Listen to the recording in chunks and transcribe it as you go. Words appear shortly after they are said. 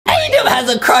Adam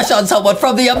has a crush on someone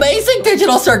from the amazing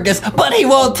digital circus, but he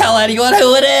won't tell anyone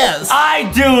who it is.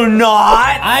 I do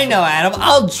not. I know, Adam.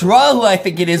 I'll draw who I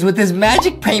think it is with his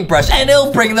magic paintbrush, and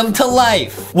he'll bring them to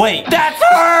life. Wait, that's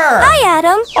her! Hi,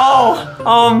 Adam.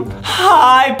 Oh,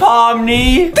 hi,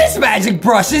 Pomni. This magic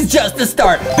brush is just the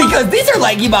start, because these are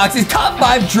LankyBox's top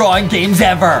 5 drawing games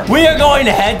ever. We are going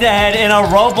head-to-head in a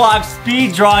Roblox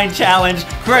speed drawing challenge,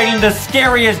 creating the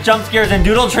scariest jump scares in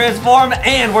Doodle Transform,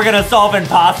 and we're gonna solve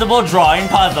impossible drawing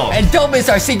puzzles. And don't miss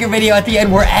our secret video at the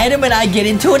end where Adam and I get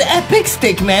into an epic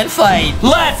stickman fight.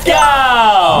 Let's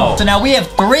go! So now we have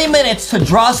 3 minutes to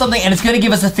draw something, and it's gonna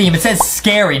give us a theme. It says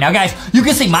scary. Now guys, you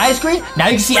can see my screen, now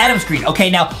you can see Adam's screen. Okay,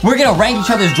 now we're gonna rank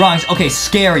each other's drawings. Okay,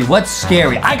 scary, what's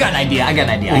scary? I got an idea.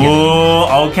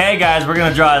 Ooh, okay guys, we're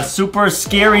gonna draw a super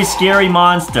scary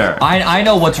monster. I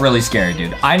know what's really scary,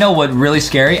 dude. I know what really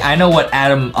scary. I know what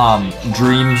Adam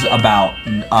dreams about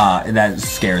that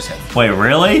scares him. Wait,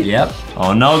 really? Yep.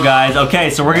 Oh no, guys. Okay,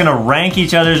 so we're gonna rank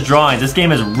each other's drawings. This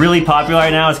game is really popular right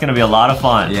now. It's gonna be a lot of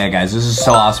fun. Yeah, guys, this is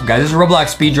so awesome. Guys, this is Roblox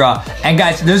Speed Draw. And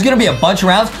guys, there's gonna be a bunch of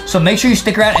rounds, so make sure you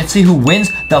stick around and see who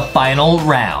wins the final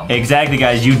round. Exactly,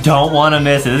 guys. You don't wanna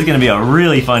miss it. This is gonna be a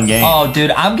really fun game. Oh,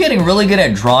 dude, I'm getting really good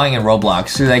at drawing in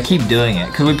Roblox, because I keep doing it.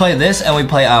 Because we play this and we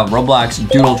play Roblox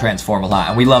Doodle Transform a lot,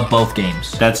 and we love both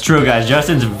games. That's true, guys.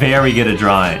 Justin's very good at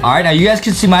drawing. All right, now you guys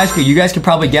can see my screen. You guys can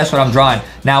probably guess what I'm drawing.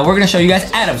 Now we're gonna show you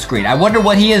guys Adam's screen. I wonder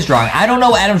what he is drawing. I don't know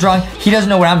what Adam's drawing. He doesn't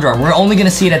know what I'm drawing. We're only gonna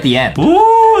see it at the end.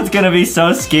 Ooh, it's gonna be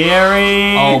so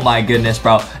scary. Oh my goodness,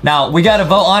 bro. Now, we gotta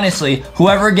vote honestly.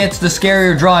 Whoever gets the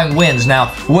scarier drawing wins. Now,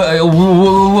 what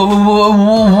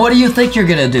do you think you're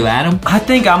gonna do, Adam? I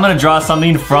think I'm gonna draw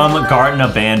something from Garten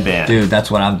of Banban. Dude,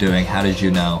 that's what I'm doing. How did you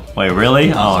know? Wait,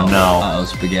 really? Oh no. Uh-oh,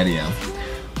 Spaghetti-O.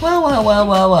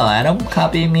 Well, Adam,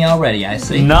 copying me already, I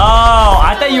see. No,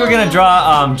 I thought you were gonna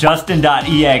draw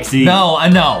Justin.exe. No,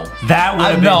 no. That would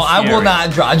have been No, scary. I will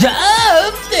not draw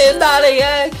Justin.exe.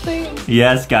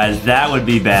 Yes, guys, that would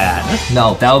be bad.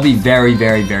 No, that would be very,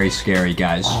 very, very scary,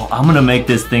 guys. Oh, I'm gonna make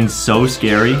this thing so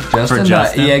scary for Justin.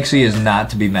 Justin.exe is not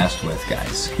to be messed with,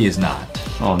 guys. He is not.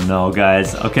 Oh no,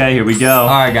 guys. Okay, here we go. All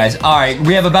right, guys. All right,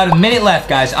 we have about a minute left,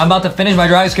 guys. I'm about to finish my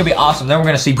drawing. It's gonna be awesome. Then we're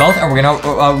gonna see both, and we're gonna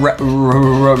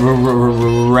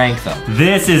rank them.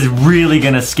 This is really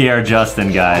gonna scare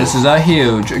Justin, guys. This is a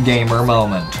huge gamer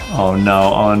moment. Oh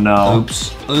no, oh no.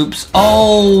 Oops.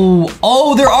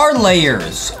 Oh, there are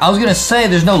layers. I was gonna say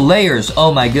there's no layers.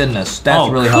 Oh my goodness,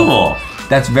 that's really helpful.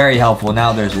 That's very helpful.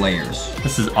 Now there's layers.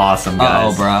 This is awesome,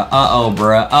 guys. Uh-oh,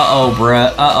 bruh.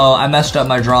 I messed up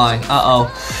my drawing. Uh-oh.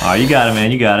 Oh, you got it,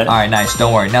 man. You got it. All right, nice.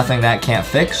 Don't worry. Nothing that can't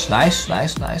fix. Nice.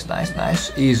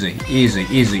 Easy.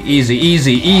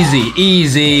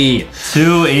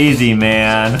 Too easy,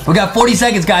 man. We got 40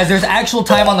 seconds, guys. There's actual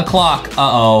time on the clock.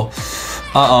 Oh,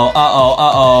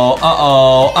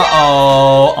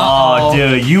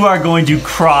 dude, you are going to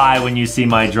cry when you see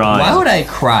my drawing. Why would I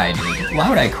cry, dude? Why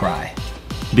would I cry?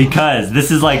 Because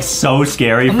this is like so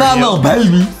scary for you. I'm not a little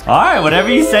baby. All right, whatever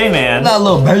you say, man. I'm not a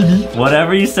little baby.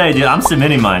 Whatever you say, dude. I'm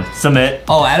submitting mine. Submit.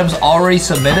 Oh, Adam's already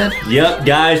submitted? Yep,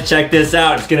 guys, check this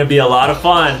out. It's gonna be a lot of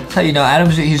fun. That's how you know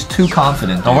he's too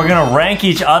confident. Dude. And we're gonna rank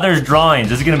each other's drawings.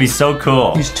 This is gonna be so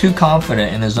cool. He's too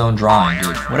confident in his own drawing,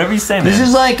 dude. Whatever you say, man. This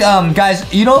is like, guys,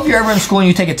 you know if you're ever in school and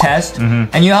you take a test,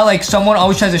 and you know how like someone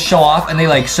always tries to show off and they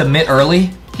like submit early?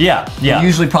 Yeah. You're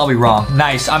usually probably wrong.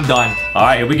 Nice, I'm done. All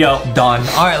right, here we go. Done.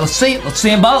 All right, let's see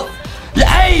them both.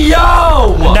 Hey,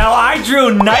 yo! Now I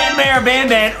drew Nightmare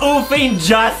Banban oofing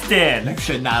Justin. You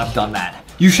should not have done that.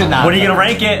 You should not. What are you gonna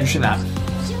rank it? You should not.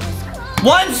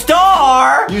 1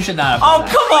 star? You should not have done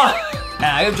that. Come on. And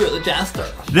I drew the Jester.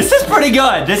 This is pretty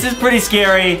good. This is pretty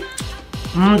scary.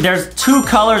 There's 2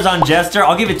 colors on Jester.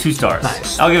 I'll give it 2 stars.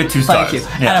 Nice. I'll give it 2 stars. Thank you.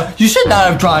 Yeah. You should not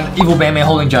have drawn Evil Banban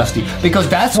holding Justy, because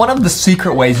that's one of the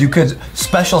secret ways you could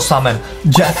special summon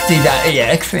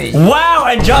Justy.exe. Wow,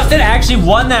 and Justin actually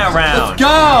won that round. Let's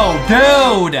go,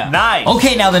 dude. Nice.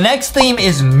 Okay, now the next theme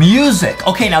is music.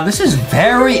 Okay, now this is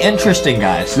very interesting,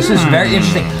 guys. This is very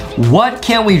interesting. What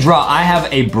can we draw? I have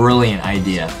a brilliant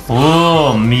idea.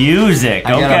 Ooh, music.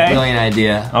 I got a brilliant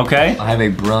idea. Okay. I have a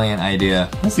brilliant idea.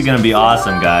 This is gonna be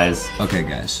awesome, guys. Okay,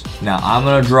 guys. Now I'm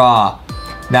gonna draw.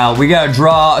 Now we gotta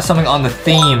draw something on the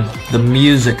theme, the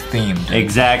music theme. Dude.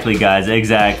 Exactly, guys.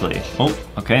 Exactly. Oh,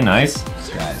 okay, nice.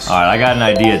 Guys. All right, I got an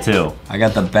idea too. I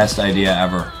got the best idea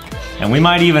ever. And we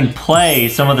might even play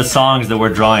some of the songs that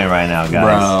we're drawing right now, guys.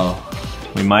 Bro.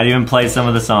 We might even play some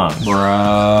of the songs. Bro.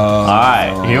 All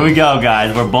right, here we go,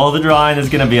 guys. We're both drawing. This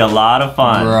is gonna be a lot of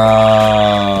fun.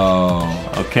 Bro.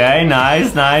 Okay,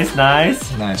 nice. Nice,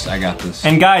 I got this.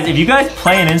 And guys, if you guys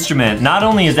play an instrument, not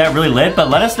only is that really lit, but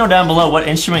let us know down below what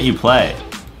instrument you play.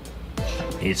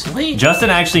 It's lit. Justin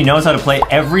actually knows how to play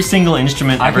every single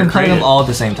instrument ever I can play created. them all at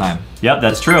the same time. Yep,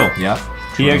 that's true. Yep.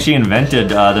 He actually invented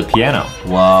the piano.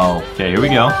 Whoa. Okay, here we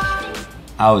go.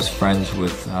 I was friends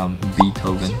with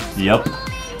Beethoven. Yep.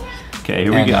 Okay,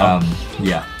 here we go.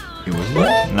 Yeah. It was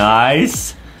lit.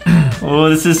 Nice. Oh,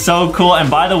 this is so cool. And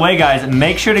by the way, guys,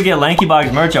 make sure to get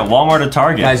LankyBox merch at Walmart or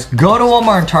Target. Guys, go to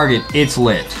Walmart and Target. It's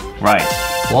lit. Right.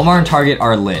 Walmart and Target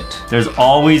are lit. There's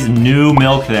always new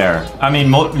milk there. I mean,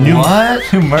 new merch.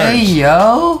 Hey,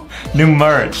 yo. New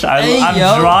merch.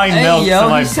 I'm drawing milk yo, to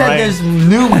my he said brain. there's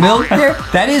new milk there?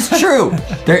 That is true.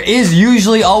 There is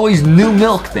usually always new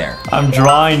milk there. I'm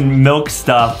drawing milk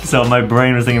stuff, so my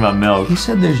brain was thinking about milk. He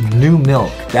said there's new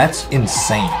milk. That's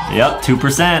insane. Yep,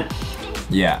 2%.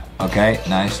 Yeah, okay.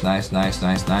 Nice, nice, nice,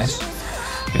 nice, nice.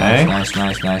 Okay. Nice,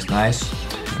 nice, nice, nice.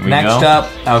 Here we Next go. up,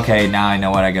 okay, now I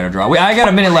know what I gotta draw. Wait, I got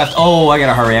a minute left. Oh, I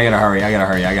gotta hurry, I gotta hurry, I gotta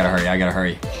hurry, I gotta hurry, I gotta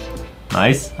hurry.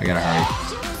 Nice. I gotta hurry.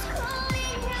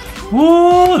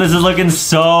 Woo, this is looking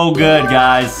so good,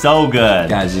 guys. So good.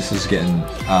 Guys, this is getting,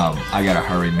 I gotta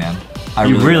hurry, man. I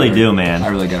You really gotta do, hurry. man. I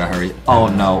really gotta hurry. Oh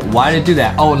no, why did it do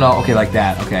that? Oh no, okay, like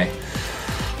that, okay.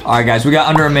 All right, guys, we got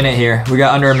under a minute here. We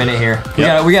got under a minute here. We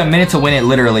got a minute to win it,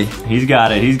 literally. He's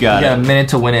got it, he's got We got a it. minute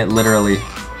to win it, literally.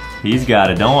 He's got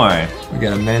it, don't worry. We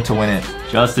got a minute to win it.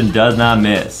 Justin does not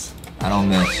miss. I don't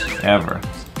miss. Ever.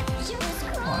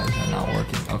 Why is that not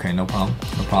working? Okay, no problem,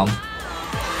 no problem.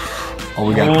 Oh,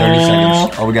 we got 30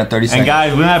 seconds. Oh, we got 30 seconds. And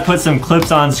guys, we might put some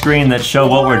clips on screen that show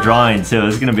what we're drawing too.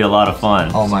 This is gonna be a lot of fun.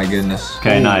 Oh my goodness.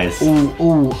 Okay, Ooh, nice. Ooh,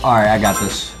 ooh. All right, I got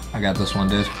this. I got this one,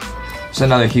 dude. It's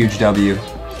another huge W.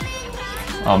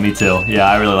 Oh, me too. Yeah,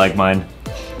 I really like mine.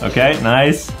 Okay,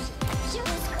 nice.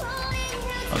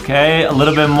 Okay, a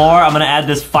little bit more. I'm gonna add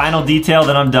this final detail,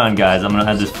 then I'm done, guys. I'm gonna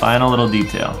add this final little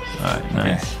detail. All right,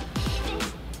 nice.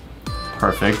 Okay.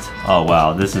 Perfect. Oh,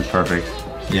 wow, this is perfect.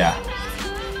 Yeah.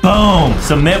 Boom!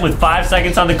 Submit with 5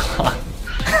 seconds on the clock.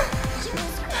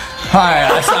 All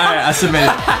right, I submitted.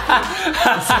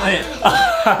 It's lit.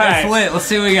 It's lit. Let's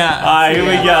see what we got. All right, here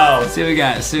we go. Let's see what we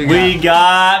got. Let's see what we We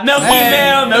got.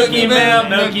 got milky milk,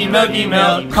 milky milk, milky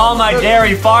milk. Call my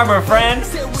dairy farmer friend.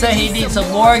 Say he needs some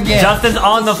more again. Justin's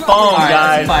on the phone, All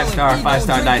right, guys. that's a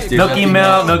 5-star, nice, dude. Milky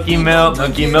milk, milky milk,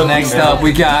 milky milk. Next up,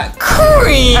 we got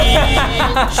Cream.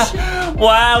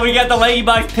 Wow, we got the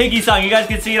LankyBox Piggy song. You guys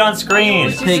can see it on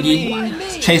screen. Piggy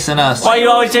chasing us. Why are you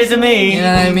always chasing me? You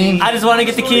know what I mean? I just want to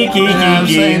get the key. what I'm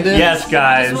saying, dude? Yes,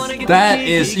 guys. That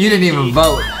is, you didn't even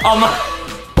vote. Oh my.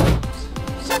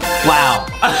 Wow.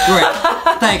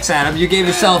 Great. Thanks, Adam. You gave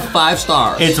yourself 5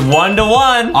 stars. It's 1-1.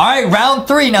 All right, round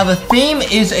 3. Now the theme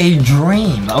is a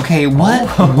dream. Okay,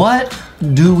 what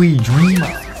do we dream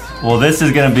of? Well, this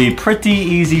is gonna be pretty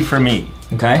easy for me.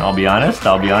 Okay. I'll be honest,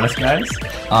 guys.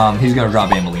 He's gonna draw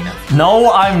Bambolina.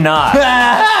 No, I'm not.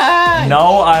 Yeah,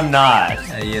 No, I'm not.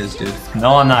 he is, dude.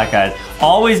 No, I'm not, guys.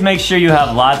 Always make sure you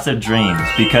have lots of dreams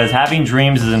because having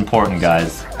dreams is important,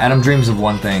 guys. Adam dreams of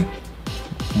one thing.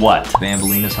 What?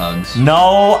 Bambolina's hugs.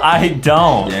 No, I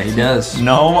don't. Yeah, he does.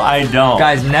 No, I don't.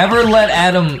 Guys, never let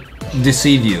Adam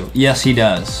deceive you. Yes, he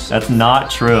does. That's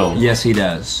not true. Yes, he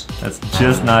does. That's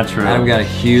just not true. Adam got a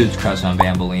huge crush on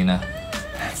Bambolina.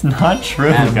 That's not true,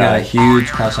 Adam got a guys. huge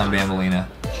crush on Bambolina.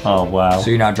 Oh, wow. So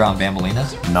you're not drawing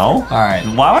Bambolina? No? All right.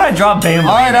 Why would I draw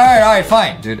Bambolina? All right,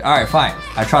 fine, dude. All right, fine.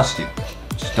 I trust you.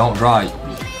 Just don't draw you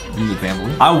with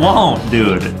Bambolina. I won't,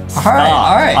 dude. Stop.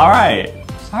 All right. All right.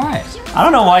 All right. I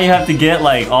don't know why you have to get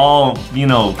like all, you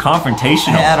know,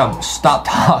 confrontational. Hey, Adam, stop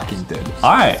talking, dude.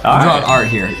 All right, all I'm drawing right. art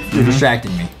here. You're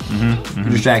distracting me. You're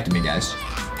distracting me, guys.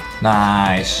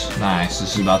 Nice, nice.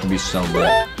 This is about to be so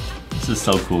lit. This is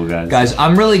so cool, guys. Guys,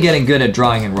 I'm really getting good at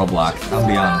drawing in Roblox. I'll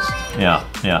be honest. Yeah,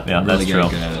 I'm that's really true.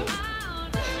 getting good at it.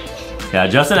 Yeah,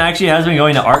 Justin actually has been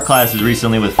going to art classes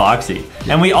recently with Foxy.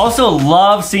 And we also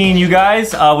love seeing you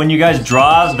guys, when you guys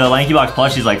draw the LankyBox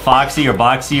plushies like Foxy or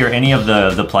Boxy or any of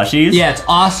the plushies. Yeah, it's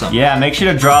awesome. Yeah, make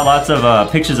sure to draw lots of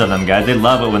pictures of them, guys. They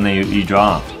love it when you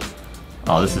draw them.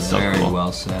 Oh, this is so Very cool.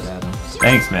 well said, Adam.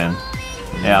 Thanks, man.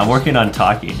 Yeah, I'm working on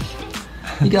talking.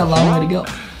 You got a long way to go.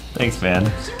 Thanks, man.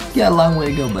 You got a long way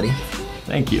to go, buddy.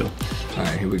 Thank you. All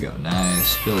right, here we go.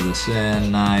 Nice. Fill this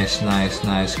in. Nice, nice,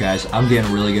 nice, guys. I'm getting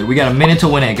really good. We got a minute to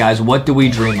win it, guys. What do we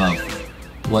dream of?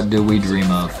 What do we dream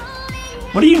of?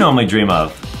 What do you normally dream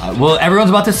of? Well, everyone's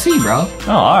about to see, bro.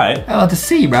 Oh, all right. Everyone's about to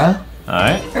see, bro. All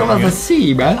right. Everyone's about to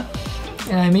see, bro. You know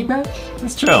what I mean, bro?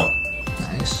 That's true.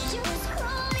 Nice.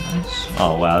 Nice.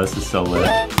 Oh, wow, this is so lit.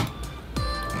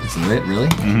 It's lit, really?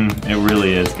 It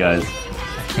really is, guys.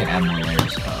 I can't add more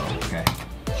layers. Oh, okay.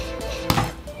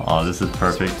 Oh, this is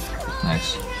perfect.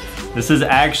 Nice. This is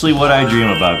actually what I dream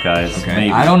about, guys. Okay.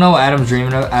 Maybe. I don't know what Adam's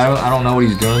dreaming of. I don't know what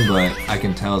he's doing, but I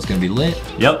can tell it's gonna be lit.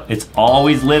 Yep, it's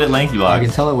always lit at LankyBox. I can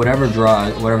tell that whatever he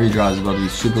draws is about to be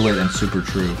super lit and super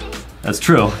true. That's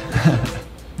true.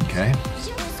 Okay.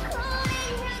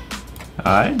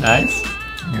 All right, nice.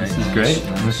 Okay, This is great.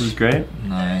 Nice. This is great.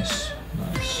 Nice.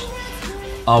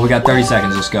 Oh, we got 30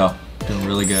 seconds. Let's go. Doing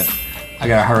really good. I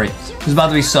gotta hurry. This is about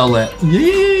to be so lit.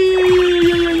 Yeah.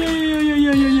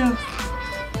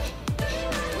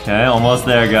 Okay, almost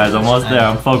there, guys. Almost there.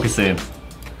 I'm focusing.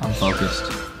 I'm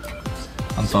focused.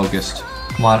 I'm focused.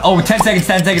 Come on. Oh, 10 seconds,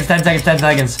 10 seconds, 10 seconds, 10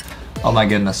 seconds. Oh my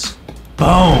goodness.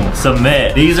 Boom.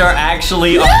 Submit. These are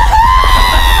actually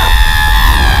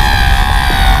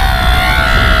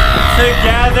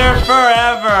together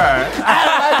forever.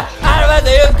 Adam,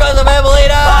 the use cause of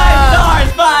Emelina.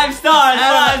 5 stars.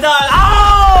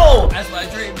 Oh! That's my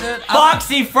dream, dude.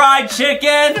 Foxy fried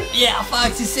chicken. Yeah,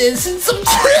 Foxy says some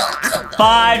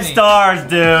 5 stars,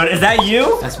 dude. Is that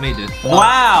you? That's me, dude.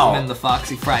 Wow. I'm in the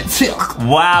Foxy fried silk.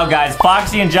 Wow, guys.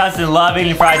 Foxy and Justin love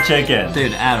eating fried chicken.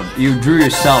 Dude, Adam, you drew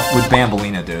yourself with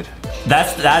Bambolina, dude.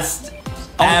 That's.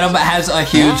 Adam has a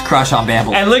huge crush on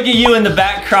Bambolina. And look at you in the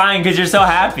back crying because you're so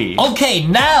happy. Okay,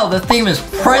 now the theme is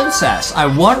princess. I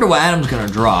wonder what Adam's gonna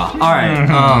draw. All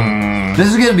right, this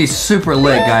is gonna be super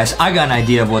lit, guys. I got an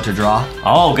idea of what to draw.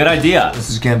 Oh, good idea.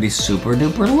 This is gonna be super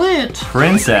duper lit.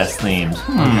 Princess themed.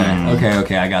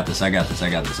 Okay, I got this. I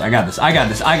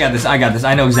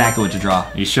know exactly what to draw.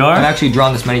 You sure? I've actually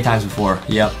drawn this many times before.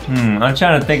 Yep. I'm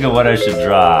trying to think of what I should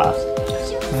draw.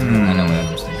 I know what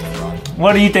Adam's thinking of drawing.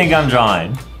 What do you think I'm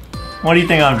drawing? What do you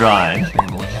think I'm drawing?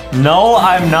 Bambolina. No,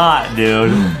 I'm not,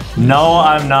 dude. No,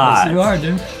 I'm not. Yes, you are,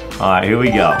 dude. All right, here we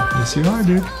go. Yes, you are,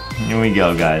 dude. Here we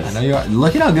go, guys. I know you are.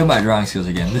 Look at how good my drawing skills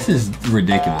are getting. This is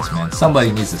ridiculous, man.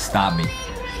 Somebody needs to stop me.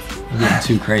 I'm getting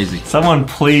too crazy. Someone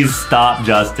please stop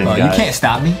Justin, Oh, guys. you can't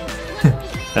stop me.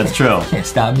 That's true. You can't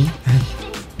stop me.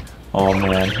 Oh,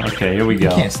 man. Okay, here we You go.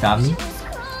 can't stop me.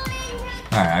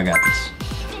 All right, I got this.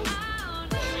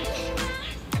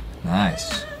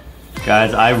 Nice.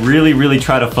 Guys, I really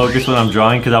try to focus when I'm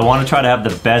drawing because I want to try to have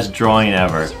the best drawing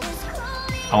ever.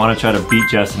 I want to try to beat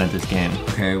Justin at this game.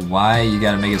 Okay, why you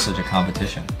gotta make it such a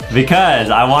competition? Because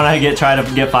I want to try to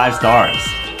get 5 stars.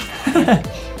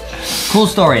 Cool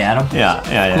story, Adam. Yeah.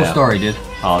 Cool story, dude.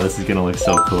 Oh, this is gonna look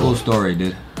so Cool cool. story,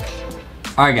 dude.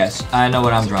 All right, guys. I know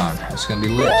what I'm drawing. It's gonna be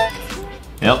lit.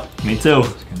 Yep, me too.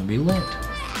 It's gonna be lit.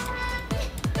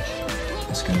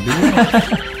 It's gonna be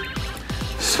lit.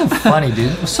 So funny,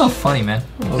 dude. It's so funny, man.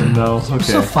 Oh no. Okay.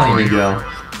 So funny, Here we dude. go.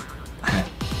 Okay.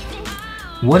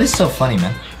 What is so funny,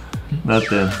 man?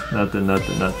 Nothing.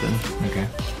 Okay.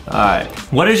 Alright.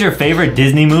 What is your favorite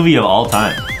Disney movie of all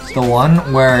time? It's the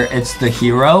one where it's the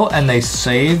hero and they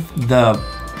save the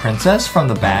princess from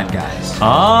the bad guys. Oh,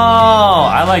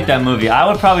 I like that movie. I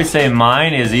would probably say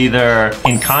mine is either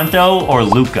Encanto or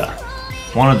Luca.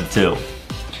 One of the two.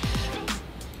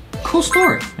 Cool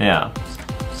story. Yeah.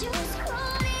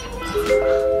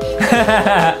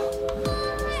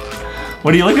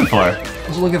 What are you looking for? I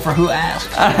was looking for who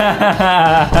asked.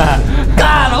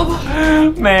 Got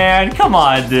him! Man, come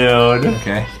on, dude.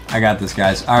 Okay, I got this,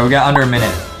 guys. All right, we got under a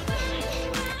minute.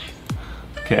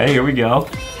 Okay, here we go.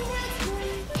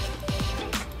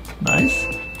 Nice.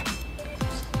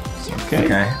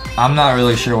 Okay. I'm not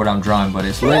really sure what I'm drawing, but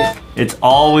it's lit. It's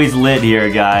always lit here,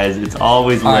 guys. It's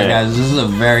always lit. Alright, guys, this is a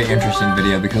very interesting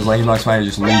video because LankyBox might have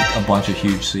just leaked a bunch of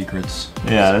huge secrets.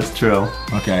 Yeah, that's true.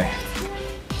 Okay.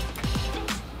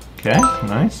 Okay,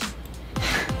 nice.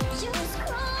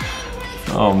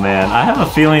 Oh man, I have a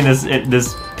feeling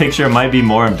this picture might be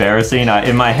more embarrassing.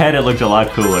 In my head, it looked a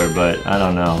lot cooler, but I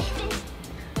don't know.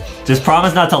 Just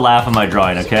promise not to laugh at my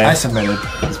drawing, okay? I submitted.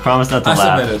 Just promise not to laugh.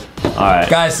 I submitted. Alright.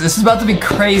 Guys, this is about to be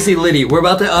crazy litty. We're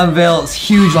about to unveil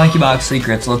huge LankyBox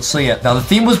secrets. Let's see it. Now, the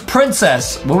theme was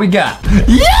princess. What we got?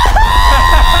 Yeah!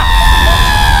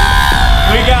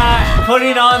 We got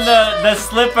putting on the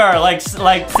slipper like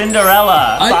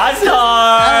Cinderella. 5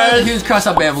 stars. Huge crush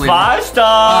on Bambolina. 5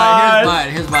 stars. Alright,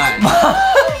 here's mine.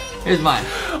 Here's mine.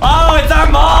 Oh, it's our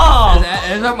mom.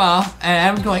 Here's our mom. And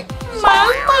Adam's going,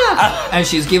 Mama. And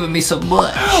she's giving me some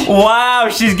bush. Wow,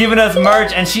 she's giving us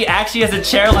merch, and she actually has a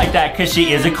chair like that because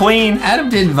she is a queen. Adam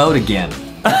didn't vote again.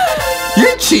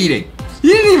 You're cheating.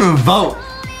 You didn't even vote.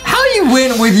 How do you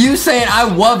win with you saying I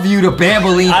love you to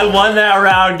Bambolina? I won that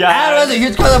round, guys. Adam doesn't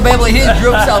here's because of Bambolina. He didn't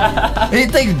drew himself. He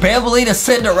thinks Bambolina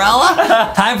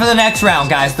Cinderella. Time for the next round,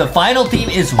 guys. The final theme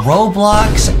is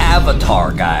Roblox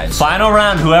Avatar, guys. Final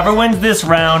round. Whoever wins this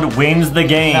round wins the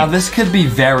game. Now this could be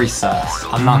very sus.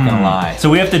 I'm not gonna lie. So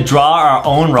we have to draw our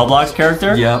own Roblox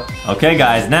character? Yep. Okay,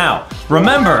 guys. Now,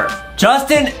 remember,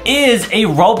 Justin is a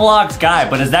Roblox guy,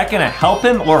 but is that gonna help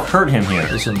him or hurt him here?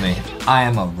 Listen to me. I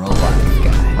am a Roblox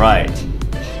guy. Right.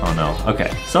 Oh no.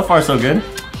 Okay. So far, so good.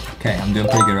 Okay, I'm doing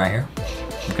pretty good right here.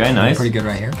 Okay, nice. Pretty good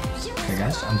right here. Okay,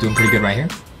 guys, I'm doing pretty good right here.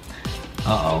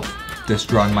 Uh-oh. This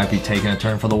drawing might be taking a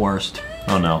turn for the worst.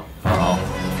 Oh no. Uh-oh.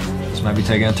 This might be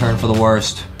taking a turn for the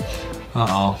worst.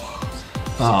 Uh-oh.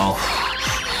 Uh-oh.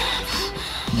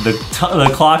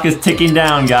 The clock is ticking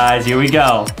down, guys. Here we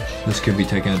go. This could be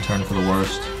taking a turn for the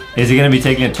worst. Is he gonna be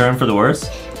taking a turn for the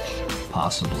worst?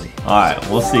 Possibly. All right,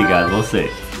 we'll see, guys. We'll see.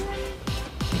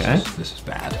 Okay. This is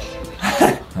bad.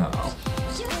 Uh-oh.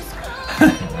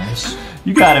 Okay, nice.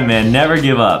 You got it, man. Never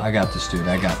give up. I got this, dude.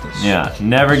 I got this. Yeah,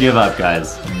 never give up,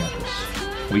 guys. I got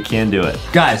this. We can do it.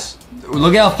 Guys,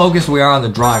 look at how focused we are on the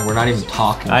drawing. We're not even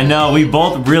talking. I know, we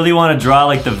both really want to draw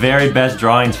like the very best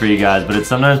drawings for you guys, but it's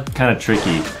sometimes kind of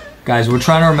tricky. Guys, we're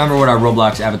trying to remember what our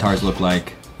Roblox avatars look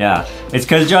like. Yeah, it's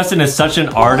because Justin is such an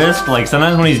artist. Like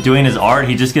sometimes when he's doing his art,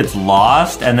 he just gets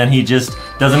lost and then he just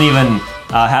doesn't even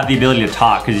have the ability to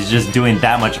talk because he's just doing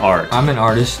that much art. I'm an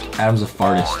artist. Adam's a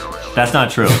fartist. That's not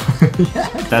true. Yeah,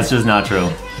 that's just not true.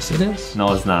 Yes, it is.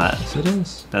 No, it's not. Yes, it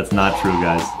is. That's not true,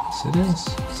 guys. Yes, it is.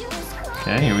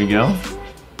 Okay, here we go.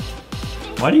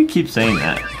 Why do you keep saying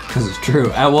that? Because it's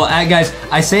true. Well, guys,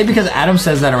 I say it because Adam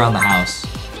says that around the house.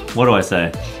 What do I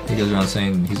say? He goes around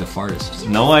saying he's a fartist.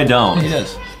 No, I don't. Yeah, he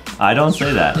does. I don't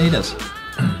say that. Yeah, he does.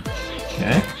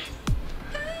 Okay.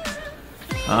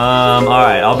 All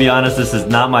right, I'll be honest, this is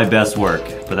not my best work,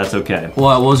 but that's okay.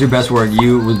 What was your best work?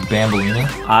 You with Bambolina?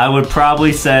 I would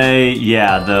probably say,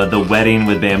 yeah, the wedding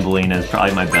with Bambolina is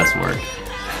probably my best work.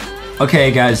 Okay,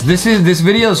 guys, this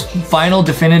video's final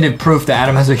definitive proof that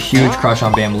Adam has a huge crush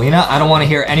on Bambolina. I don't want to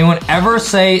hear anyone ever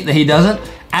say that he doesn't.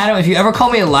 Adam, if you ever call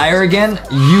me a liar again,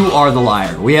 you are the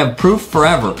liar. We have proof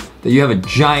forever that you have a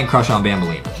giant crush on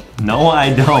Bambolina. No,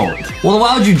 I don't. Well,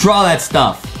 why would you draw that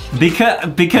stuff?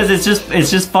 Because it's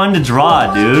just fun to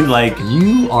draw, dude. Like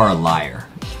you are a liar.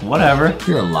 Whatever.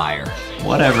 You're a liar.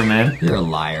 Whatever, man. You're a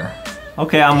liar.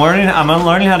 Okay, I'm learning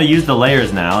how to use the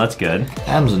layers now. That's good.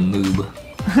 Adam's a noob.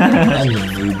 Adam's a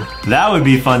noob. That would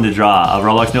be fun to draw. A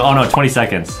Roblox Doodle. Oh no, 20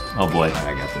 seconds. Oh boy. Right,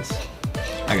 I got this.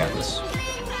 I got this.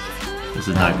 This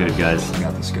is not good, guys. I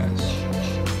got this, guys.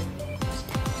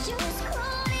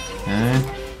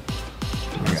 Okay.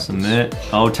 Submit.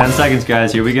 Oh, 10 seconds,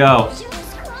 guys. Here we go.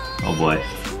 Oh boy.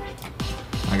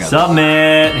 I got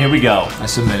Submit. Here we go. I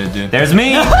submitted, dude. There's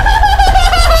me. It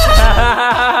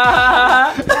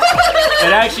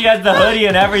actually has the hoodie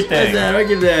and everything. I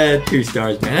give that 2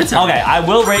 stars, man. That's okay, I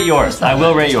will rate yours. I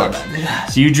will rate yours.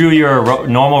 So you drew your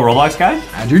normal Roblox guy?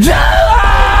 I drew.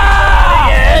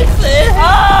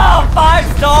 Oh,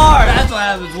 5 stars! That's what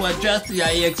happens when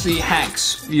Just.exe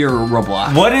hacks your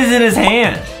Roblox. What is in his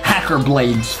hand? Hacker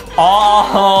blades.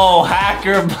 Oh,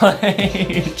 hacker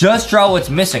blade. Just draw what's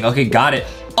missing. Okay, got it.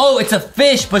 Oh, it's a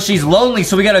fish, but she's lonely,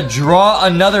 so we gotta draw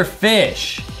another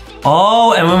fish.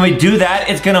 Oh, and when we do that,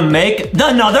 it's gonna make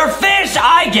another fish.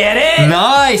 I get it.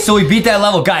 Nice. So we beat that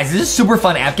level. Guys, this is a super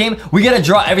fun app game. We gotta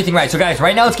draw everything right. So guys,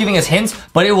 right now it's giving us hints,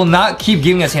 but it will not keep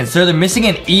giving us hints. So they're missing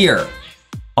an ear.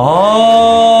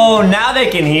 Oh, now they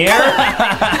can hear.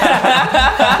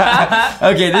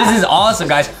 Okay, this is awesome,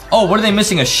 guys. Oh, what are they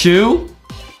missing? A shoe?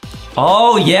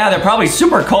 Oh, yeah, they're probably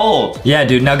super cold. Yeah,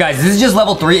 dude. Now, guys, this is just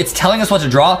level 3. It's telling us what to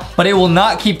draw, but it will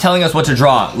not keep telling us what to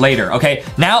draw later, okay?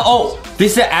 Now, oh,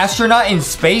 this is an astronaut in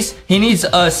space. He needs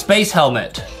a space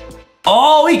helmet.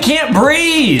 Oh, he can't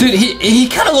breathe. Dude, he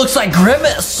kind of looks like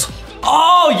Grimace.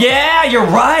 Oh, yeah, you're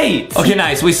right. Okay,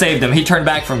 nice. We saved him. He turned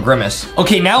back from Grimace.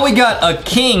 Okay, now we got a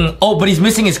king. Oh, but he's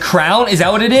missing his crown. Is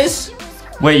that what it is?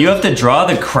 Wait, you have to draw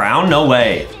the crown? No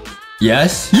way.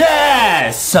 Yes?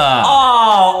 Yes! Oh,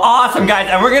 awesome, guys.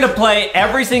 And we're going to play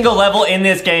every single level in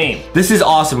this game. This is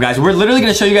awesome, guys. We're literally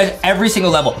going to show you guys every single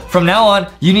level. From now on,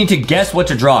 you need to guess what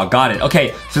to draw. Got it.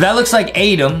 Okay, so that looks like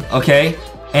Adam, okay?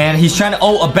 And he's trying to,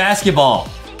 oh, a basketball.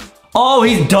 Oh,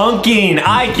 he's dunking.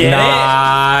 I get it.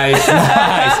 Nice.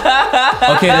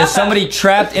 Okay, there's somebody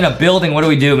trapped in a building. What do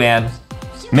we do, man?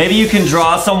 Maybe you can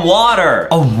draw some water.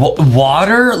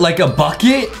 Water? Like a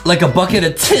bucket? Like a bucket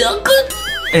of tilk?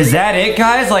 Is that it,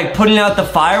 guys? Like putting out the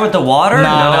fire with the water? No,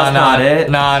 that's not it.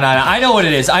 No. I know what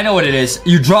it is. I know what it is.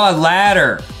 You draw a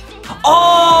ladder.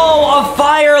 Oh, a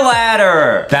fire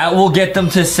ladder. That will get them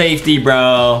to safety,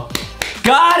 bro.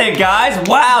 Got it, guys.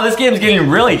 Wow, this game's getting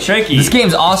really tricky. This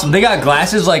game's awesome. They got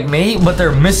glasses like me, but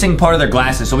they're missing part of their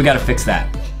glasses, so we gotta fix that.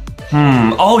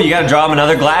 Oh, you gotta draw them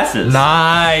another glasses.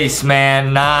 Nice,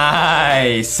 man,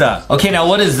 nice. Okay, now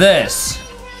what is this?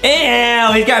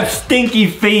 Ew, he's got stinky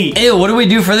feet. Ew, what do we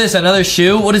do for this? Another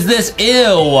shoe? What is this?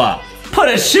 Ew. Put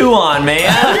a shoe on, man.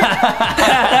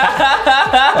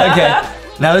 Okay.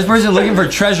 Now this person looking for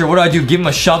treasure. What do? Give him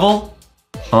a shovel?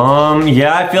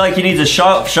 Yeah, I feel like he needs a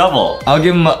shovel. I'll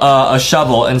give him a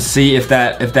shovel and see if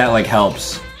that like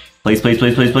helps. Please, please,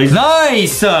 please, please, please.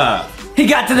 Nice! He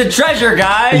got to the treasure,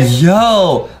 guys.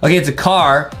 Yo! Okay, it's a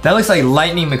car. That looks like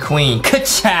Lightning McQueen.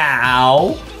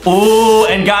 Ka-chow! Ooh,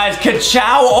 and guys,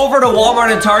 ka-chow over to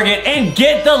Walmart and Target and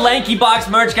get the LankyBox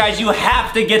merch, guys. You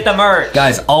have to get the merch.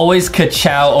 Guys, always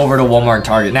ka-chow over to Walmart and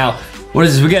Target. Now, what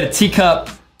is this? We got a teacup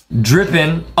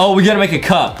dripping. Oh, we gotta make a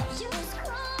cup.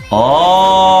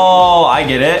 Oh, I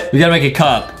get it. We gotta make a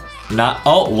cup. Not,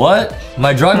 oh, what?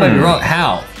 My drawing might be wrong.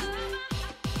 How?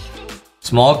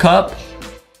 Small cup?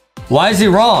 Why is it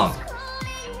wrong?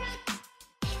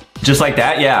 Just like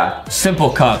that, yeah. Simple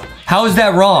cup. How is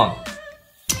that wrong?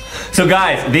 So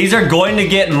guys, these are going to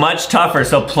get much tougher,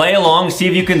 so play along, see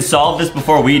if you can solve this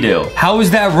before we do. How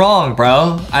is that wrong,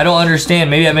 bro? I don't understand.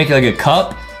 Maybe I make it like a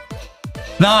cup?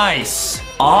 Nice!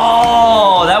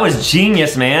 Oh, that was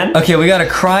genius, man. Okay, we got a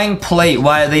crying plate.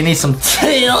 Why, they need some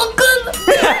chicken?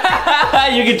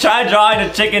 You can try drawing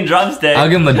a chicken drumstick. I'll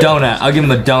give him a donut. I'll give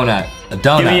him a donut. A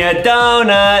donut. Give me a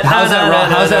donut. How's that wrong?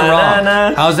 How's that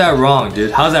wrong? How's that wrong,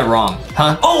 dude? How's that wrong?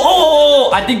 Huh? Oh,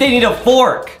 I think they need a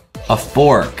fork. A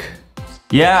fork.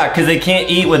 Yeah, because they can't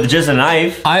eat with just a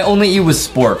knife. I only eat with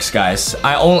sporks, guys.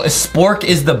 Spork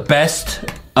is the best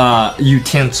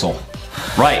utensil.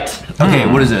 Right. Okay,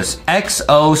 what is this?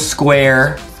 XO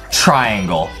square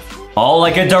triangle. Oh,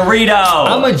 like a Dorito.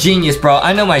 I'm a genius, bro.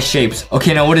 I know my shapes.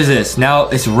 Okay, now what is this? Now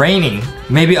it's raining.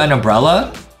 Maybe an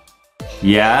umbrella?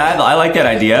 Yeah, I like that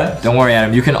idea. Don't worry,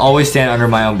 Adam. You can always stand under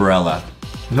my umbrella.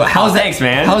 How's that? Thanks,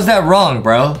 man. How's that wrong,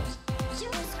 bro?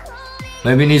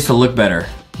 Maybe it needs to look better.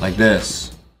 Like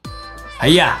this.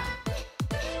 Hiya.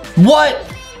 What?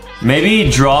 Maybe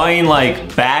drawing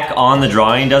like back on the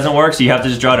drawing doesn't work, so you have to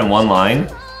just draw it in one line.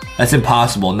 That's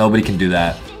impossible. Nobody can do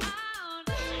that.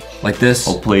 Like this.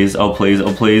 Oh, please. Oh, please.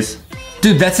 Oh, please.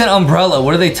 Dude, that's an umbrella.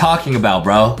 What are they talking about,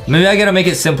 bro? Maybe I gotta make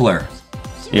it simpler.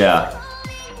 Yeah.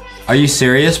 Are you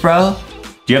serious, bro?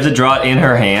 Do you have to draw it in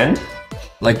her hand?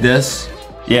 Like this?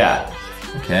 Yeah.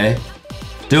 Okay.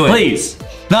 Do it. Please.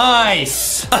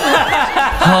 Nice!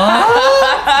 Huh?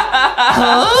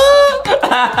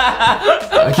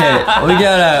 Okay, we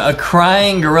got a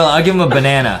crying gorilla. I'll give him a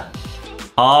banana.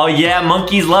 Oh, yeah,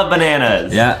 monkeys love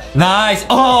bananas. Yeah. Nice.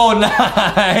 Oh,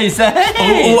 nice.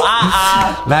 Hey. Ooh,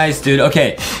 Nice, dude.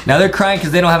 Okay, now they're crying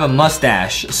because they don't have a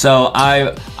mustache. So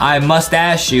I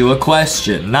mustache you a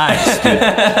question. Nice, dude.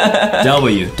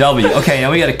 W. Okay,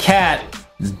 now we got a cat.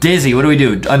 It's dizzy. What do we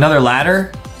do? Another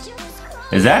ladder?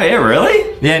 Is that it,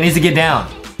 really? Yeah, it needs to get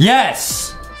down.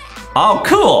 Yes! Oh,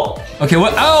 cool. Okay,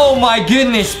 what? Oh my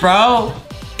goodness, bro.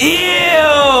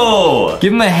 Ew!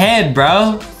 Give him a head,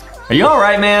 bro. Are you all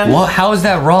right, man? What? How is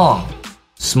that wrong?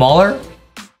 Smaller?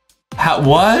 How?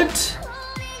 What?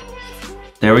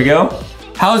 There we go.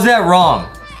 How is that wrong?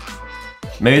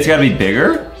 Maybe it's gotta be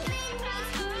bigger?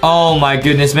 Oh my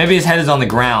goodness, maybe his head is on the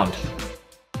ground.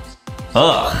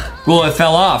 Ugh. Well, it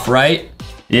fell off, right?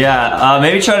 Yeah,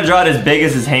 maybe try to draw it as big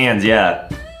as his hands, yeah.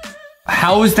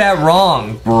 How is that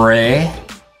wrong, bruh?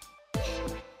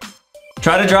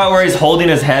 Try to draw it where he's holding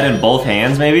his head in both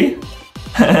hands, maybe?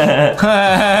 No, that's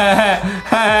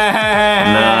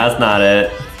not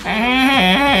it.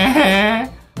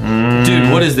 Dude,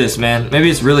 what is this, man? Maybe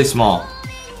it's really small.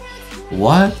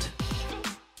 What?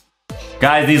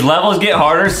 Guys, these levels get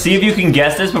harder. See if you can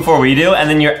guess this before we do, and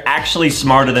then you're actually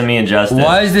smarter than me and Justin.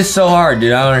 Why is this so hard,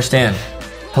 dude? I don't understand.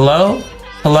 Hello?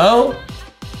 Hello?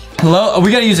 Hello? Oh,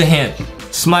 we gotta use a hint.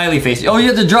 Smiley face. Oh, you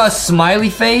have to draw a smiley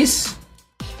face?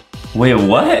 Wait,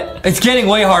 what? It's getting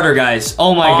way harder, guys.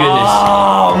 Oh my goodness.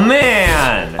 Oh,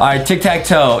 man. All right,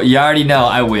 tic-tac-toe. You already know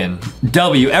I win.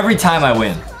 W, every time I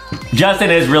win.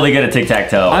 Justin is really good at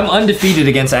tic-tac-toe. I'm undefeated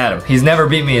against Adam. He's never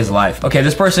beat me in his life. Okay,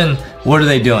 this person, what are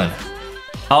they doing?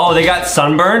 Oh, they got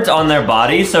sunburnt on their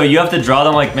body, so you have to draw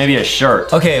them like maybe a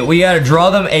shirt. Okay, we gotta draw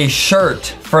them a shirt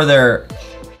for their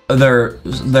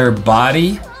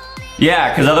body. Yeah,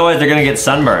 because otherwise they're gonna get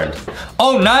sunburned.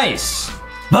 Oh, nice.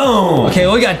 Boom. Okay,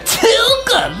 we got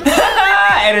Tilkum.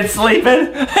 And it's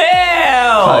sleeping.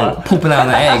 Hell. Probably pooping out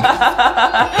an egg.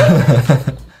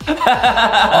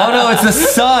 Oh no, it's the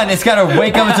sun. It's gotta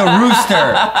wake up. It's a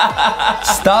rooster.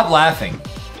 Stop laughing.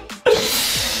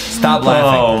 Stop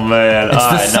laughing. Oh man. It's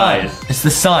the sun. Nice. It's the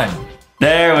sun.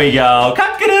 There we go.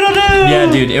 Cock-a-doodle-doo.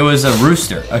 Yeah, dude, it was a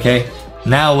rooster. Okay.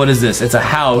 Now what is this? It's a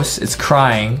house. It's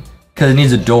crying because it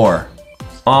needs a door.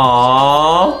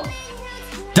 Aww.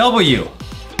 W.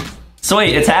 So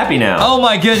wait, it's happy now. Oh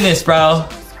my goodness, bro.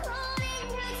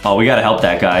 Oh, we gotta help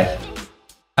that guy.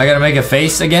 I gotta make a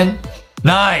face again.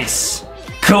 Nice.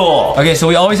 Cool. Okay, so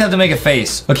we always have to make a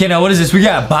face. Okay, now what is this? We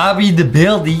got Bobby the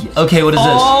Buildy. Okay, what is this?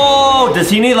 Oh, does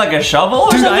he need like a shovel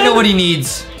or Dude, something? I know what he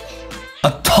needs.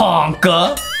 A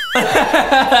Tonka.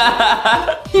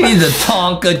 He needs a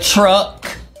Tonka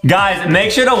truck. Guys,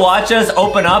 make sure to watch us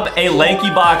open up a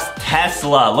LankyBox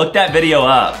Tesla. Look that video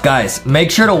up. Guys, make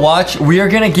sure to watch. We are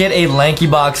gonna get a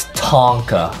LankyBox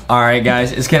Tonka. All right,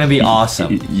 guys, it's gonna be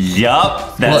awesome.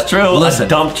 Yup, that's true. Listen, a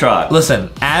dump truck. Listen,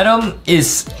 Adam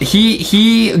is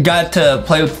he got to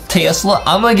play with Tesla.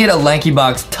 I'm gonna get a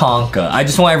LankyBox Tonka. I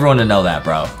just want everyone to know that,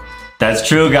 bro. That's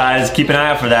true, guys. Keep an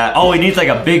eye out for that. Oh, he needs like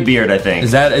a big beard, I think.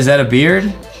 Is that a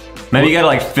beard? Maybe you gotta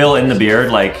like fill in the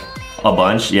beard like a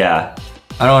bunch. Yeah.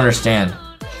 I don't understand.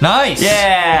 Nice.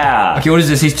 Yeah. Okay, what is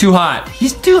this? He's too hot.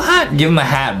 He's too hot. Give him a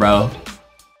hat, bro.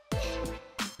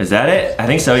 Is that it? I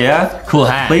think so, yeah. Cool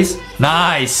hat. Please.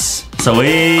 Nice.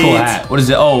 Sweet. Cool hat. What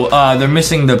is it? Oh, they're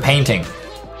missing the painting.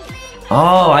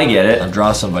 Oh, I get it. I'll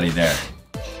draw somebody there.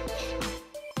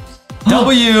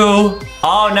 W.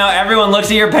 Oh no, everyone looks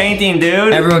at your painting,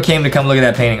 dude. Everyone came to come look at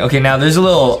that painting. Okay, now there's a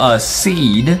little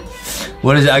seed.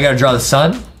 What is it? I gotta draw the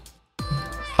sun.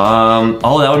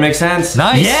 Oh, that would make sense.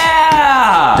 Nice.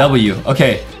 Yeah. W.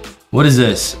 Okay. What is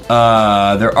this? They're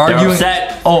arguing. They're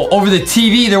upset. Oh, over the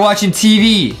TV. They're watching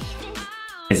TV.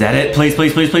 Is that it? Please,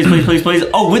 please, please, please, please, please, please.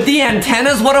 Oh, with the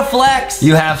antennas, what a flex.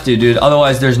 You have to, dude.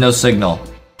 Otherwise, there's no signal.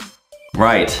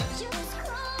 Right.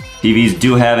 TVs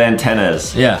do have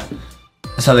antennas. Yeah.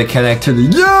 That's how they connect to the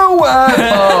UFO.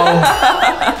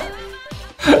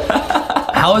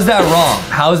 How is that wrong?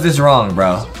 How is this wrong,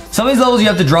 bro? Some of these levels you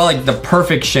have to draw like the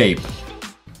perfect shape.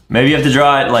 Maybe you have to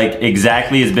draw it like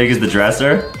exactly as big as the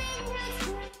dresser.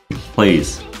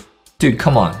 Please. Dude,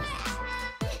 come on.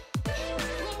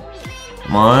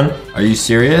 Come on. Are you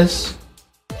serious?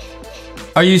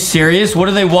 Are you serious? What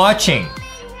are they watching?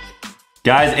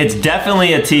 Guys, it's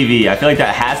definitely a TV. I feel like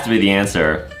that has to be the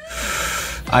answer.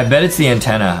 I bet it's the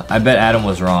antenna. I bet Adam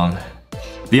was wrong.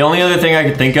 The only other thing I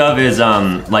could think of is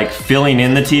like filling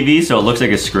in the TV so it looks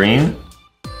like a screen.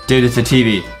 Dude, it's a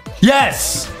TV.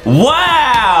 Yes!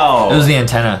 Wow! It was the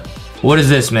antenna. What is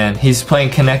this, man? He's playing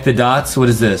Connect the Dots. What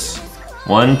is this?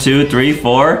 1, 2, 3,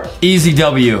 4. Easy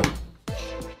W.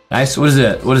 Nice. What is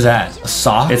it? What is that? A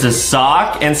sock? It's a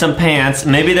sock and some pants.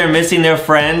 Maybe they're missing their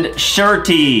friend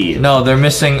Shirty. No, they're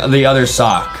missing the other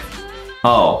sock.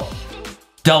 Oh.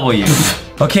 W.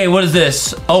 Okay, what is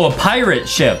this? Oh, a pirate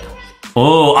ship.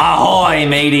 Oh, ahoy,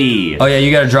 matey. Oh yeah,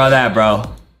 you gotta draw that, bro.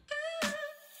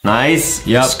 Nice.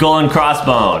 Yep. Skull and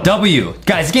crossbone. W.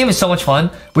 Guys, this game is so much fun.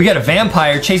 We got a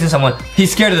vampire chasing someone.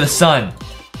 He's scared of the sun.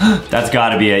 That's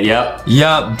gotta be it, yep.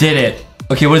 Yup, did it.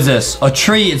 Okay, what is this? A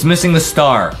tree, it's missing the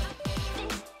star.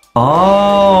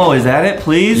 Oh, is that it,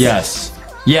 please? Yes.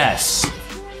 Yes.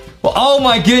 Well, oh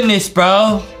my goodness,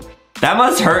 bro. That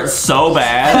must hurt so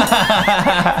bad.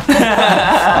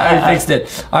 I already fixed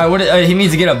it. All right, he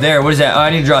needs to get up there. What is that? Oh, I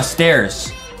need to draw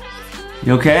stairs.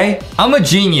 You okay? I'm a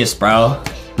genius, bro.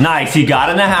 Nice, you got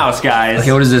in the house, guys.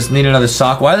 Okay, what is this? Need another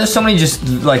sock? Why are there so many just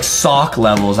like sock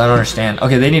levels? I don't understand.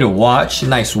 Okay, they need a watch.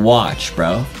 Nice watch,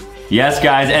 bro. Yes,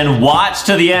 guys, and watch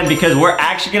to the end because we're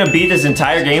actually gonna beat this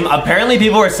entire game. Apparently,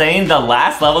 people were saying the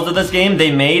last levels of this game,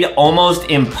 they made almost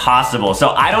impossible. So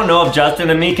I don't know if Justin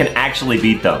and me can actually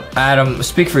beat them. Adam,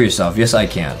 speak for yourself. Yes, I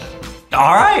can.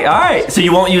 All right. So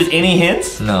you won't use any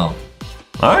hints? No.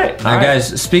 All right,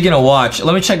 guys, speaking of watch,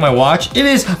 let me check my watch. It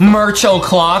is Merch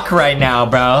o'clock right now,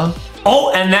 bro.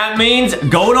 Oh, and that means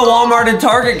go to Walmart and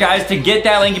Target, guys, to get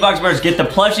that LankyBox merch. Get the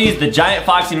plushies, the giant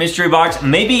Foxy mystery box,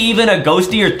 maybe even a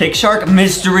Ghosty or Thick Shark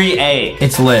mystery egg.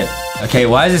 It's lit. Okay,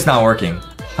 why is this not working?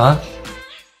 Huh?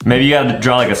 Maybe you gotta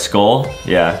draw like a skull.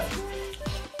 Yeah.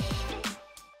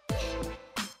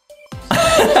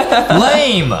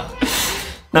 Lame.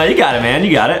 No, you got it, man.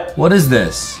 You got it. What is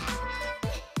this?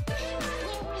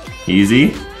 Easy.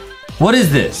 What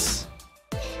is this?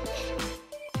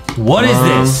 What is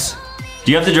this?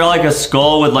 Do you have to draw like a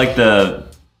skull with like the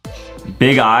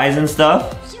big eyes and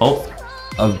stuff? Oh.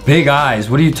 Of big eyes?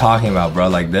 What are you talking about, bro?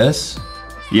 Like this?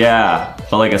 Yeah,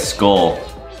 but like a skull.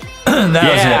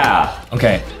 That was it.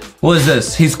 Okay. What is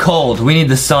this? He's cold. We need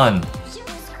the sun.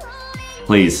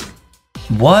 Please.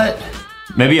 What?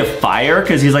 Maybe a fire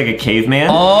because he's like a caveman?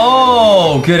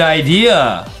 Oh, good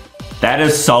idea. That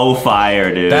is so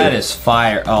fire, dude. That is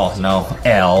fire. Oh, no.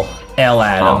 L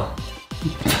Adam. Oh.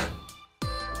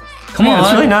 Come on.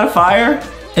 It's really not a fire?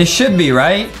 It should be,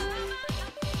 right?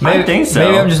 Maybe, I think so.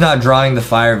 Maybe I'm just not drawing the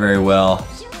fire very well.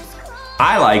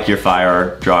 I like your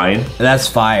fire drawing. That's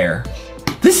fire.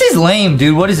 This is lame,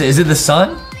 dude. What is it? Is it the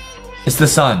sun? It's the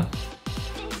sun.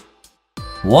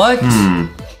 What?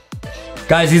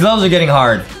 Guys, these levels are getting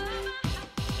hard.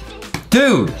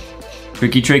 Dude.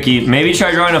 Tricky. Maybe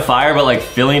try drawing a fire, but like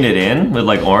filling it in with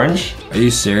like orange. Are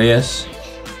you serious?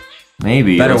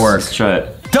 Maybe. Better work. Let's try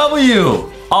it.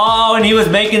 W! Oh, and he was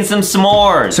making some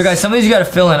s'mores. So guys, some of these you gotta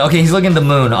fill in. Okay, he's looking at the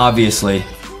moon, obviously.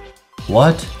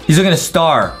 What? He's looking at a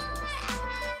star.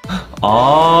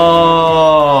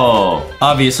 Oh.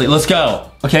 Obviously, let's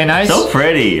go. Okay, nice. So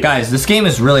pretty. Guys, this game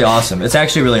is really awesome. It's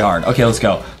actually really hard. Okay, let's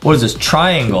go. What is this?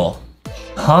 Triangle.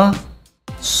 Huh?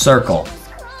 Circle.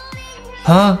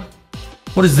 Huh?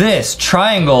 What is this?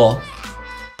 Triangle.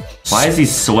 Why is he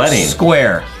sweating?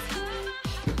 Square.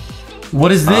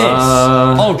 What is this?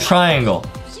 Oh, triangle.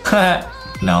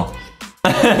 No.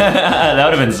 That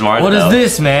would have been smart. What is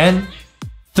this, man?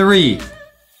 3.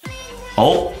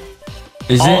 Oh.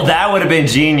 That would have been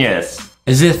genius.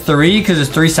 Is it 3 because it's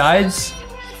 3 sides?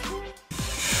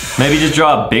 Maybe just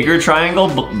draw a bigger triangle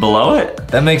below it?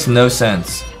 That makes no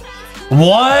sense.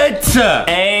 What?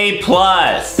 A+.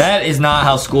 That is not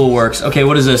how school works. Okay,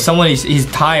 what is this? He's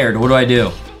tired. What do I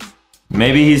do?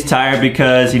 Maybe he's tired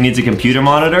because he needs a computer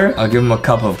monitor? I'll give him a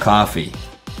cup of coffee.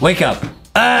 Wake up.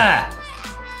 Ah!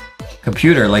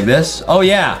 Computer, like this? Oh,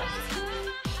 yeah.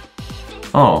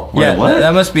 Oh, wait, yeah, what?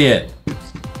 That must be it.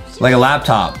 Like a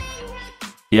laptop.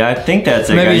 Yeah, I think that's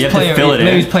it. Maybe You have to fill it in.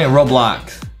 Maybe he's playing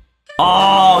Roblox.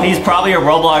 Oh, he's probably a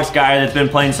Roblox guy that's been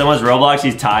playing so much Roblox,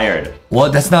 he's tired.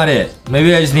 What? That's not it.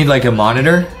 Maybe I just need like a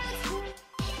monitor?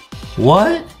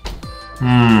 What?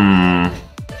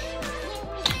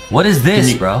 What is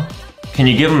this, bro? Can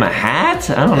you give him a hat?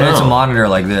 I don't know. It's a monitor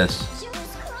like this.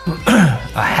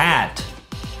 A hat.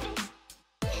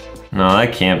 No,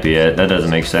 that can't be it. That doesn't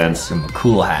make sense. Give him a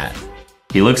cool hat.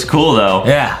 He looks cool though.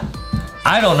 Yeah.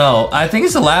 I don't know. I think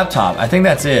it's a laptop. I think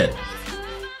that's it.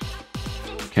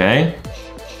 Okay.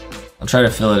 I'll try to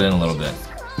fill it in a little bit.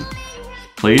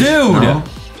 Please? Dude! No.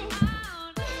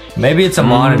 Maybe it's a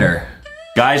monitor.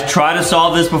 Guys, try to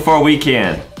solve this before we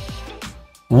can.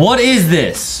 What is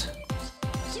this?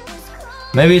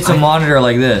 Maybe it's a monitor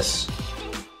like this.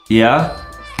 Yeah?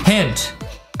 Hint.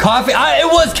 Coffee.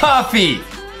 It was coffee!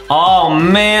 Oh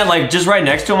man, like just right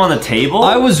next to him on the table?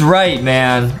 I was right,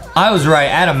 man. I was right.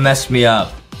 Adam messed me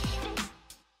up.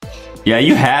 Yeah,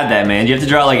 you had that, man. You have to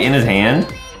draw like in his hand.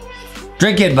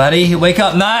 Drink it, buddy. Wake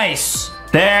up. Nice.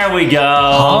 There we go.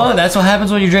 Oh, that's what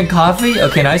happens when you drink coffee?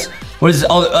 Okay, nice. What is this?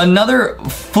 Oh, another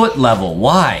foot level.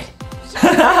 Why?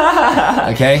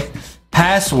 Okay.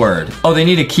 Password. Oh, they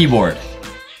need a keyboard.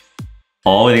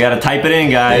 Oh, they gotta type it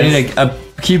in, guys. They need a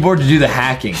keyboard to do the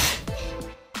hacking.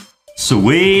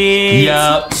 Sweet.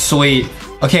 Yup, sweet.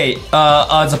 Okay,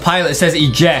 it's a pilot. It says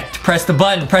eject. Press the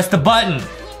button. Press the button.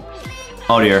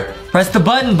 Oh dear. Press the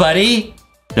button, buddy.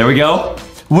 There we go.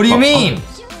 What do you mean?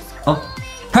 Oh.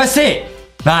 Press it.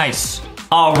 Nice.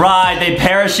 All right, they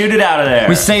parachuted out of there.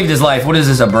 We saved his life. What is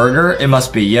this, a burger? It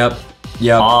must be, yep.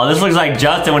 Yep. Oh, this looks like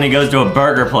Justin when he goes to a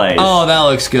burger place. Oh, that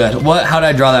looks good. What? How did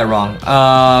I draw that wrong?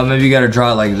 Maybe you gotta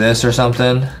draw it like this or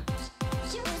something.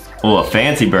 Oh, a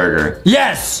fancy burger.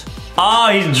 Yes! Oh,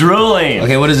 he's drooling.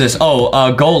 Okay, what is this? Oh,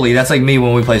 goalie. That's like me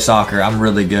when we play soccer. I'm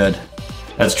really good.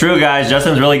 That's true, guys.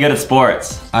 Justin's really good at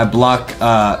sports. I block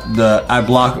all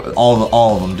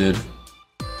of them, dude.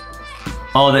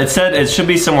 Oh, it said it should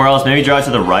be somewhere else. Maybe draw it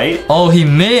to the right. Oh, he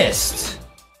missed.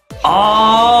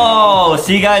 Oh,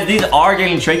 see, guys, these are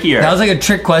getting trickier. That was like a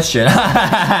trick question.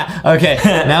 Okay,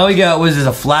 now we got, what is this,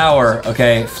 a flower?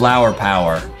 Okay, flower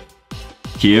power.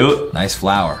 Cute. Nice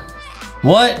flower.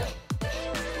 What?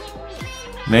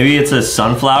 Maybe it's a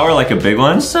sunflower, like a big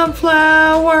one.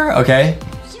 Sunflower. Okay.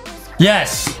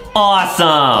 Yes.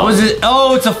 Awesome. What is it?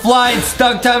 Oh, it's a fly. It's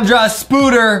stuck. Time to draw a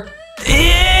spooter.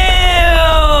 Ew.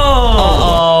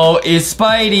 Uh-oh. It's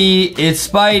Spidey. It's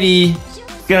Spidey.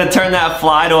 Gonna turn that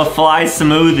fly to a fly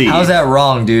smoothie. How's that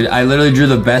wrong, dude? I literally drew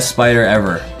the best spider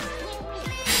ever.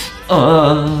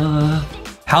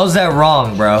 How's that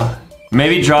wrong, bro?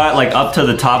 Maybe draw it like up to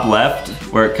the top left,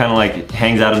 where it kind of like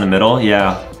hangs out in the middle.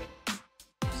 Yeah.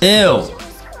 Ew.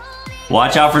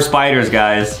 Watch out for spiders,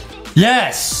 guys.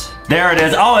 Yes. There it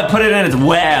is. Oh, it put it in its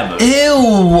web.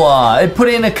 Ew. It put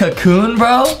it in a cocoon,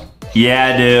 bro?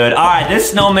 Yeah, dude. All right,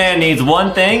 this snowman needs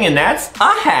one thing, and that's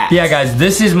a hat. Yeah, guys,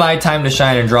 this is my time to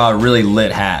shine and draw a really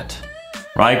lit hat.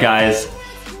 Right, guys.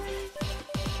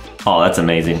 Oh, that's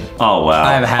amazing. Oh, wow.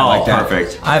 I have a hat like that.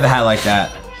 Perfect. I have a hat like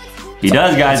that. He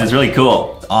does, guys. It's really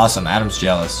cool. Awesome. Adam's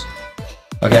jealous.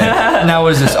 Okay, now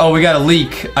what is this? Oh, we got a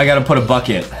leak. I got to put a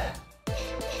bucket.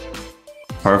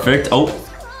 Perfect. Oh.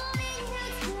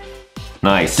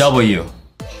 Nice. W.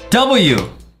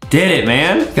 Did it,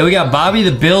 man. Okay, we got Bobby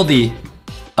the Buildy.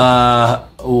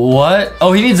 What?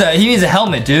 Oh, he needs a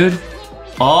helmet, dude.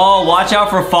 Oh, watch out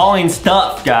for falling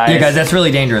stuff, guys. Yeah, guys, that's really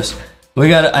dangerous. We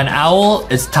got an owl.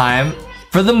 It's time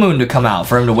for the moon to come out,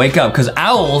 for him to wake up. Because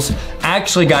owls,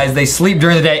 actually, guys, they sleep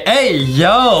during the day. Hey,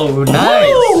 yo, nice.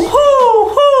 Woo,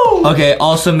 woo, woo. Okay,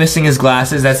 also missing his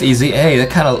glasses. That's easy. Hey,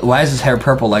 that kind of, why is his hair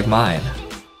purple like mine?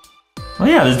 Oh,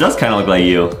 yeah, this does kind of look like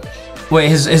you. Wait,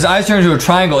 his eyes turn into a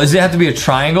triangle. Does it have to be a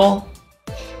triangle?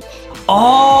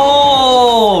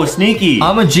 Oh, sneaky.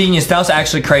 I'm a genius. That was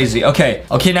actually crazy. Okay,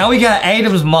 now we got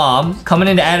Adam's mom coming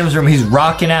into Adam's room. He's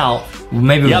rocking out.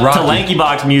 Maybe yep, rocking. to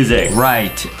LankyBox music.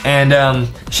 Right, and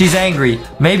she's angry.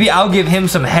 Maybe I'll give him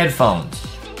some headphones.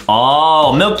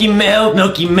 Oh, milky milk,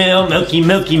 milky milk,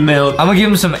 milky milk. I'm gonna give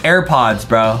him some AirPods,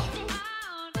 bro.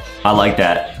 I like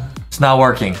that. It's not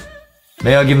working.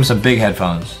 Maybe I'll give him some big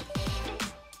headphones.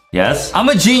 Yes? I'm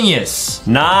a genius.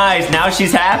 Nice, now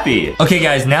she's happy. Okay,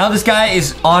 guys, now this guy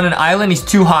is on an island. He's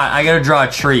too hot. I gotta draw a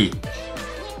tree.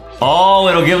 Oh,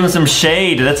 it'll give him some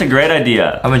shade. That's a great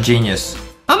idea. I'm a genius.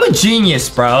 I'm a genius,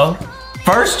 bro.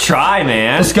 First try,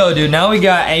 man. Let's go, dude. Now we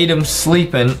got Adam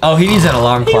sleeping. Oh, he needs an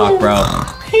alarm clock, bro.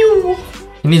 He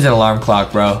needs an alarm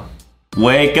clock, bro.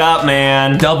 Wake up,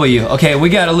 man. W. Okay, we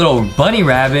got a little bunny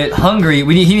rabbit. Hungry.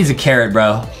 He needs a carrot,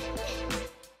 bro.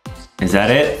 Is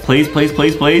that it? Please, please,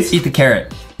 please, please. Eat the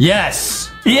carrot. Yes.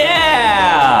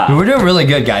 Yeah. Dude, we're doing really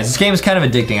good, guys. This game is kind of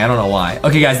addicting. I don't know why.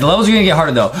 Okay, guys, the levels are gonna get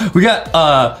harder though. We got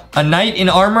a knight in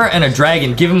armor and a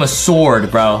dragon. Give him a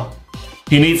sword, bro.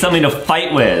 He needs something to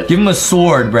fight with. Give him a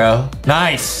sword, bro.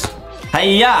 Nice.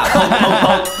 Hey-ya. Poke,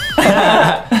 poke,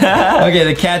 poke. Okay,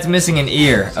 the cat's missing an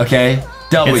ear. Okay.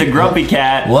 W. It's a grumpy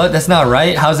cat. What? That's not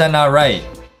right. How's that not right?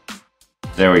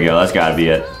 There we go. That's gotta be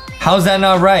it. How's that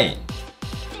not right?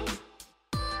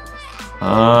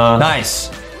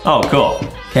 Nice. Oh, cool.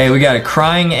 Okay, we got a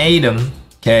crying Adam.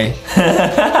 Okay.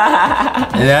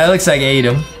 That looks like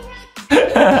Adam.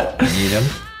 Adam.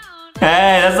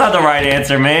 Hey, that's not the right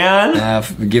answer, man.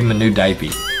 Give him a new diaper.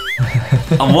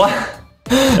 What?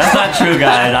 That's not true,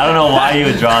 guys. I don't know why you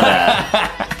would draw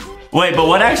that. Wait, but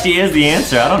what actually is the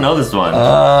answer? I don't know this one.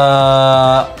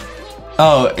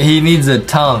 Oh, he needs a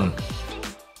tongue.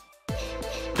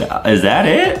 Is that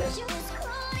it?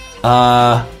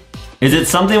 Is it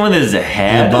something with his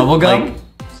head? Bubble gum? Like,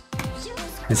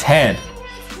 his head.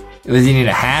 Does he need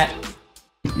a hat?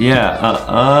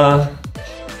 Yeah,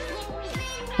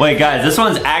 Wait, guys, this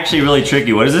one's actually really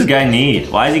tricky. What does this guy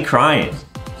need? Why is he crying?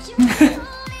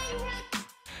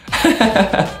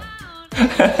 A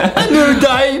new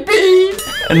diaper!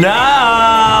 No,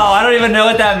 I don't even know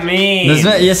what that means.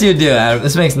 Yes, you do, Adam.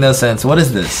 This makes no sense. What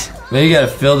is this? Maybe you gotta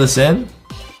fill this in?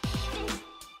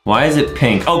 Why is it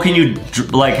pink? Oh, can you,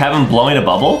 like, have him blowing a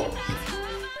bubble?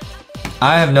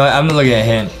 I have no, I'm looking at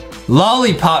him.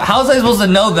 Lollipop, how was I supposed to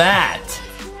know that?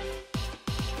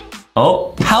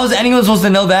 Oh. How is anyone supposed to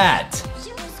know that?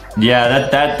 Yeah,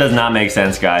 that does not make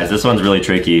sense, guys. This one's really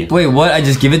tricky. Wait, what? I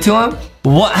just give it to him?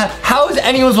 What? How is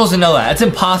anyone supposed to know that? That's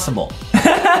impossible.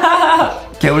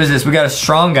 Okay, what is this? We got a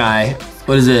strong guy.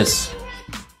 What is this?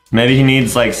 Maybe he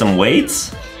needs, like, some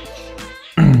weights?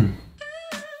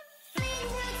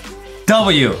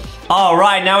 W. All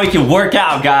right, now we can work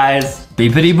out, guys.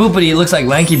 Beepity boopity. It looks like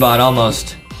LankyBot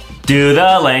almost. Do the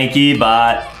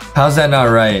LankyBot. How's that not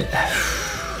right?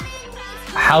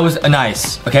 How is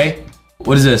nice? Okay.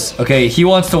 What is this? Okay, he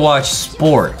wants to watch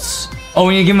sports. Oh,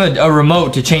 we need to give him a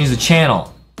remote to change the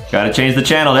channel. Gotta change the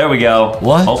channel. There we go.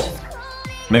 What? Oh,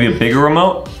 maybe a bigger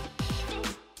remote?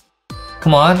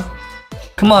 Come on.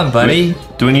 Come on, buddy.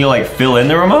 Do we need to, like, fill in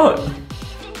the remote?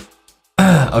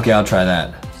 Okay, I'll try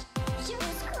that.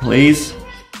 Please?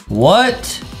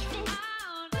 What?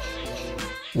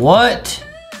 What?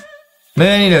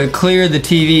 Maybe I need to clear the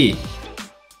TV.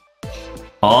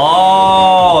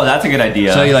 Oh, that's a good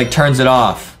idea. So he like turns it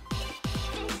off.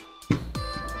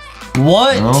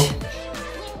 What? No.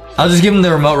 I'll just give him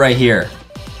the remote right here.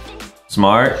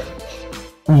 Smart.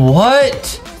 What?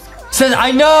 Says I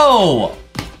know.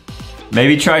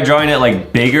 Maybe try drawing it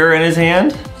like bigger in his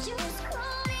hand.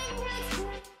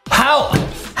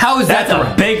 How is that?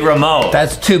 That's a big remote.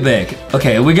 That's too big.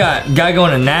 Okay, we got guy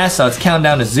going to NASA. Let's count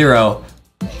down to 0.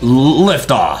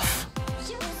 Lift off.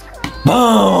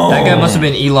 Boom. That guy must have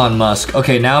been Elon Musk.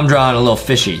 Okay, now I'm drawing a little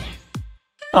fishy.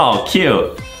 Oh,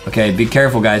 cute. Okay, be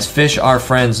careful, guys. Fish are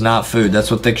friends, not food.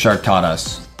 That's what Thick Shark taught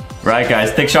us. Right,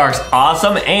 guys. Thick Shark's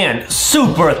awesome and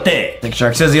super thick. Thick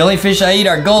Shark says the only fish I eat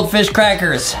are goldfish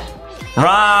crackers.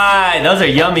 Right, those are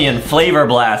yummy and flavor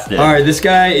blasted. All right, this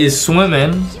guy is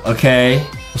swimming. Okay,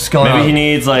 what's going on? Maybe he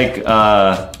needs like,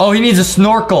 Oh, he needs a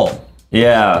snorkel.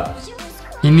 Yeah.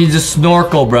 He needs a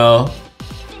snorkel, bro.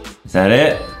 Is that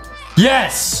it?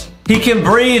 Yes! He can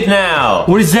breathe now.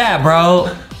 What is that,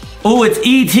 bro? Ooh, it's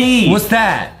E.T. What's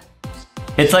that?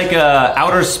 It's like a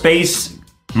outer space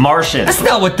Martian. That's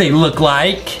not what they look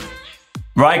like.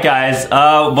 Right, guys.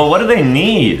 But what do they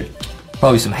need?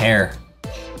 Probably some hair.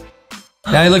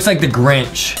 Now he looks like the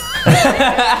Grinch.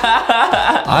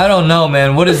 I don't know,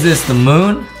 man. What is this, the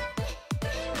moon?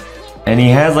 And he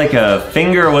has like a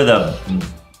finger with a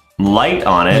light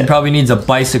on He it. probably needs a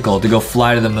bicycle to go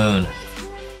fly to the moon.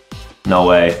 No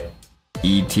way.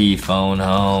 E.T. phone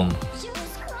home.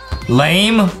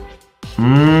 Lame?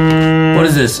 What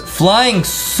is this? Flying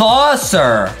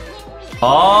saucer.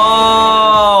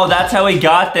 Oh, that's how he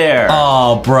got there.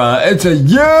 Oh, bruh. It's a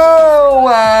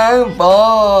UFO.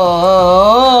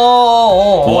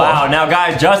 Wow. Now,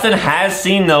 guys, Justin has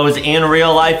seen those in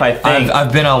real life, I think.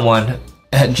 I've been on one.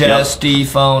 Jesty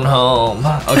phone home.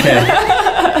 Okay.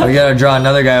 We gotta draw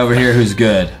another guy over here who's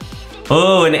good.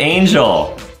 Ooh, an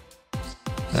angel.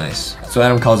 Nice. That's what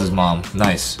Adam calls his mom.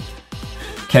 Nice.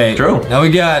 Okay. True. Now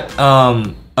we got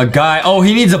a guy. Oh,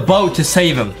 he needs a boat to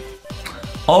save him.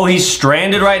 Oh, he's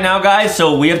stranded right now, guys,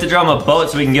 so we have to draw him a boat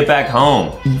so we can get back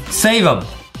home. Save him.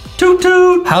 Toot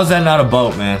toot. How's that not a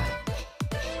boat, man?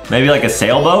 Maybe like a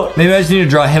sailboat? Maybe I just need to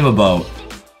draw him a boat.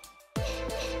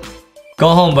 Go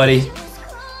home, buddy.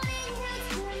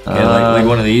 Okay, like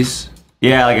one of these.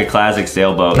 Yeah, like a classic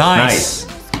sailboat. Nice.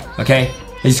 Okay.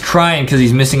 He's crying because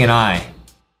he's missing an eye.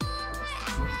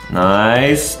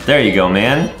 Nice. There you go,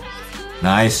 man.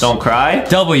 Nice. Don't cry.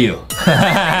 W.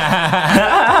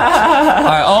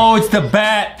 Alright, oh, it's the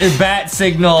bat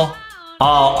signal.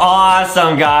 Oh,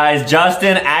 awesome, guys.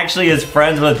 Justin actually is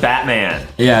friends with Batman.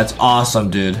 Yeah, it's awesome,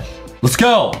 dude. Let's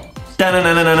go.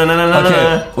 Da-na-na-na-na-na-na-na.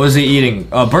 Okay, what is he eating?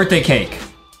 Birthday cake.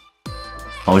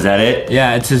 Oh, is that it?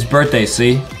 Yeah, it's his birthday,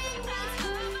 see?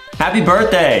 Happy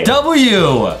birthday.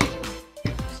 W.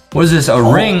 What is this, a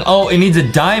ring? Oh, it needs a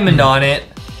diamond on it.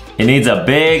 It needs a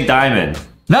big diamond.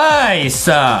 Nice.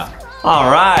 All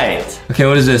right. Okay,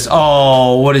 what is this?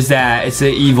 Oh, what is that? It's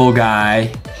the evil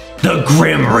guy. The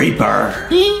Grim Reaper.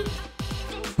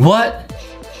 What?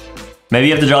 Maybe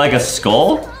you have to draw like a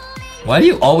skull? Why do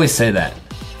you always say that?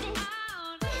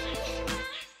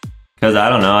 Because I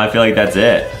don't know. I feel like that's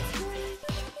it.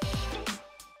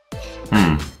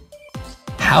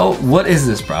 What is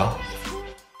this, bro?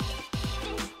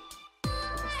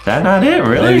 Is that not it,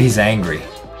 really? Maybe he's angry.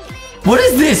 What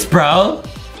is this, bro?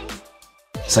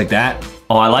 It's like that.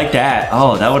 Oh, I like that.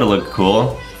 Oh, that would have looked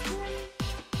cool.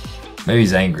 Maybe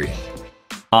he's angry.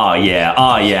 Oh, yeah.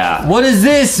 Oh, yeah. What is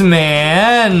this,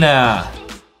 man?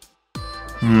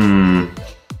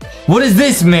 What is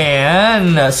this,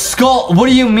 man? Skull. What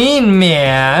do you mean,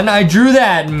 man? I drew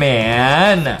that,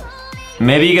 man.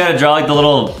 Maybe you gotta draw like the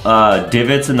little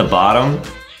divots in the bottom.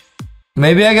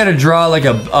 Maybe I gotta draw like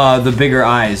the bigger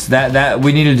eyes. That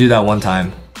we need to do that one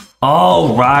time.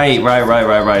 Oh, right.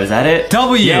 Is that it?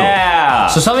 W. Yeah.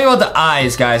 So something about the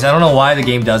eyes, guys. I don't know why the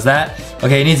game does that.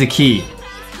 Okay, it needs a key.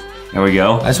 There we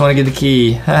go. I just want to get the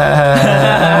key.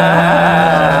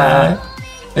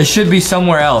 It should be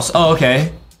somewhere else. Oh,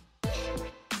 okay.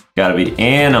 Gotta be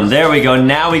in them. There we go.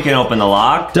 Now we can open the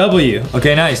lock. W.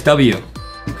 Okay, nice. W.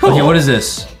 Cool. Okay, what is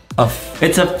this?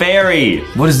 It's a fairy.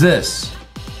 What is this?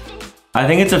 I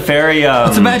think it's a fairy.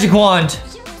 It's a magic wand.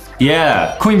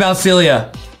 Yeah. Queen Bouncilia.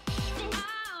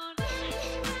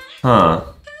 Huh.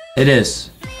 It is.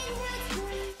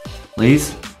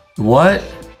 Please? What?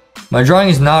 My drawing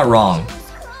is not wrong.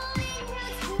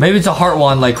 Maybe it's a heart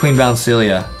wand like Queen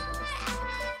Bouncilia.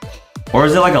 Or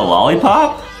is it like a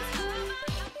lollipop?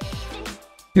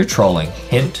 You're trolling.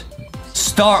 Hint.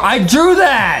 Star. I drew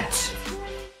that!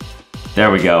 There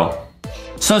we go.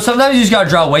 So sometimes you just gotta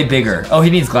draw way bigger. Oh, he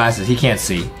needs glasses. He can't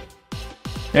see.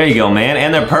 There you go, man.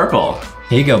 And they're purple.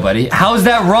 Here you go, buddy. How is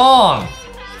that wrong?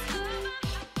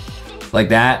 Like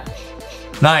that.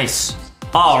 Nice.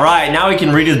 All right, now we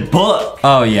can read his book.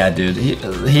 Oh yeah, dude.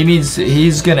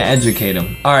 He's gonna educate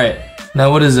him. All right.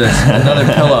 Now what is this? Another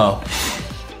pillow.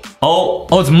 Oh,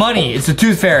 Oh, it's money. It's the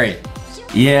Tooth Fairy.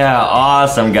 yeah,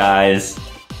 awesome, guys.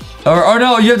 Or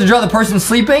no, you have to draw the person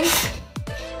sleeping?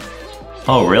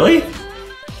 Oh, really?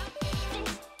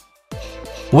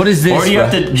 What is this? Or do you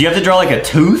have to draw like a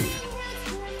tooth?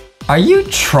 Are you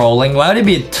trolling? Why would it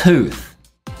be a tooth?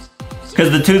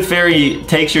 Because the tooth fairy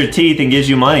takes your teeth and gives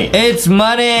you money. It's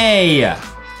money.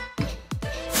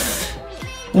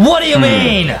 What do you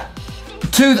mean?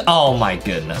 Tooth. Oh my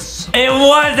goodness. It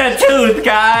was a tooth,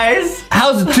 guys.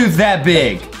 How's a tooth that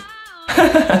big?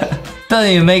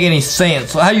 Doesn't even make any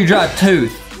sense. How do you draw a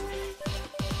tooth?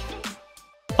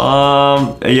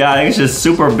 Yeah, I think it's just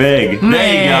super big. Man,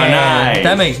 there you go, nice.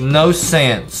 That makes no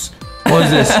sense. What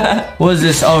is this? What is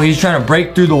this? Oh, he's trying to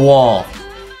break through the wall.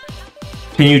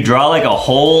 Can you draw like a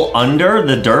hole under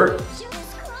the dirt?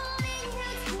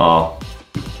 Oh.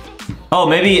 Oh,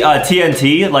 maybe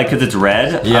TNT, like because it's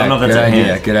red. Yeah, I don't know if that's good a idea.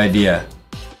 hint. Good idea.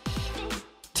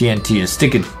 TNT. A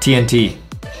stick of TNT.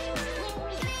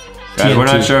 Guys, we're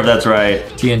not sure if that's right.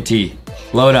 TNT.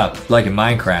 Load up like in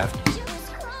Minecraft.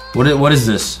 What is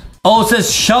this? Oh, it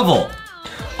says shovel.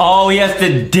 Oh, he has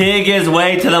to dig his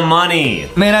way to the money.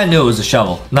 Man, I knew it was a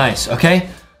shovel. Nice. Okay.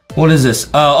 What is this?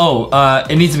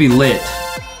 It needs to be lit.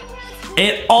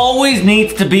 It always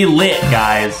needs to be lit,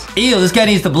 guys. Ew, this guy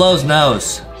needs to blow his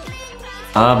nose.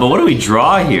 But what do we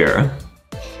draw here?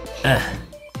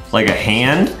 Like a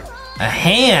hand? A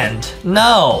hand?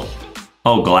 No.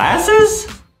 Oh, glasses?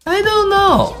 I don't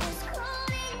know.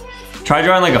 Try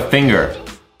drawing like a finger.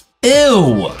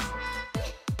 Ew.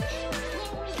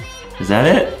 Is that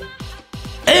it?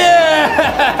 Ew.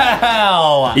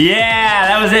 Yeah,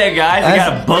 that was it, guys. I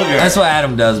got a booger. That's what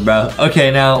Adam does, bro.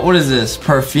 Okay, now, what is this?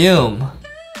 Perfume.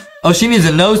 Oh, she needs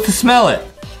a nose to smell it.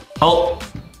 Oh.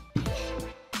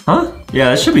 Huh? Yeah,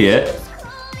 that should be it.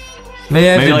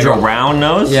 Maybe like a round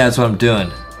nose? Yeah, that's what I'm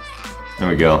doing. There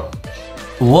we go.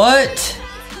 What?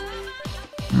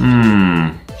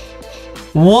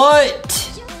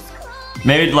 What?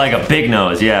 Maybe like a big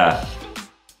nose, yeah.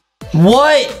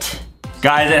 What?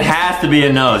 Guys, it has to be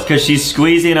a nose because she's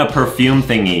squeezing a perfume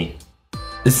thingy.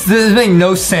 This makes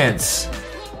no sense.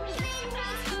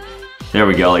 There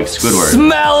we go, like Squidward.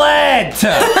 Smell it!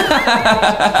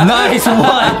 Nice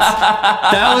one.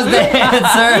 That was the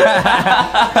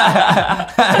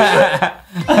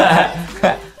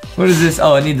answer. What is this?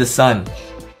 Oh, I need the sun.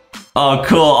 Oh,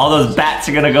 cool. All those bats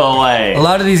are gonna go away. A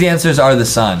lot of these answers are the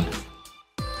sun.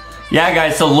 Yeah,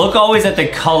 guys, so look always at the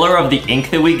color of the ink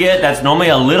that we get. That's normally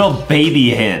a little baby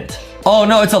hint. Oh,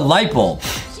 no, it's a light bulb.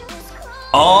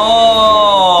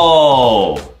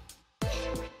 Oh!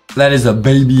 That is a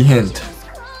baby hint.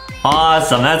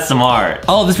 Awesome, that's smart.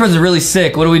 Oh, this person's really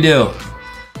sick. What do we do?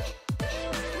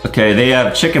 Okay, they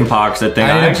have chicken pox, I think.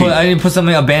 I need to put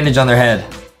a bandage on their head.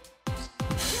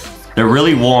 They're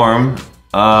really warm.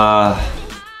 Lower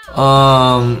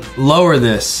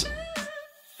this.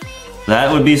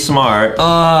 That would be smart.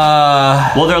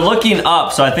 Well, they're looking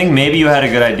up, so I think maybe you had a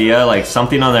good idea, like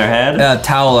something on their head. Yeah, a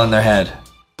towel on their head.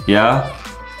 Yeah?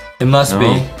 It must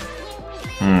be.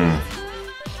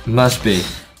 It must be.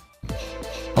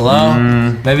 Hello?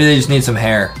 Maybe they just need some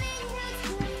hair.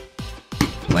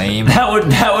 Lame. That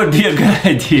would be a good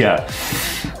idea.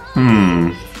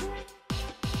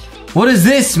 What is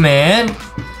this, man?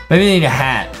 Maybe they need a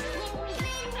hat.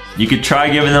 You could try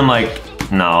giving them like,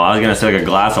 no, I was gonna say like a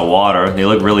glass of water. They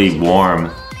look really warm.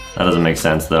 That doesn't make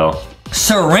sense though.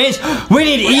 Syringe? We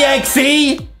need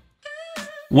EXE?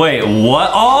 Wait, what?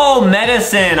 Oh,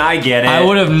 medicine, I get it. I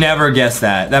would have never guessed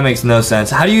that. That makes no sense.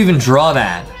 How do you even draw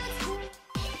that?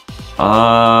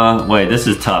 Wait, this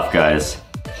is tough, guys.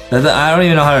 I don't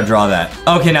even know how to draw that.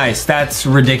 Okay, nice. That's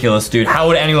ridiculous, dude. How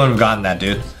would anyone have gotten that,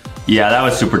 dude? Yeah, that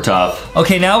was super tough.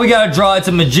 Okay, now we gotta draw. It's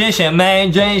a magician.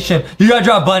 You gotta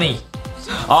draw a bunny.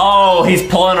 Oh, he's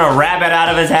pulling a rabbit out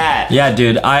of his hat. Yeah,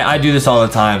 dude. I do this all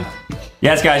the time.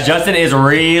 Yes, guys. Justin is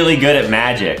really good at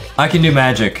magic. I can do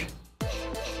magic.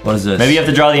 What is this? Maybe you have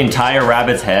to draw the entire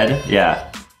rabbit's head.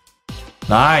 Yeah.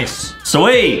 Nice.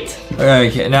 Sweet.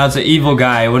 Okay, now it's an evil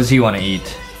guy. What does he want to eat?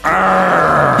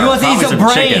 He wants to eat some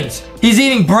brains. Chicken. He's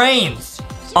eating brains.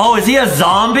 Oh, is he a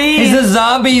zombie? He's a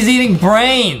zombie. He's eating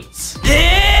brains. Ew!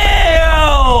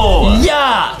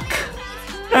 Yuck.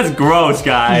 That's gross,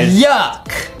 guys.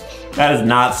 Yuck. That is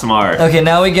not smart. Okay,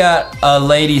 now we got a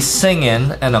lady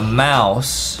singing and a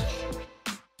mouse.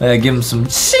 Give him some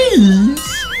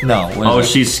cheese. No. Oh,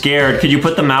 she's scared. Could you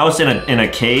put the mouse in a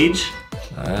cage?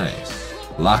 Nice.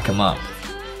 Lock him up.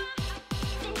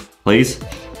 Please?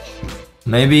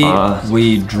 Maybe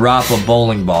we drop a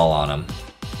bowling ball on him.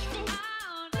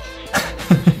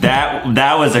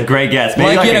 That was a great guess.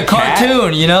 Maybe like in a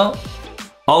cartoon, you know?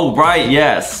 Oh, right,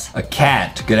 yes. A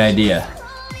cat. Good idea.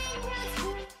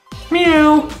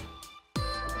 Meow.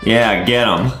 Yeah, get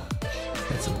him.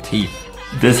 Got some teeth.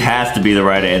 This has to be the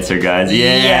right answer, guys.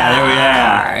 Yeah, there we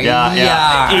are.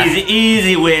 Yeah.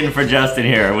 Easy win for Justin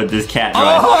here with this cat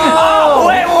drawing. Oh,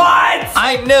 wait, what?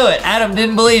 I knew it. Adam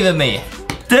didn't believe in me.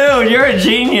 Dude, you're a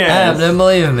genius. Adam didn't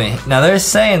believe in me. Now they're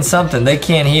saying something they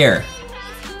can't hear.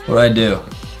 What do I do?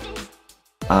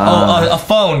 A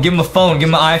phone. Give him a phone. Give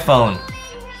him an iPhone.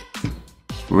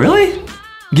 Really?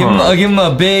 Give him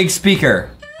a big speaker.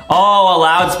 Oh, a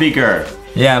loudspeaker.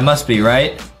 Yeah, it must be,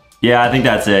 right? Yeah, I think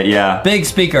that's it, yeah. Big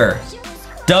speaker.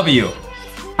 W.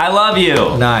 I love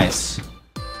you. Nice.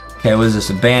 Okay, what is this?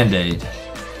 A Band-Aid.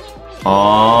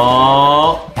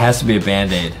 Oh. It has to be a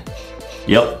Band-Aid.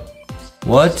 Yep.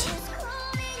 What?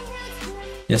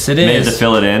 Yes, it is. May have to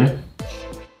fill it in.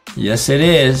 Yes, it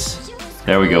is.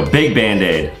 There we go. Big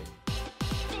Band-Aid.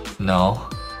 No.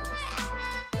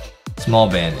 Small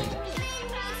Band-Aid.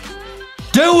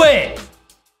 Do it!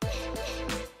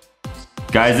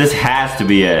 Guys, this has to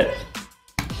be it.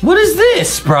 What is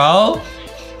this, bro?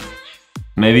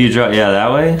 Maybe you draw, yeah,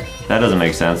 that way? That doesn't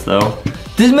make sense, though.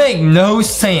 This make no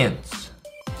sense.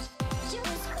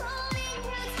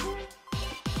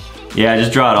 Yeah,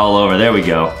 just draw it all over. There we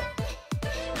go.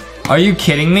 Are you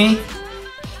kidding me?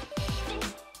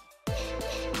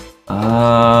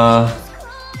 Are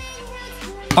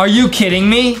you kidding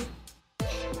me?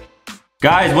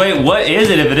 Guys, wait, what is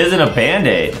it if it isn't a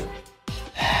Band-Aid?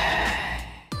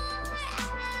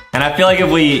 And I feel like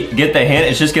if we get the hint,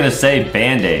 it's just gonna say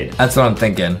Band-Aid. That's what I'm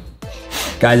thinking.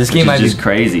 Guys, this game might be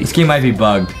crazy. This game might be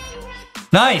bugged.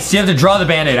 Nice, you have to draw the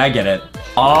Band-Aid, I get it.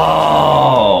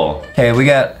 Oh. Okay, we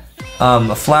got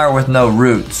a flower with no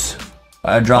roots.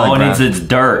 I draw the ground. Oh, it needs its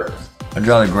dirt. I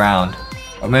draw the ground.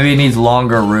 Or maybe it needs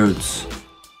longer roots.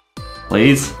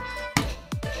 Please?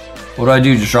 What do I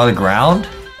do, just draw the ground?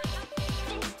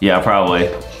 Yeah, probably.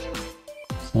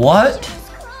 What?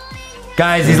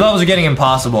 Guys, these levels are getting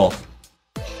impossible.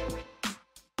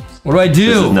 What do I do?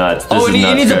 This is nuts. This is nuts,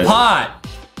 it needs guys. a pot.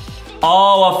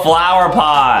 Oh, a flower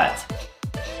pot.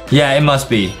 Yeah, it must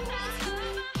be.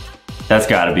 That's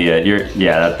gotta be it.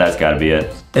 That's gotta be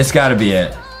it. It's gotta be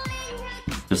it.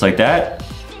 Just like that?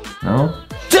 No?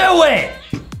 Do it!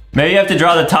 Maybe you have to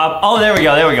draw the top. Oh, there we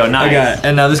go, nice. I got it.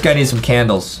 And now this guy needs some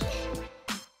candles.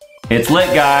 It's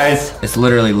lit, guys. It's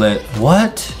literally lit.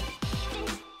 What?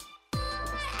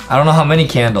 I don't know how many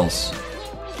candles.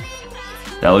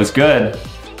 That looks good.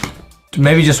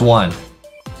 Maybe just one.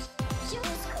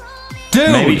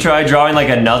 Dude! Maybe try drawing like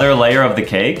another layer of the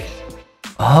cake.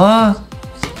 Huh?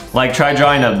 Like try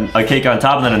drawing a cake on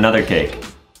top and then another cake.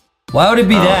 Why would it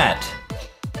be that?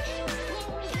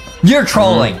 You're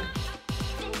trolling.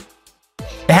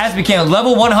 It has to be candle.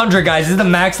 Level 100, guys. This is the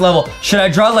max level. Should I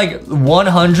draw like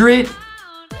 100?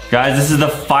 Guys, this is the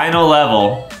final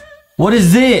level. What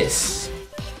is this?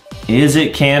 Is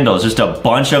it candles? Just a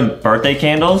bunch of birthday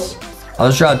candles? I'll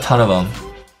just draw a ton of them.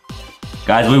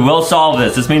 Guys, we will solve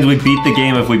this. This means we beat the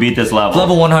game if we beat this level.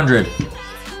 Level 100.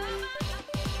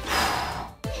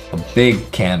 A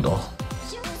big candle.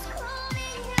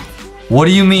 What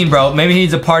do you mean, bro? Maybe he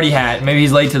needs a party hat. Maybe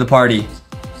he's late to the party.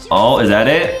 Oh, is that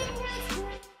it?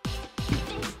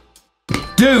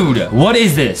 Dude, what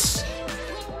is this?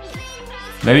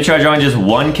 Maybe try drawing just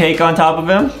one cake on top of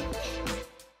him?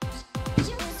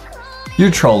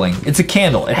 You're trolling. It's a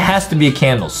candle. It has to be a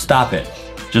candle. Stop it.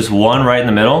 Just one right in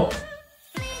the middle?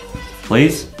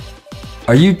 Please?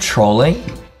 Are you trolling?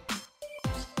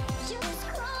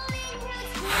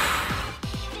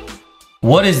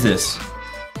 What is this?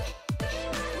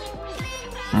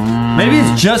 Maybe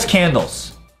it's just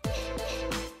candles.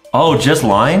 Oh, just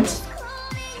lines?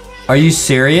 Are you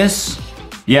serious?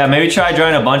 Yeah, maybe try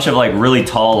drawing a bunch of like really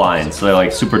tall lines. So they're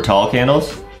like super tall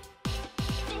candles.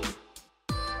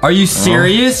 Are you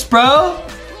serious, bro?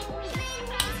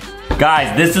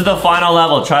 Guys, this is the final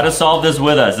level. Try to solve this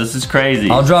with us. This is crazy.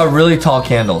 I'll draw really tall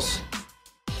candles.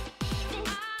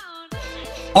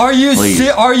 Are you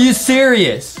serious? Are you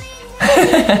serious?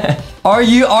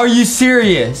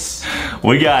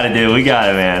 We got it, dude. We got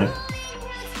it, man.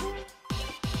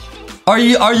 Are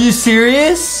you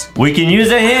serious? We can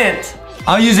use a hint.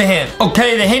 I'll use a hint.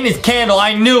 Okay, the hint is candle.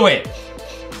 I knew it.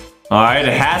 All right,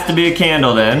 it has to be a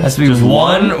candle then. It has to be just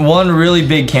one really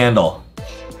big candle.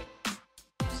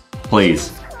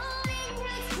 Please.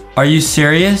 Are you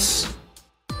serious?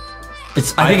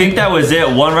 I think that was it.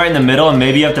 One right in the middle, and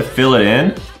maybe you have to fill it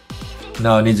in.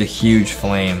 No, it needs a huge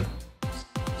flame.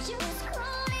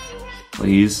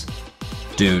 Please.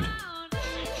 Dude.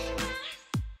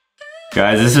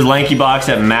 Guys, this is LankyBox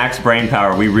at max brain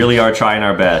power. We really are trying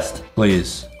our best.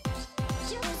 Please.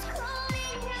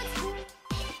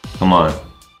 Come on.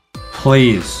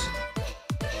 Please.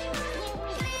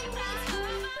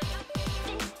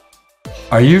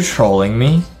 Are you trolling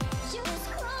me?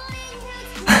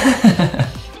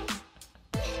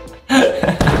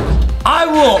 I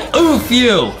will oof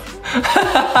you!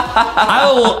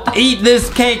 I will eat this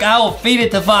cake. I will feed it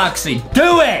to Foxy.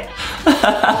 Do it!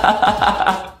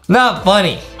 Not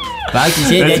funny. Foxy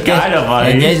said it's kind of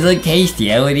funny. It does look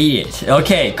tasty. I would eat it.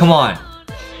 Okay, come on.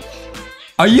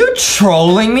 Are you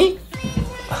trolling me?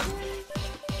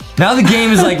 Now the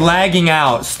game is like lagging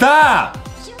out. Stop!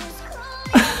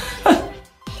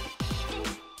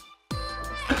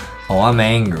 Oh, I'm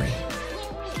angry.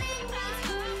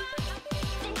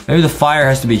 Maybe the fire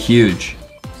has to be huge.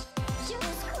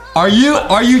 Are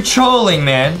you trolling,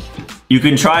 man? You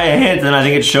can try a hint, and I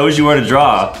think it shows you where to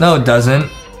draw. No, it doesn't.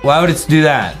 Why would it do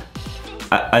that?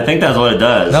 I think that's what it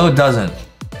does. No, it doesn't.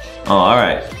 Oh, all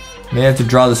right. Maybe I have to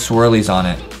draw the swirlies on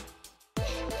it.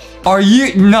 Are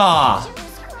you? Nah.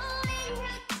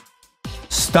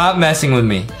 Stop messing with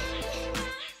me.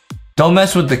 Don't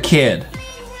mess with the kid.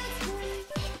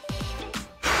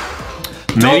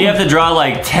 Maybe you have to draw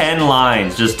like 10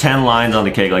 lines. Just 10 lines on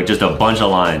the cake. Like just a bunch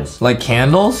of lines. Like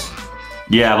candles?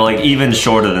 Yeah, but like even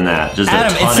shorter than that. Just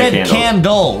Adam, a ton it said of candles.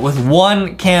 candle with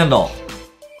one candle.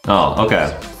 Oh,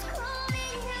 okay.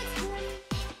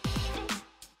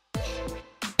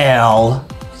 L.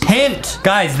 Hint!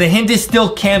 Guys, the hint is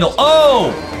still candle.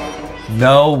 Oh!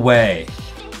 No way.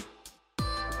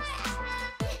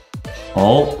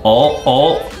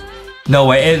 Oh. No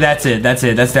way. That's it. That's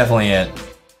definitely it.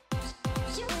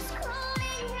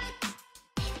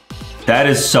 That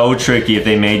is so tricky if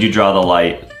they made you draw the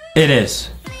light. It is.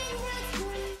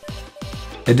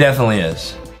 It definitely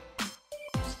is.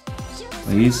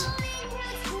 Please?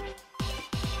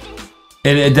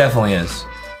 It definitely is.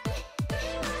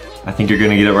 I think you're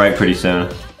gonna get it right pretty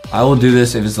soon. I will do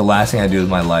this if it's the last thing I do with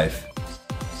my life.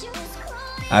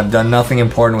 I've done nothing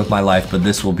important with my life, but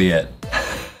this will be it.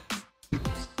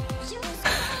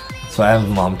 That's what my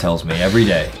mom tells me every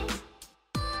day.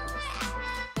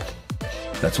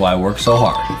 That's why I work so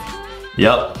hard.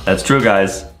 Yep, that's true,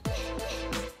 guys.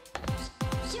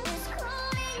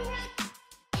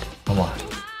 Come on.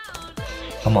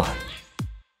 Come on.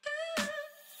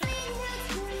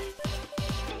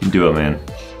 You can do it, man.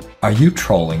 Are you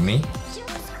trolling me?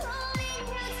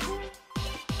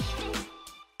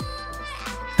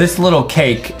 This little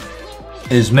cake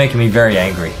is making me very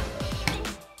angry.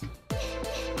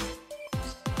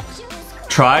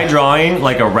 Try drawing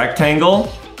like a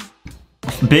rectangle.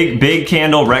 Big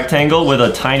candle rectangle with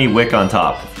a tiny wick on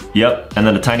top. Yep, and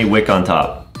then a tiny wick on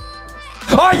top.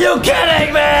 Are you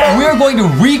kidding me? We are going to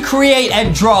recreate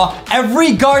and draw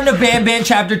every Garden of Banban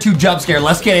Chapter 2 jump scare.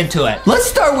 Let's get into it. Let's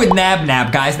start with Nab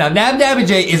Nab, guys. Now, Nab Nab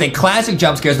is a classic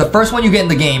jump scare. It's the first one you get in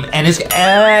the game, and it's got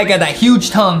that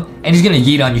huge tongue, and he's gonna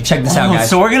yeet on you. Check this out, guys.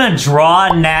 So we're gonna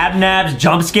draw Nab Nab's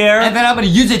jump scare? And then I'm gonna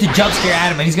use it to jump scare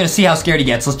Adam, and he's gonna see how scared he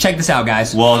gets. Let's check this out,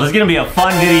 guys. Well, this is gonna be a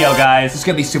fun video, guys. This is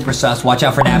gonna be super sus. Watch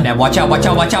out for Nab Nab. Watch out, watch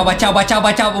out, watch out, watch out, watch out,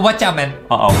 watch out, watch out, man.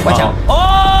 Uh-oh. Watch out.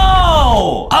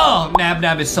 Oh! Oh, Nab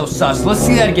Nab is so sus. Let's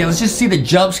see that again. Let's just see the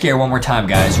jump scare one more time,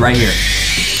 guys. Right here.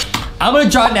 I'm gonna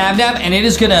draw Nab Nab, and it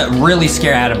is gonna really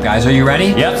scare Adam, guys. Are you ready?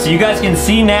 Yep, so you guys can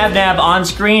see Nab Nab on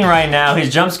screen right now.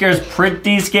 His jump scare is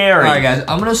pretty scary. All right, guys.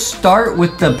 I'm gonna start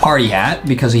with the party hat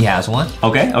because he has one.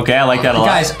 Okay, I like that a lot.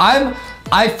 Guys,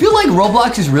 I feel like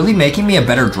Roblox is really making me a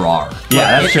better drawer.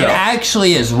 Yeah, that's true. It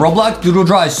actually is. Roblox Doodle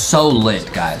Draw is so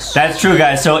lit, guys. That's true,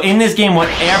 guys. So in this game,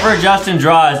 whatever Justin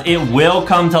draws, it will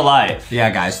come to life. Yeah,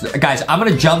 guys. Guys, I'm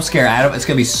gonna jump scare Adam. It's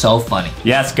gonna be so funny.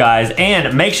 Yes, guys.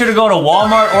 And make sure to go to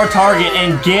Walmart or Target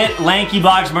and get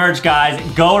LankyBox merch, guys.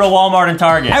 Go to Walmart and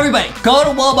Target. Everybody, go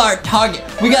to Walmart, Target.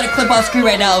 We got a clip on screen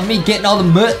right now of me getting all the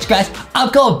merch, guys. I'm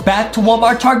going back to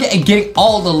Walmart, Target, and getting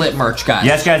all the lit merch, guys.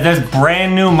 Yes, guys. There's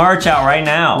brand new merch out right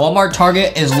now. Walmart,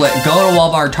 Target is lit. Go to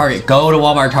Walmart, Target. Go to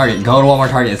Walmart, Target. Go to Walmart,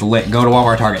 Target. It's lit. Go to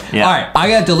Walmart, Target. Yeah. All right, I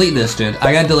gotta delete this, dude.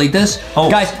 I gotta delete this. Oh.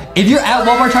 Guys, if you're at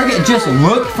Walmart, Target, just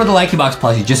look for the LankyBox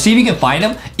plushie. Just see if you can find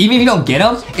them. Even if you don't get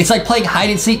them, it's like playing hide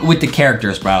and seek with the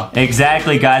characters, bro.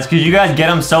 Exactly, guys. Because you guys get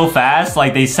them so fast,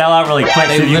 like they sell out really quick.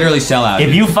 They so literally sell out.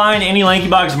 If you find any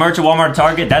LankyBox merch at Walmart or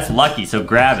Target, that's lucky. So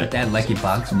grab it. That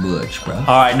LankyBox Butch, bro. All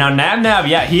right, now Nab Nab,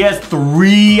 yeah, he has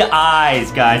 3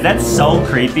 eyes, guys. That's so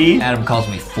creepy. Adam calls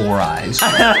me 4 eyes.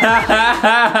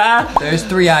 There's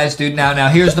 3 eyes, dude. Now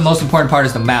here's the most important part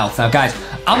is the mouth. Now, guys,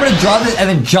 I'm gonna draw this and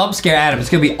then jump scare Adam. It's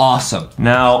gonna be awesome.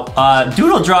 Now,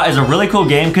 Doodle Draw is a really cool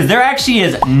game because there actually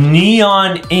is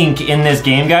neon ink in this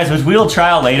game, guys, which we'll try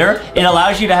out later. It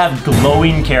allows you to have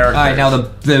glowing characters. All right, now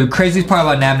the craziest part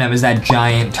about Nab Nab is that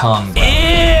giant tongue, bro. Ew!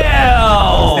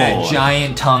 That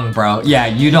giant tongue, bro. Yeah,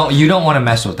 you don't want to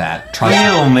mess with that. Trust me.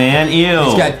 Ew, man, ew.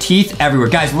 He's got teeth everywhere.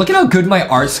 Guys, look at how good my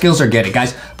art skills are getting.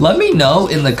 Guys, let me know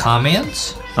in the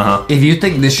comments if you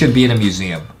think this should be in a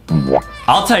museum.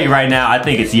 I'll tell you right now, I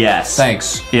think it's yes.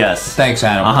 Thanks. Yes. Thanks,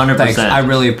 Adam. 100%. Thanks. I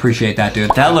really appreciate that,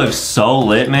 dude. That looks so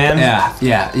lit, man.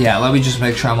 Yeah. Let me just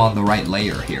make sure I'm on the right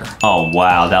layer here. Oh,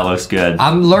 wow, that looks good.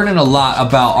 I'm learning a lot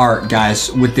about art,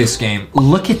 guys, with this game.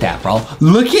 Look at that, bro.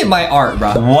 Look at my art,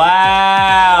 bro.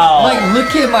 Wow. Like,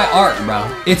 look at my art, bro.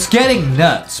 It's getting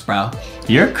nuts, bro.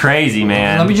 You're crazy,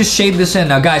 man. Let me just shade this in.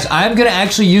 Now, guys, I'm gonna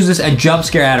actually use this at Jump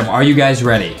Scare Adam. Are you guys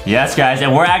ready? Yes, guys,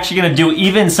 and we're actually gonna do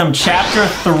even some Chapter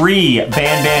 3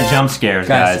 Ban jump scares,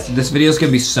 guys. This video is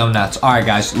gonna be so nuts. All right,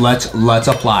 guys, let's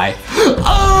apply.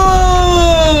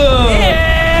 Oh! Ew!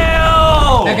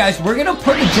 Now, guys, we're gonna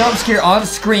put the jump scare on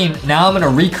screen. Now I'm gonna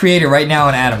recreate it right now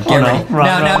on Adam. Get ready.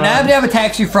 Now, Nab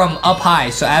attacks you from up high,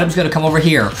 so Adam's gonna come over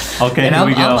here. Okay, and here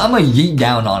we go. I'm gonna yeet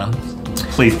down on him.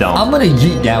 Please don't. I'm gonna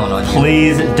yeet down on you.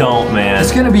 Please don't, man.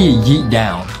 It's gonna be a yeet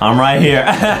down. I'm right here.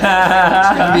 It's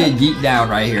gonna be a yeet down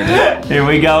right here, dude. Here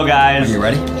we go, guys. Are you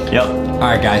ready? Yep. All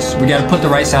right, guys. We gotta put the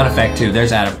right sound effect too.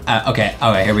 There's Adam. Okay.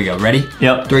 Here we go. Ready?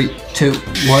 Yep. 3, 2, 1.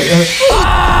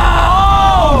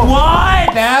 Oh!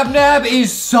 What? Nab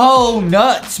is so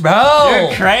nuts, bro.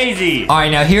 You're crazy. All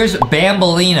right, now here's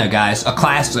Bambolina, guys. A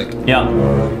classic. Yep.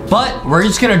 But we're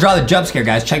just gonna draw the jump scare,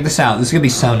 guys. Check this out. This is gonna be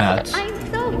so nuts. I'm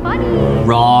so funny.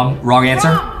 Wrong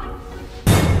answer.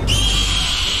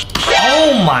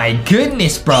 Oh my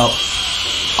goodness, bro.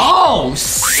 Oh,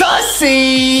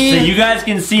 sussy. So you guys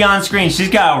can see on screen, she's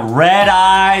got red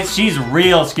eyes. She's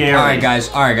real scary. All right, guys.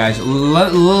 Let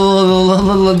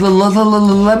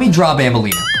me draw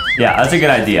Bambolina. Yeah, that's a good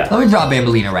idea. Let me draw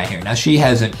Bambolina right here. Now, she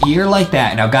has an ear like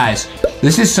that. Now, guys,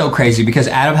 this is so crazy because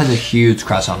Adam has a huge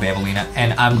crush on Bambolina,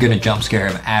 and I'm gonna jump scare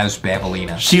him as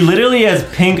Bambolina. She literally has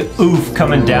pink oof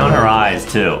coming down her eyes,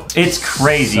 too. It's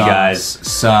crazy, guys.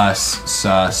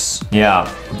 Sus. Yeah.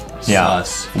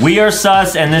 Sus. We are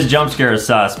sus, and this jump scare is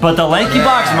sus. But the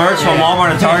LankyBox merch from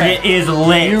Walmart and Target is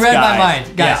lit, You read my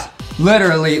mind. Guys,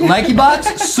 literally,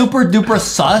 LankyBox, super duper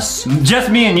sus. Just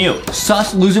me and you.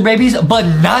 Sus loser babies, but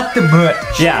not the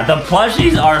merch. Yeah, the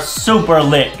plushies are super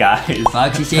lit, guys.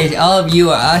 Foxy says, all of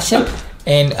you are awesome,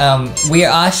 and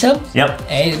we're awesome. Yep.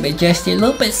 And but just a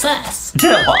little bit sus.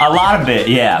 A lot of it,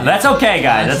 yeah. That's okay,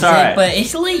 guys. That's all right. But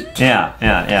it's late. Yeah.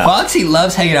 Foxy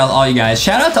loves hanging out with all you guys.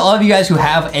 Shout out to all of you guys who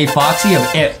have a Foxy of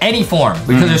any form,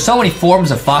 because there's so many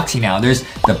forms of Foxy now. There's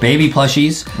the baby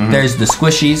plushies, there's the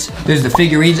squishies, there's the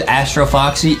figurines, Astro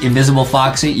Foxy, Invisible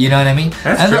Foxy, you know what I mean?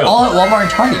 That's and true. they're all at Walmart and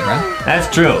Target, bro. That's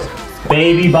true.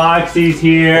 Baby Boxy's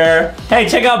here. Hey,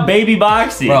 check out Baby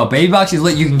Boxy. Bro, Baby Boxy's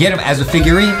lit. You can get him as a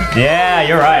figurine. Yeah,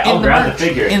 you're right. I'll grab the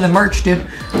figure. In the merch, dude.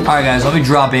 All right, guys, let me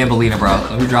draw Bambolina, bro.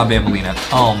 Let me draw Bambolina.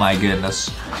 Oh, my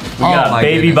goodness. We got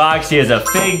Baby Boxy as a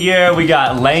figure. We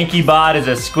got LankyBot as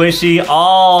a squishy.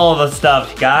 All the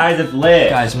stuff, guys. It's lit.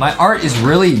 Guys, my art is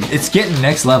really, it's getting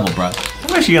next level, bro.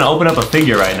 I'm actually gonna open up a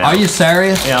figure right now. Are you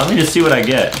serious? Yeah, let me just see what I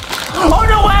get. Oh,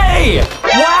 no way!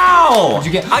 Wow! What'd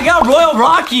you get? I got Royal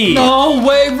Rocky! No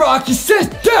way, Rocky says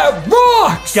that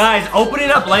rocks! Guys,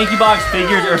 opening up LankyBox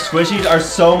figures or squishies are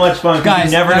so much fun.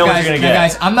 Guys, you never know what you're gonna get.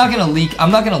 Guys, I'm not gonna leak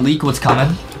what's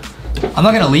coming. I'm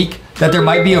not gonna leak that there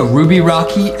might be a Ruby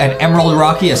Rocky, an Emerald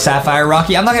Rocky, a Sapphire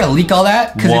Rocky. I'm not gonna leak all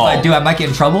that, because if I do, I might get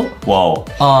in trouble. Whoa.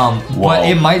 But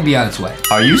it might be on its way.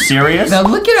 Are you serious? Now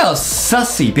look at how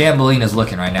sussy Bambolina's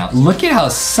looking right now. Look at how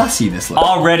sussy this looks.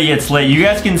 Already it's lit. You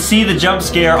guys can see the jump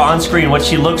scare on screen, what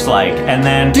she looks like, and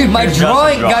then... Dude, my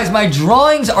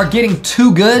drawings are getting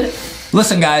too good.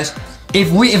 Listen, guys.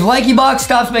 If LankyBox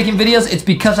stops making videos, it's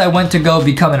because I went to go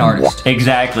become an artist.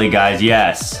 Exactly, guys.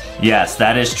 Yes,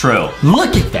 that is true.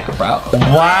 Look at that, bro.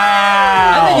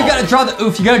 Wow. And then you gotta draw the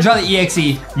oof. You gotta draw the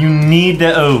EXE. You need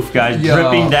the oof, guys. Yo.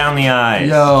 Dripping down the eyes.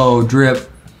 Yo,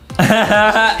 drip. Ew.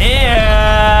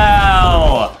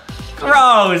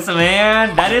 Gross,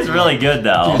 man. That is really good,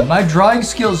 though. Dude, my drawing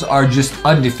skills are just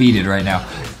undefeated right now.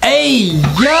 Hey,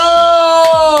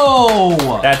 yo!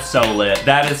 That's so lit.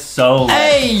 That is so lit.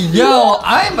 Hey, yo,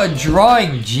 I'm a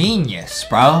drawing genius,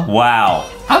 bro. Wow.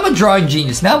 I'm a drawing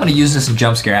genius. Now I'm gonna use this in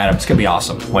Jump Scare Adam. It's gonna be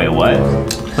awesome. Wait, what?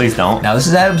 Please don't. Now this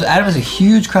is Adam's. Adam has a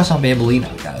huge crush on Bambolina,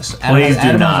 guys. Please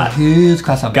do not. Has a huge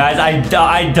crush on Guys, I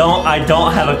don't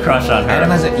have a crush on her.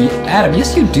 Adam,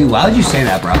 yes you do. Why would you say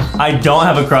that, bro? I don't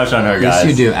have a crush on her, guys.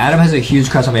 Yes you do. Adam has a huge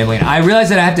crush on Bambolina. I realize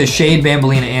that I have to shade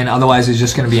Bambolina in, otherwise it's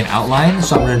just gonna be an outline.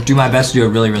 So I'm gonna do my best to do it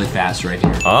really, really fast right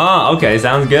here. Oh, okay,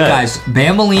 sounds good. Guys,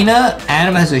 Bambolina,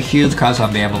 Adam has a huge crush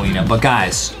on Bambolina, but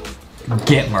guys,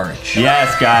 get merch.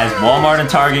 Yes, guys, Walmart and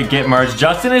Target, get merch.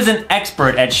 Justin is an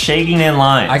expert at shading in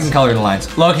lines. I can color in the lines.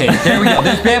 Okay, there we go.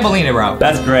 There's Bambolina, bro.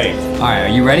 That's great. All right, are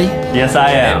you ready? Yes,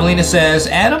 I am. Bambolina says,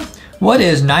 Adam, what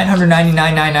is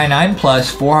 999,999 plus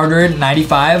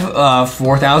 495,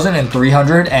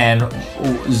 4,310?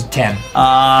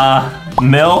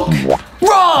 Milk?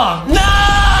 Wrong! No!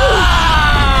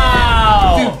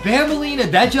 Dude, Bambolina,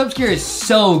 that jump scare is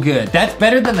so good. That's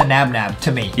better than the Nab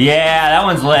to me. Yeah, that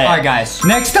one's lit. All right, guys.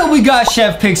 Next up, we got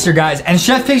Chef Pigster, guys. And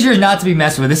Chef Pigster is not to be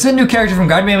messed with. This is a new character from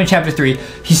Guardian Bambolina Chapter 3.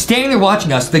 He's standing there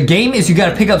watching us. The game is you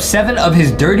gotta pick up 7 of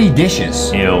his dirty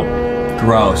dishes. Ew.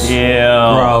 Gross. Ew.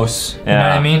 Gross. You know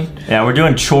what I mean? Yeah, we're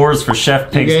doing chores for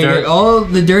Chef Pigster. All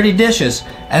the dirty dishes.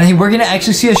 And then we're gonna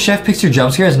actually see a Chef Pigster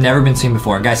jump scare has never been seen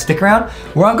before. Guys, stick around.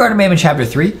 We're on Garden Mammon chapter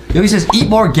 3. Yogi says, eat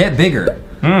more, get bigger.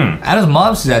 Adam's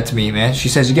mom says that to me, man. She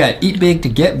says you gotta eat big to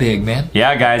get big, man.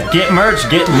 Yeah, guys, get merch,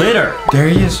 get litter. There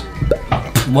he is.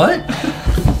 What?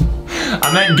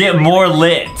 I meant get more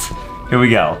lit. Here we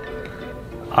go.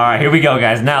 All right, here we go,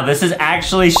 guys. Now, this is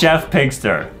actually Chef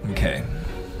Pigster. Okay.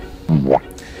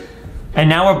 And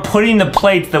now we're putting the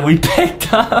plates that we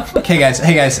picked up. Okay, guys.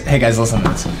 Hey, guys, listen to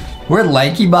this. We're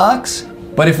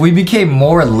LankyBox, but if we became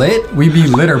more lit, we'd be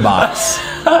Litterbox.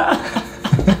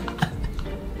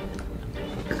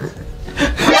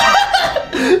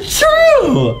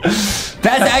 True!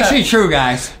 That's actually true,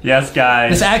 guys. Yes,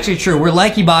 guys. It's actually true. We're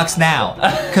LankyBox now,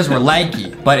 because we're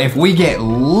lanky. But if we get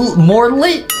more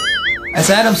lit, as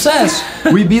Adam says,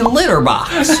 we'd be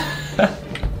Litterbox.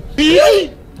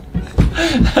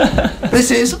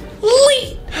 This is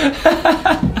lit.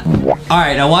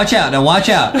 Alright, now watch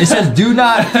out, It says do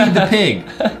not feed the pig.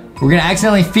 We're gonna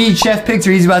accidentally feed Chef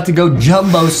Pigster. He's about to go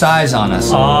jumbo size on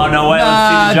us. Oh, no way, let's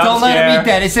see the jump don't let him eat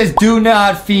that. It says do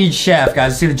not feed Chef.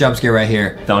 Guys, see the jump scare right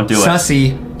here. Don't do it.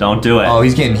 Sussy. Don't do it. Oh,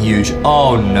 he's getting huge.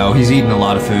 Oh no, he's eating a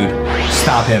lot of food.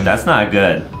 Stop him. That's not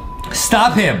good.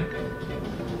 Stop him.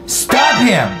 Stop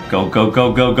him. Go, go,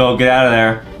 go, go, go. Get out of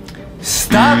there.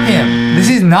 Stop him. This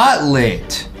is not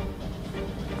lit.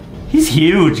 He's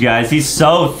huge, guys. He's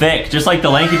so thick. Just like the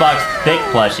LankyBox thick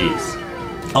plushies.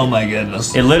 Oh my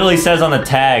goodness. It literally says on the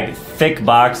tag, thick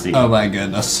boxy. Oh my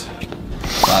goodness.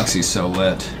 Boxy's so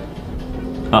lit.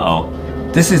 Uh-oh.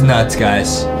 This is nuts,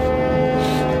 guys.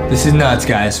 This is nuts,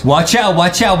 guys. Watch out,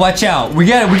 watch out, watch out. We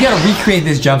gotta recreate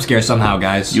this jump scare somehow,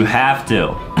 guys. You have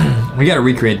to. We gotta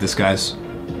recreate this, guys.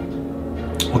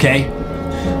 Okay?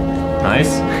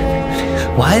 Nice.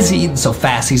 Why is he eating so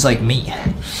fast? He's like me.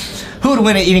 Who would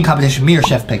win an eating competition, me or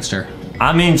Chef Pigster?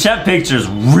 I mean, Chef Pigster's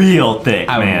real thick,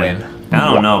 I would man. win.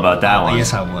 I don't know about that one.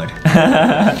 Yes, I would.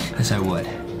 Yes, I would.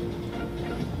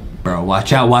 Bro,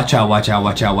 watch out, watch out, watch out,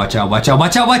 watch out, watch out, watch out,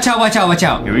 watch out, watch out, watch out, watch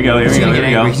out. Here we go, here we go, here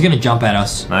we go. He's gonna jump at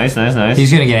us. Nice, nice, nice.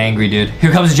 He's gonna get angry, dude. Here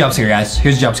comes the jump scare, guys.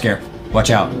 Here's the jump scare. Watch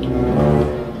out.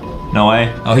 No way.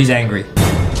 Oh, he's angry.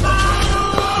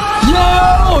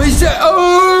 Yo! He said,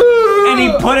 oh! And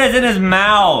he put it in his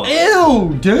mouth.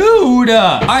 Ew, dude.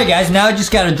 Alright, guys, now I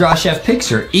just gotta draw Chef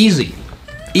Pigster. Easy.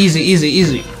 Easy, easy,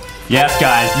 easy. Yes,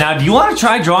 guys. Now, do you want to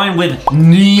try drawing with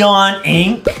neon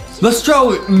ink? Let's draw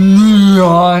with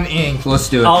neon ink. Let's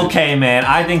do it. Okay, man.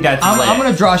 I think that's lit. I'm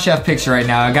gonna draw Chef Pigster right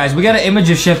now. Guys, we got an image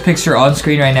of Chef Pigster on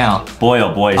screen right now. Boy,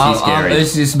 oh boy, is he scary.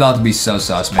 This is about to be so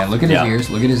sus, man. Look at his ears.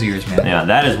 Look at his ears, man. Yeah,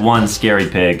 that is one scary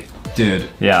pig. Dude.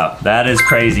 Yeah, that is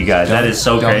crazy, guys. That is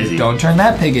so crazy. Don't turn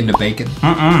that pig into bacon.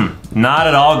 Not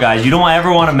at all, guys. You don't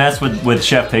ever want to mess with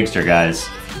Chef Pigster, guys.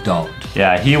 Don't.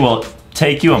 Yeah, he will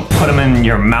take you and put him in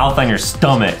your mouth on your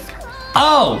stomach.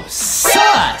 Oh,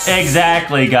 sus!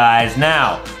 Exactly, guys.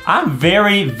 Now, I'm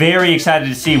very, very excited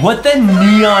to see what the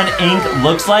neon ink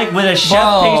looks like with a Chef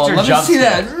Pigster jump. Let me see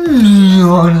that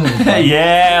neon ink.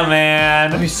 Yeah,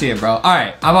 man. Let me see it, bro. All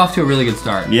right, I'm off to a really good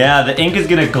start. Yeah, the ink is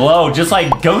gonna glow just like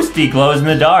Ghosty glows in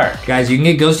the dark. Guys, you can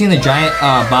get Ghosty in the giant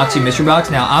boxy mystery box.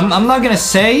 Now, I'm not gonna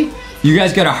say you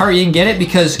guys gotta hurry and get it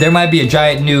because there might be a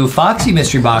giant new Foxy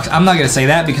mystery box. I'm not gonna say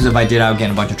that because if I did, I would get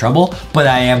in a bunch of trouble, but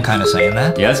I am kind of saying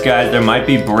that. Yes, guys, there might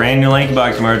be brand new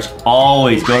LankyBox merch.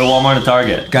 Always go to Walmart and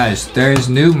Target. Guys, there is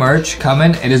new merch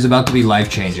coming. It is about to be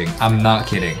life-changing. I'm not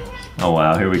kidding. Oh,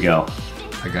 wow, here we go.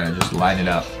 I gotta just line it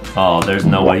up. Oh, there's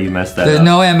no way you messed that up. There's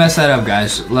no way I messed that up,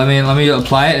 guys. Let me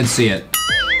apply it and see it.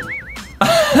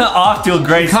 Off to a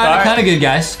great start. Kind of good,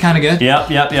 guys. Kind of good. Yep.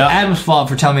 Adam's fault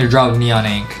for telling me to draw with neon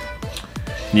ink.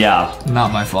 Yeah.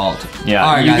 Not my fault. Yeah,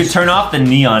 all right, you guys. could turn off the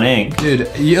neon ink. Dude,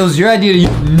 it was your idea to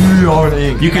use neon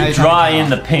ink. You could draw in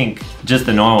the pink, just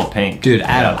the normal pink. Dude,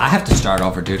 Adam, I have to start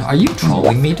over, dude. Are you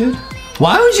trolling me, dude?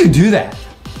 Why would you do that?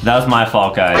 That was my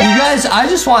fault, guys. You guys, I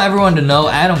just want everyone to know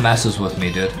Adam messes with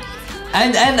me, dude.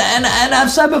 And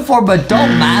I've said before, but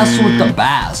don't mess with the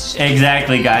best.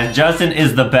 Exactly, guys. Justin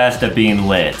is the best at being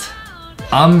lit.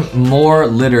 I'm more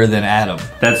litter than Adam.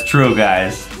 That's true,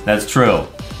 guys. That's true.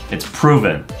 It's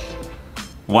proven.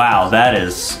 Wow, that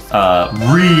is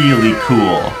really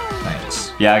cool.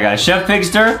 Thanks. Yeah, guys. Chef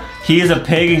Pigster, he is a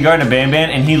pig in Garden of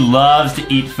Banban, and he loves to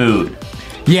eat food.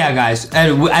 Yeah, guys.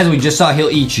 And as we just saw, he'll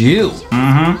eat you.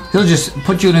 He'll just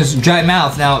put you in his giant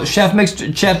mouth. Now, Chef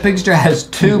Pigster has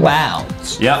 2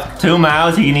 mouths. Yep, 2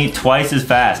 mouths. He can eat twice as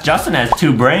fast. Justin has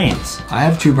 2 brains. I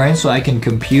have 2 brains, so I can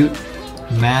compute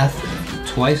math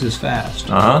twice as fast.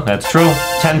 That's true.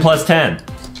 10 plus 10.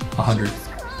 100.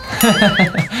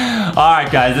 All right,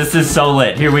 guys, this is so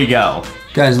lit. Here we go.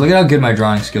 Guys, look at how good my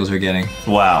drawing skills are getting.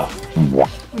 Wow. Look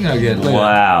at how good. Look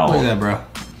Wow. Look at that, bro.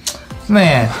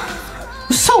 Man,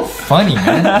 it's so funny,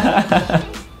 man.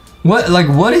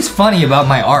 What is funny about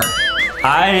my art?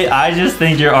 I just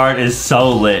think your art is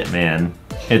so lit, man.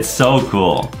 It's so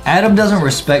cool. Adam doesn't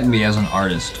respect me as an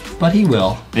artist, but he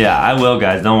will. Yeah, I will,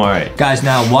 guys. Don't worry. Guys,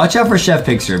 now watch out for Chef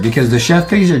Pixar because the Chef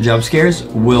Pixar jump scares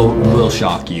will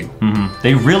shock you.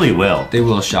 They really will. They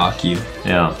will shock you.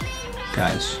 Yeah.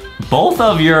 Guys. Both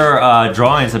of your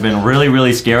drawings have been really,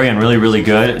 really scary and really, really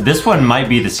good. This one might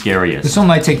be the scariest. This one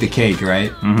might take the cake, right?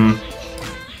 Mm-hmm.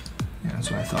 Yeah,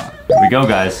 that's what I thought. Here we go,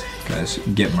 guys. Guys,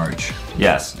 get merch.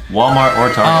 Yes. Walmart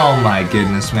or Target. Oh my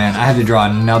goodness, man. I had to draw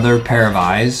another pair of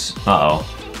eyes. Uh-oh.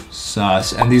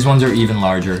 Sus. And these ones are even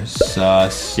larger.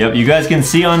 Sus. Yep, you guys can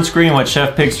see on screen what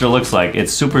Chef Pixar looks like.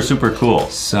 It's super, super cool.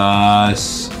 Sus.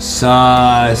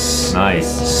 Sus. Nice.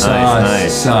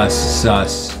 Sus. Nice.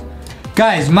 Sus.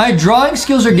 Guys, my drawing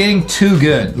skills are getting too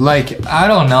good. Like, I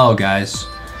don't know, guys.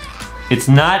 It's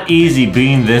not easy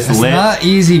being this lit. It's not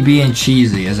easy being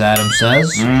cheesy, as Adam says.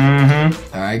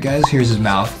 Mm-hmm. All right, guys, here's his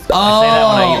mouth. I say that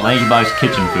when I eat LankyBox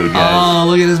kitchen food, guys. Oh,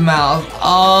 look at his mouth.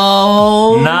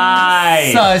 Oh.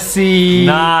 Nice. Sussy.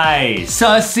 Nice.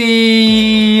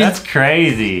 Sussy. That's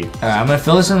crazy. All right, I'm gonna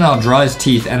fill this in and I'll draw his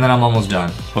teeth and then I'm almost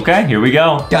done. Okay, here we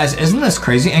go. Guys, isn't this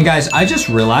crazy? And guys, I just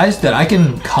realized that I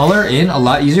can color in a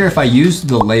lot easier if I use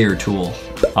the layer tool.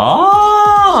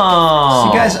 Oh.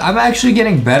 See, guys, I'm actually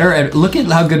getting better at, look at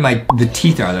how good the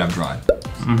teeth are that I'm drawing.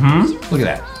 Mm-hmm. Look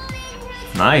at that.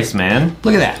 Nice, man.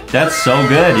 Look at that. That's so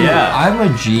good, yeah. I'm a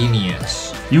genius.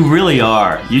 You really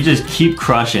are. You just keep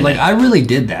crushing Like, it. I really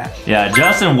did that. Yeah,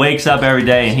 Justin wakes up every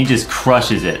day and he just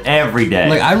crushes it every day.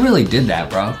 Like, I really did that,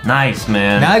 bro. Nice,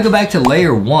 man. Now I go back to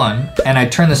layer 1 and I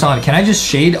turn this on. Can I just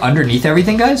shade underneath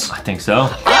everything, guys? I think so.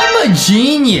 I'm a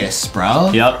genius,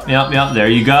 bro. Yep. There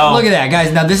you go. Look at that,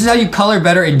 guys. Now, this is how you color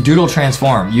better in Doodle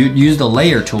Transform. You use the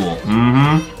layer tool.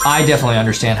 Mm-hmm. I definitely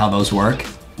understand how those work.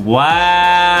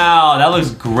 Wow, that looks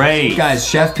great. Guys,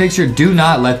 Chef Pixar, do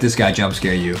not let this guy jump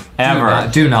scare you. Ever.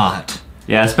 Do not.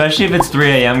 Yeah, especially if it's 3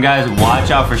 a.m., guys.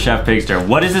 Watch out for Chef Pixar.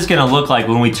 What is this gonna look like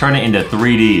when we turn it into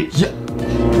 3D? Yeah.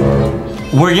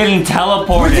 We're getting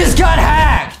teleported. We just got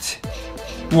hacked.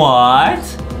 What?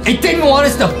 It didn't want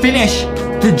us to finish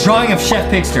the drawing of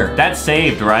Chef Pixar. That's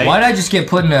saved, right? Why did I just get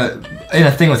put in a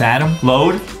thing with Adam?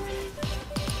 Load?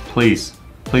 Please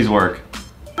work.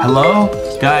 Hello?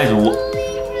 Guys,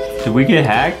 did we get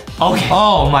hacked? Okay.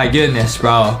 Oh my goodness,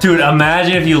 bro. Dude,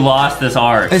 imagine if you lost this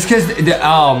art. It's because,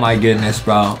 oh my goodness,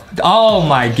 bro. Oh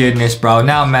my goodness, bro.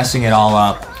 Now I'm messing it all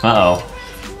up. Uh-oh.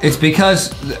 It's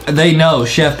because they know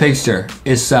Chef Pixar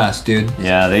is sus, dude.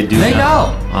 Yeah, they do. They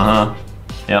know. Uh-huh.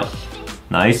 Yep.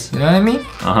 Nice. You know what I mean?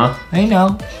 Uh-huh. They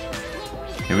know.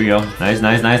 Here we go. Nice.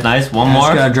 One I more.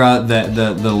 just gotta draw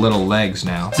the little legs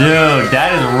now. Dude,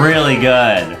 that is really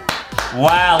good.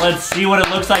 Wow, let's see what it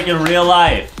looks like in real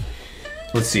life.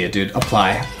 Let's see it, dude.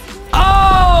 Apply.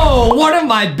 Oh, one of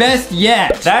my best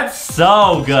yet. That's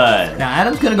so good. Now,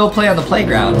 Adam's gonna go play on the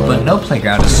playground, but no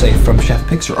playground is safe from Chef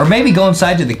Pixar. Or maybe go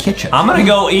inside to the kitchen. I'm gonna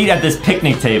go eat at this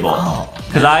picnic table. Oh.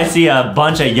 Because I see a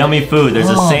bunch of yummy food. There's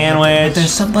a sandwich. But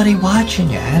there's somebody watching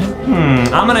you, Adam.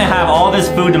 I'm gonna have all this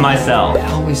food to myself. It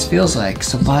always feels like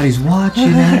somebody's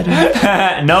watching,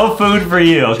 Adam. No food for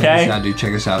you, Check okay? this out, dude.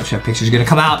 Check this out. Chef Pixar's gonna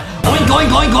come out. Going.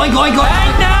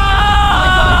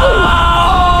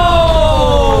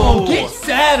 No! Get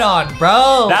set on,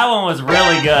 bro. That one was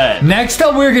really good. Next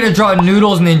up, we're gonna draw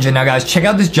Noodles Ninja. Now, guys, check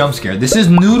out this jump scare. This is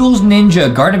Noodles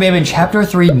Ninja, Garden of Banban Chapter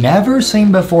 3, Never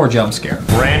Seen Before jump scare.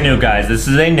 Brand new, guys. This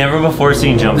is a never before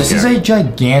seen jump This scare. is a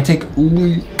gigantic. Oh!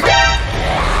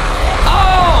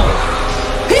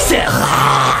 He said.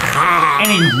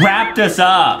 And he wrapped us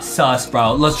up. Sus,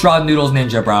 bro. Let's draw Noodles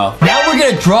Ninja, bro. Now we're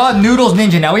gonna draw Noodles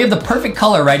Ninja. Now we have the perfect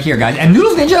color right here, guys. And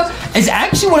Noodles Ninja is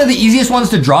actually one of the easiest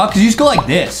ones to draw because you just go like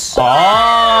this.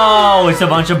 Oh, it's a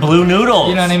bunch of blue noodles.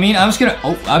 You know what I mean? I'm just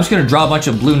gonna draw a bunch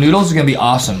of blue noodles. It's gonna be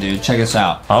awesome, dude. Check this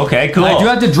out. Okay, cool. I do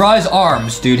have to draw his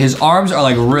arms, dude. His arms are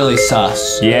like really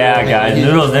sus. Yeah, guys,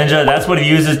 Noodles Ninja, that's what he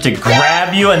uses to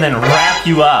grab you and then wrap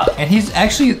you up. And he's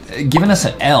actually giving us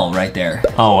an L right there.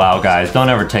 Oh, wow, guys, don't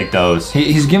ever take those.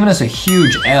 He's giving us a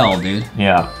huge L, dude.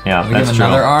 Yeah, We that's give true.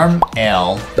 another arm,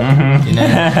 L. You know,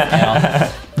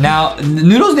 L. Now,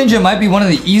 Noodles Ninja might be one of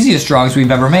the easiest drawings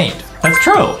we've ever made. That's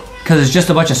true. Because it's just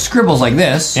a bunch of scribbles like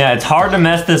this. Yeah, it's hard to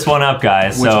mess this one up,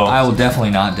 guys, Which so. I will definitely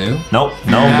not do. Nope,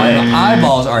 no And way. the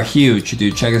eyeballs are huge,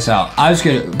 dude. Check this out. I'm just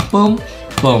gonna, boom,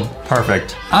 boom.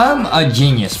 Perfect. I'm a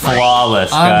genius.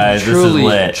 Flawless, guys. This is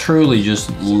lit. Truly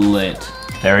just lit.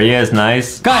 There he is,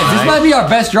 nice. Guys, nice. This might be our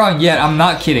best drawing yet, I'm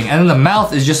not kidding. And then the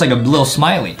mouth is just like a little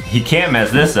smiley. He can't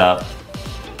mess this up.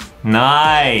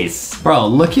 Nice. Bro,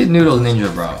 look at Noodles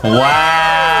Ninja, bro. Wow.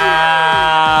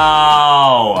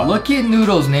 Look at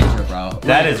Noodles Ninja, bro.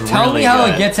 That is really Tell me how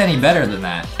good. it gets any better than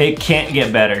that. It can't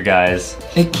get better, guys.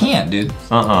 It can't, dude.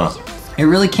 It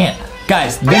really can't.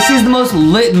 Guys, this is the most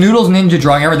lit Noodles Ninja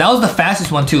drawing ever. That was the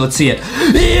fastest one, too. Let's see it.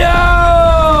 Yo!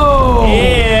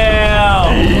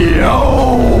 Yo!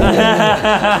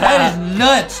 That is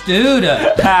nuts, dude.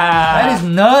 That is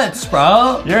nuts,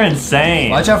 bro. You're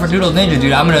insane. Watch out for Noodles Ninja,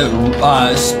 dude. I'm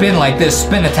gonna spin like this,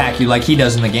 spin attack you like he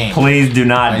does in the game. Please do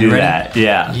not do that.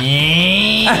 Yeah. Oh,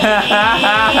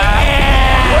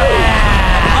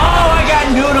 I got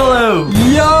Noodaloo.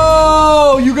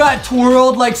 Yo, you got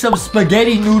twirled like some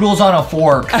spaghetti noodles on a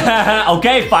fork.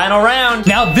 Okay, final round.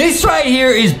 Now this right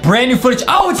here is brand new footage.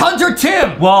 Oh, it's Hunter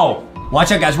Tim. Whoa.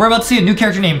 Watch out, guys. We're about to see a new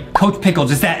character named Coach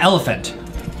Pickles. It's that elephant.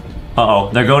 Uh-oh,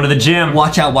 they're going to the gym.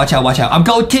 Watch out, watch out, watch out. I'm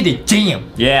going to the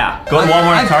gym. Yeah, go to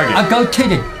Walmart and Target. I go to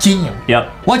the gym.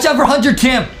 Yep. Watch out for Hunter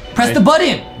Tim. Press the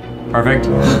button. Perfect.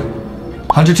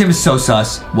 Hunter Tim is so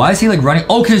sus. Why is he like running?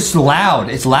 Oh, because it's loud.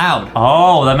 It's loud.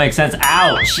 Oh, that makes sense.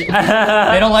 Ouch. They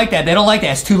don't like that. They don't like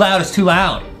that. It's too loud. It's too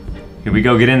loud. Here we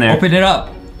go. Get in there. Open it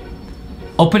up.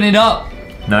 Open it up.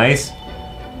 Nice.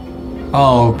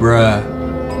 Oh, bruh.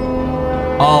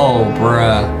 Oh,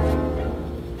 bruh.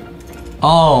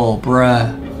 Oh,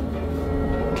 bruh.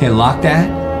 Okay, lock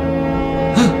that.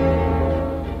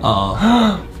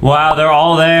 Uh-oh. Wow, they're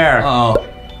all there. Uh-oh.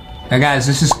 Now, guys,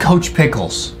 this is Coach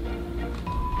Pickles.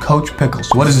 Coach Pickles.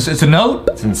 What is this? It's a note?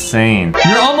 It's insane.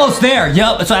 You're almost there.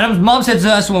 Yup. That's what Adam's mom said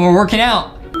to us when we're working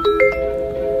out.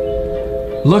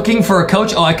 Looking for a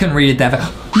coach. Oh, I couldn't read it that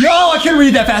fast. Yo, I couldn't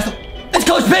read that fast. It's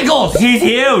Coach Pickles. He's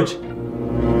huge.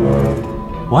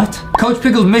 What? Coach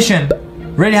Pickles' mission.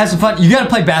 Ready to have some fun? You gotta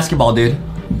play basketball, dude.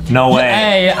 No way.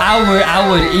 Hey, I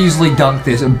would easily dunk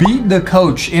this. Beat the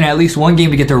coach in at least one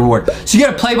game to get the reward. So you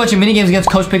gotta play a bunch of mini games against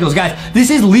Coach Pickles. Guys, this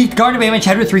is leaked Garden of Damage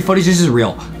Header 3 footage. This is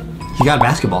real. You got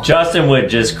basketball. Justin would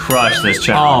just crush this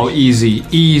challenge. Oh, easy,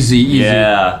 easy, easy.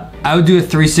 Yeah. I would do a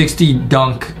 360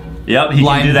 dunk. Yep, he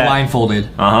can do that. Blindfolded.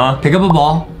 Uh-huh. Pick up a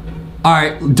ball. All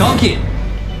right, dunk it.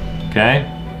 Okay.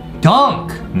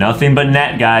 Dunk. Nothing but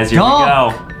net, guys. Here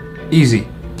Dunk. we go. Easy.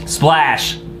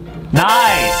 Splash.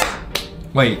 Nice.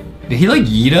 Wait, did he like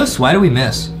yeet us? Why did we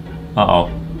miss?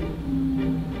 Uh-oh.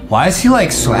 Why is he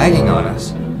like swagging on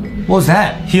us? What was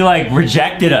that? He like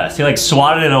rejected us. He like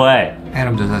swatted it away.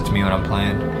 Adam does that to me when I'm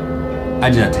playing. I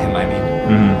do that to him, I mean.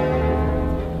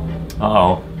 Mm-hmm.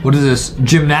 Uh-oh. What is this?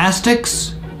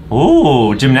 Gymnastics?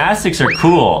 Ooh, gymnastics are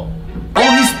cool.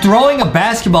 Oh, he's throwing a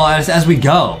basketball at us as we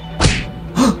go.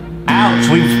 Ouch,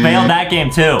 we failed that game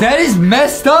too. That is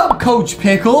messed up, Coach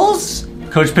Pickles.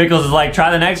 Coach Pickles is like,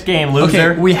 try the next game,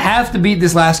 loser. Okay, we have to beat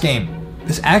this last game.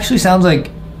 This actually sounds like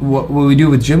what we do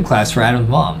with gym class for Adam's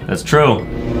mom. That's true.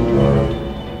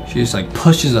 She just like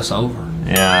pushes us over.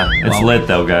 Yeah, it's lit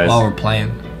though, guys. While we're playing.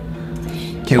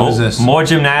 Okay, what is this? More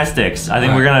gymnastics. I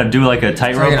think we're gonna do like a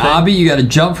tightrope like an thing. obby, you gotta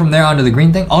jump from there onto the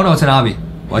green thing. Oh no, it's an obby.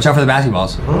 Watch out for the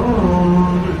basketballs.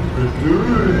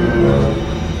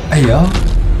 Hey, yo.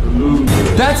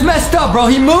 That's messed up, bro.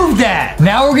 He moved that.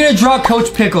 Now we're gonna draw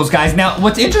Coach Pickles, guys. Now,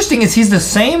 what's interesting is he's the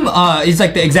same, he's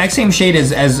like the exact same shade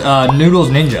as Noodles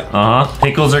Ninja. Uh-huh.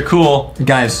 Pickles are cool.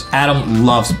 Guys, Adam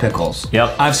loves pickles.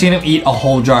 Yep. I've seen him eat a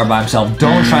whole jar by himself.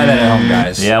 Don't try that at home,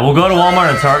 guys. Yeah, we'll go to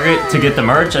Walmart and Target to get the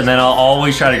merch, and then I'll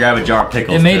always try to grab a jar of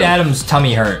pickles. It made too. Adam's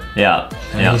tummy hurt. Yeah.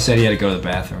 And he said he had to go to the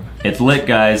bathroom. It's lit,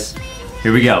 guys.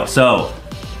 Here we go. So,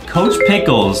 Coach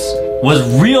Pickles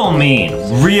was real mean.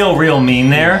 Real mean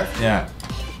there. Yeah.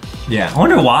 Yeah. I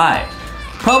wonder why.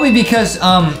 Probably because,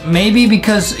 maybe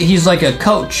because he's like a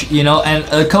coach, you know, and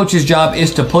a coach's job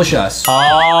is to push us.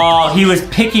 Oh, he was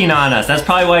picking on us. That's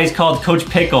probably why he's called Coach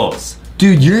Pickles.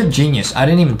 Dude, you're a genius. I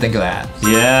didn't even think of that.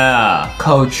 Yeah.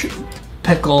 Coach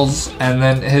Pickles, and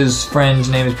then his friend's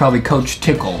name is probably Coach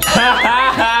Tickle.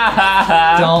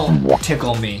 Don't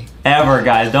tickle me. Ever,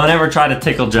 guys. Don't ever try to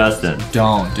tickle Justin.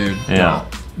 Don't, dude. Yeah.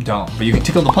 Don't. But you can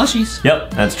tickle the plushies.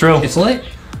 Yep, that's true. It's lit.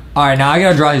 All right, now I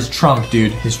gotta draw his trunk,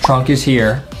 dude. His trunk is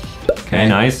here. Okay,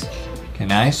 nice. Okay,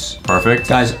 nice. Perfect.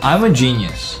 Guys, I'm a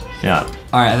genius. Yeah.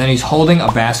 All right, and then he's holding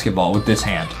a basketball with this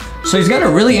hand. So he's got a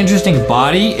really interesting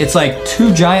body. It's like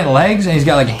 2 giant legs, and he's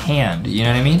got like a hand. You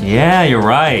know what I mean? Yeah, you're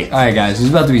right. All right, guys, this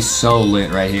is about to be so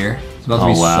lit right here. It's about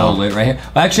to be wow. so lit right here.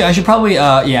 Well, actually, I should probably,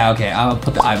 yeah, okay. I'll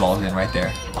put the eyeballs in right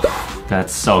there.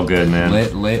 That's so good, man.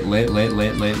 Lit.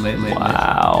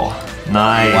 Wow.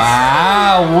 Nice.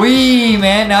 Wow,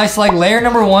 man. Now it's like layer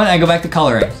number 1. I go back to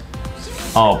coloring.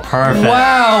 Oh, perfect.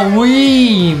 Wow,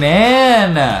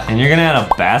 man. And you're gonna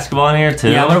add a basketball in here too?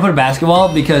 Yeah, I'm gonna put a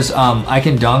basketball because I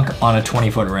can dunk on a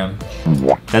 20-foot rim.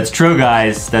 That's true,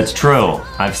 guys. That's true.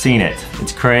 I've seen it.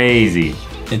 It's crazy.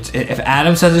 If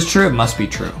Adam says it's true, it must be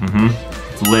true.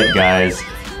 It's lit, guys.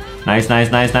 Nice.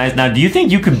 Now, do you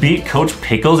think you could beat Coach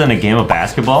Pickles in a game of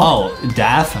basketball? Oh,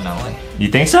 definitely. You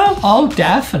think so? Oh,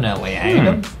 definitely,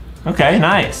 Adam. Okay,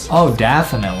 nice. Oh,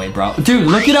 definitely, bro. Dude,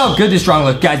 look at how good this drawing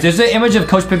looks. Guys, there's an image of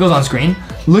Coach Pickles on screen.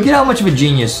 Look at how much of a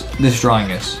genius this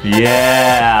drawing is.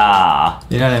 Yeah.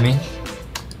 You know what I mean?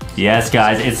 Yes,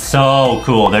 guys, it's so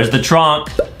cool. There's the trunk.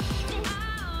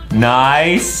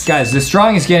 Nice. Guys, this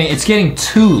drawing is getting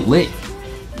too lit.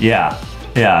 Yeah,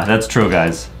 that's true,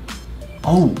 guys.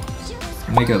 Oh,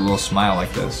 make a little smile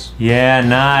like this. Yeah,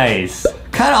 nice.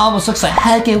 Kind of almost looks like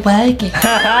Huggy Wuggy.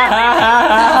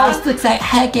 Almost looks like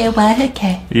Huggy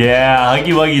Wuggy. Yeah,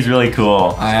 Huggy Wuggy's really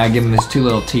cool. I give him his 2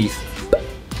 little teeth.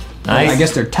 Nice. I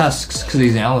guess they're tusks because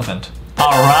he's an elephant.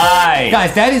 All right.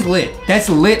 Guys, that is lit. That's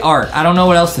lit art. I don't know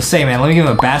what else to say, man. Let me give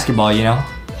him a basketball, you know?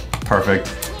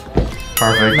 Perfect.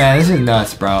 Man, this is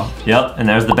nuts, bro. Yep, and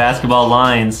there's the basketball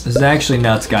lines. This is actually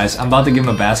nuts, guys. I'm about to give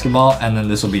him a basketball, and then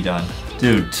this will be done.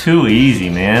 Dude, too easy,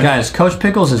 man. Guys, Coach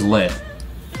Pickles is lit.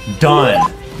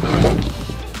 Done.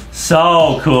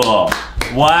 So cool.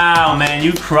 Wow, man,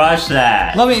 you crushed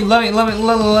that. Let me.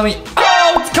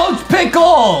 Oh, it's Coach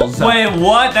Pickles! Wait,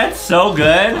 what? That's so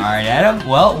good. All right, Adam.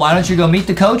 Well, why don't you go meet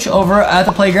the coach over at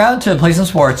the playground to play some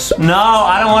sports? No,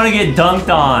 I don't want to get dunked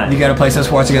on. You gotta play some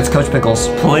sports against Coach Pickles.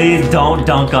 Please don't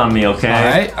dunk on me, okay? All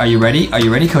right, are you ready?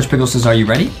 Coach Pickles says, are you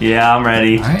ready? Yeah, I'm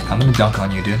ready. All right, I'm gonna dunk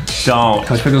on you, dude. Don't.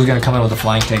 Coach Pickles is gonna come in with a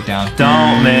flying takedown.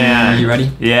 Don't, man. Are you ready?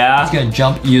 Yeah. He's gonna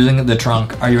jump using the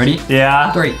trunk. Are you ready?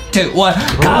 Yeah. 3, 2, 1.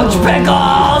 Coach Pickles!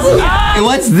 Hey,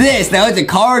 what's this? Now it's a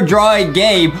card drawing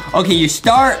game. Okay, you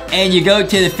start and you go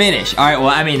to the finish. All right, well,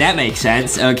 I mean, that makes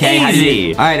sense. Okay,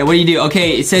 Easy. all right, what do you do?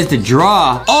 Okay, it says to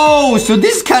draw. Oh, so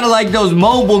this is kind of like those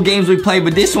mobile games we play,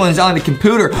 but this one's on the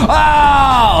computer.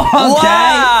 Oh, okay.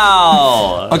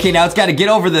 Wow. Okay, now it's got to get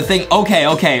over the thing. Okay.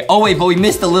 Oh, wait, but we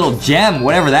missed a little gem,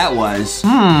 whatever that was.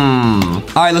 All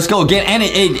right, let's go again. And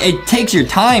it takes your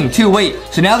time, too. Wait,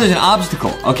 so now there's an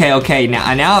obstacle. Okay. Now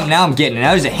I'm getting it.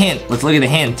 Now there's a hint. Let's look at the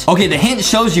hint. Okay, the hint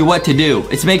shows you what to do.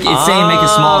 It's saying make a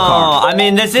small card. I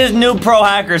mean, this is new pro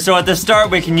hacker, so at the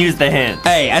start we can use the hint.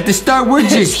 Hey, at the start, we're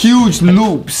just huge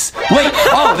noobs. Wait,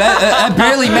 oh, that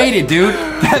barely made it, dude.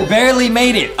 That barely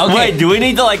made it. Okay. Wait, do we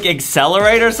need to, like,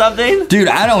 accelerate or something? Dude,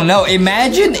 I don't know.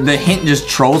 Imagine the hint just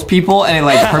trolls people and it,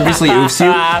 like, purposely oofs you.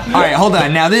 All right, hold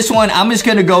on. Now, this one, I'm just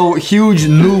gonna go huge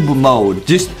noob mode.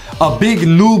 Just a big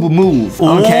noob move,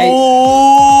 okay?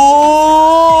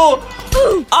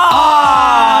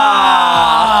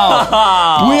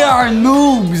 We are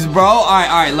noobs, bro. All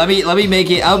right. Let me make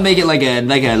it. I'll make it like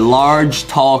a large,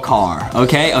 tall car.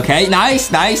 Okay. Nice.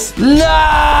 No!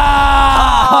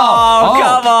 Oh,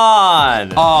 come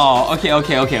on. Oh, okay.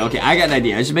 I got an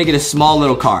idea. I should make it a small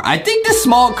little car. I think the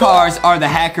small cars are the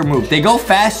hacker move. They go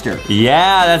faster.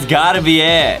 Yeah, that's gotta be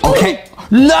it. Okay.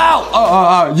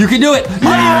 No! You can do it.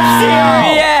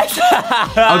 Yes.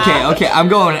 Okay. I'm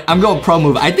going pro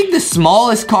move. I think the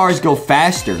smallest cars go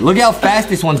faster. Look how fast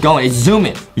this one's going. It's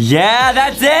zooming. Yeah,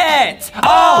 that's it.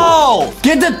 Oh!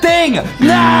 Get the thing!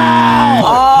 No!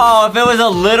 Oh, if it was a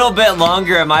little bit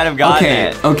longer, it might have gotten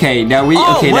it. Okay. Now we.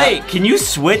 Oh, okay, wait. Can you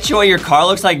switch what your car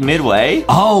looks like midway?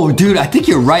 Oh, dude, I think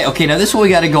you're right. Okay, now this one we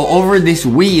gotta go over this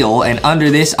wheel and under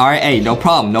this. All right, hey, no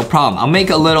problem. I'll make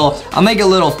a little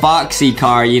foxy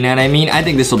car. You know what I mean? I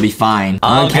think this will be fine.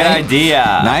 Oh, good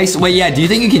idea. Nice. Wait, yeah. Do you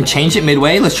think you can change it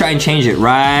midway? Let's try and change it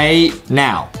right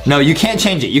now. No, you can't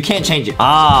change it.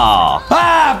 Oh.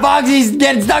 Foxy's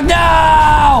getting stuck.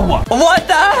 No! What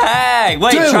the heck?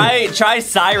 Wait, Dude. try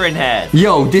Siren Head.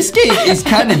 Yo, this game is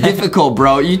kind of difficult,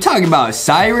 bro. You talking about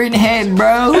Siren Head,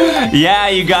 bro? Yeah,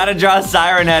 you gotta draw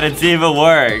Siren Head and see if it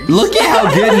works. Look at how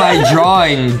good my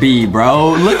drawing be, bro.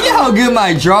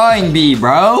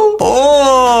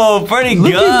 Oh, pretty good.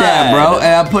 Look at that, bro.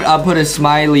 And I'll put a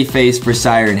smiley face for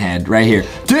Siren Head right here.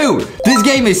 Dude, this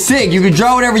game is sick. You can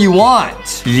draw whatever you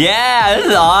want. Yeah, this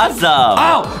is awesome.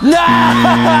 Oh,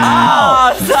 no!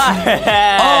 Oh, Siren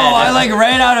Head. Oh, I like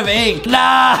ran out of ink.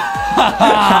 No!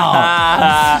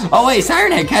 Oh, wait,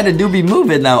 Siren Head kind of do be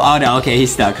moving, though. Oh, no, okay,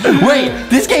 he's stuck. Wait,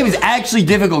 this game is actually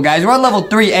difficult, guys. We're on level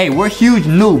 3A. We're huge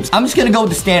noobs. I'm just gonna go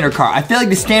with the standard car. I feel like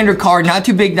the standard car, not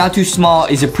too big, not too small,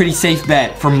 is a pretty safe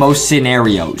bet for most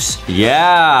scenarios.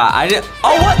 Yeah,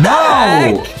 oh, what the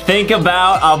heck? Think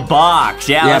about a box.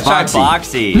 Yeah, let's try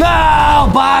Boxy. No,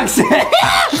 Boxy!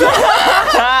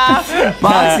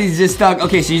 Boxy's just stuck.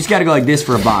 Okay, so you just gotta go like this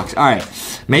for a box. All right.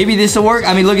 Maybe this will work.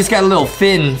 I mean, look, it's got a little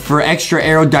fin for extra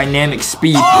aerodynamic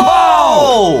speed.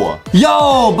 Oh!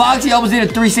 Yo, Boxy almost did a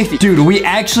 360. Dude, we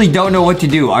actually don't know what to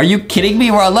do. Are you kidding me?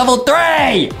 We're on level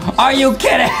 3. Are you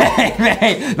kidding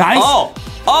me? Nice.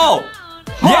 Oh!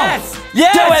 Yes!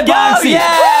 Yes! Do it, Boxy!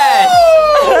 Yes!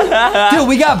 Dude,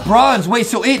 we got bronze. Wait,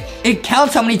 so it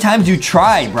counts how many times you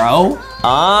try, bro.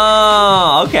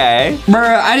 Oh, okay.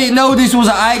 Bruh, I didn't know this was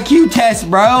an IQ test,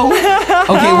 bro.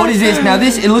 Okay, what is this? Now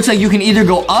it looks like you can either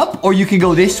go up or you can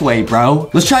go this way,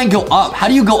 bro. Let's try and go up. How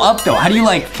do you go up though? How do you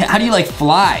like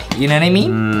fly? You know what I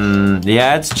mean?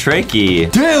 Yeah, it's tricky.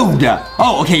 Dude.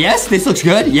 Oh, okay, yes, this looks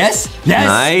good. Yes.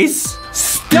 Nice.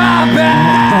 Stop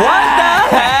it! What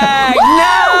the heck?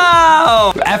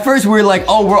 No! At first, we were like,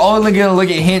 oh, we're only gonna look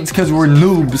at hints because we're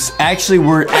noobs. Actually,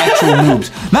 we're actual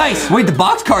noobs. Nice! Wait, the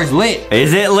boxcar's lit.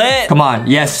 Is it lit? Come on.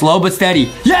 Yes, slow but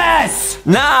steady. Yes!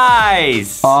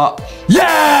 Nice!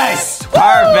 Yes!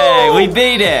 Perfect! We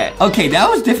beat it! Okay, that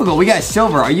was difficult. We got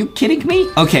silver. Are you kidding me?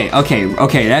 Okay,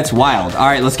 that's wild. All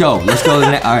right, let's go. Let's go to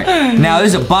the next. All right. Now,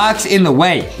 there's a box in the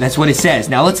way. That's what it says.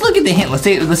 Now, let's look at the hint. Let's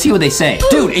see what they say.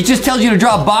 Dude, it just tells you to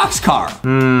draw a boxcar.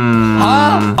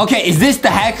 Huh? Okay, is this the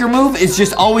hacker move? It's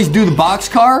just always do the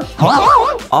boxcar?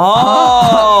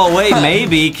 Oh, wait,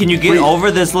 maybe. Can you get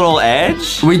over this little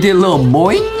edge? We did a little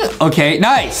boing. Okay,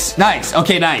 nice.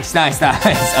 Okay, nice.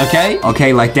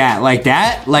 Okay, like that.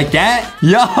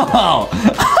 Yo,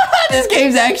 this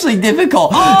game's actually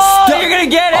difficult. Oh, you're gonna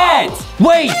get it.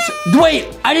 Wait,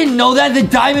 I didn't know that. The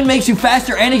diamond makes you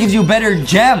faster and it gives you a better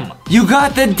gem. You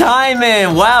got the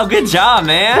diamond. Wow, good job,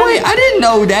 man. Wait, I didn't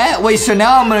know that. Wait, so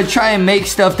now I'm gonna try and make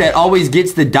stuff that always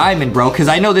gets the diamond, bro. Because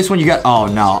I know this one you got. Oh,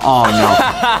 no. All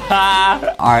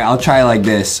right, I'll try like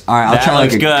this. All right, I'll try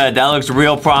like good. That looks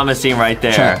real promising right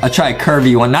there. I'll try a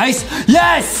curvy one. Nice.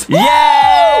 Yes.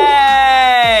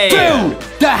 Yay! Dude,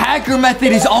 the hacker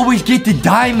method is always get the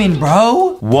diamond,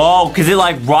 bro. Whoa, because it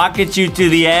like rockets you to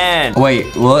the end.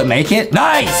 Wait, will it make it?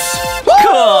 Nice.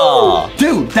 Cool.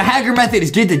 Dude, the hacker method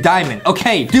is get the diamond.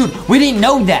 Okay, dude, we didn't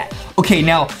know that. Okay,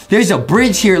 now, there's a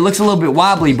bridge here. It looks a little bit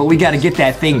wobbly, but we gotta get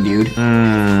that thing, dude.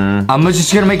 I'm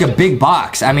just gonna make a big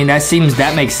box. I mean,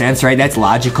 that makes sense, right? That's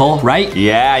logical, right?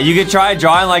 Yeah, you could try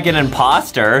drawing like an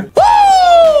imposter. Woo!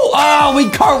 Oh, we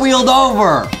cartwheeled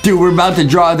over. Dude, we're about to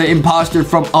draw the imposter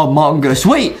from Among Us.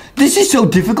 Wait, this is so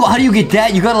difficult. How do you get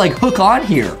that? You gotta like hook on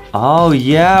here. Oh,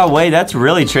 yeah. Wait, that's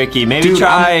really tricky. Maybe dude,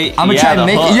 try... I'm gonna try and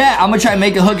make it. Yeah, I'm gonna try and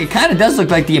make a hook. It kind of does look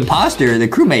like the imposter, the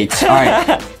crewmates. All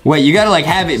right. Wait, you gotta like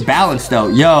have it balanced though.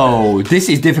 Yo, this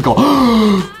is difficult.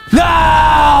 No!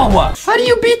 How do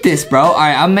you beat this, bro? All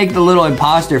right, I'll make the little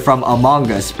imposter from Among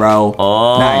Us, bro.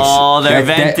 Oh, nice. They're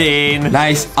venting.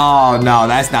 Nice. Oh, no,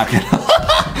 that's not good.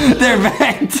 They're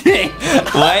venting.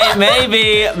 Wait,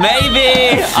 maybe.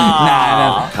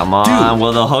 Nah. Come on, dude,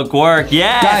 will the hook work?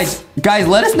 Yes. Guys,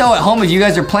 let us know at home if you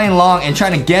guys are playing along and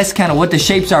trying to guess kind of what the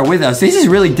shapes are with us. This is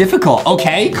really difficult.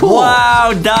 Okay, cool.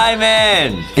 Wow,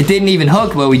 diamond. It didn't even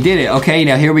hook, but we did it. Okay,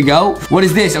 now here we go. What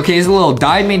is this? Okay, there's a little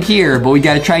diamond here, but we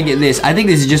got to try and get this. I think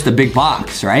this is just a big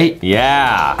box, right?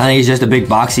 Yeah. I think it's just a big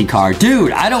boxy card.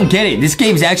 Dude, I don't get it. This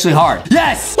game's actually hard.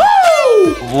 Yes!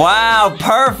 Woo! Wow,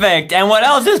 perfect. And what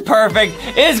else is perfect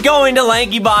is going to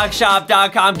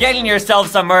LankyBoxShop.com, getting yourself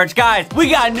some merch. Guys, we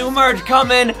got new merch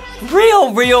coming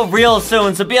real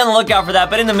soon, so be on the lookout for that.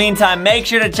 But in the meantime, make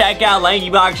sure to check out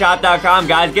LankyBoxShop.com,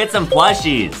 guys. Get some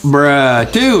plushies. Bruh,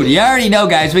 dude, you already know,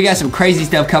 guys. We got some crazy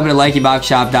stuff coming to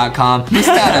LankyBoxShop.com. This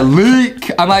got a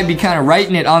leak. I might be kind of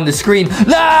writing it on the screen.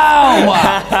 No!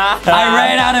 I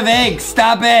ran out of ink.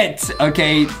 Stop it.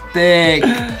 Okay, thick.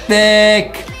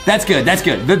 That's good.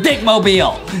 The thick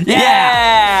mobile.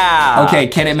 Yeah. Okay,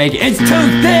 can it make it? It's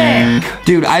too thick.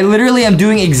 Dude, I literally am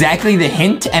doing exactly the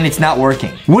hint and it's not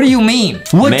working. What do you mean?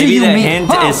 What do you mean? Maybe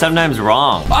the hint is sometimes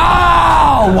wrong.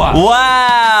 Oh!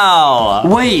 Wow.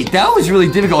 Wait, that was really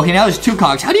difficult. Okay, now there's 2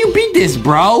 cogs. How do you beat this,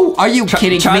 bro? Are you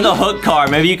kidding me? Try the hook car.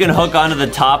 Maybe you can hook onto the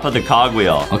top of the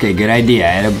cogwheel. Okay, good idea,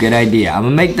 Adam. Good idea. I'm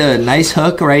gonna make the nice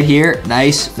hook right here.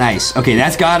 Nice. Okay,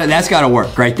 that's gotta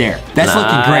work right there. That's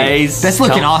looking great. That's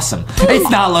looking awesome. It's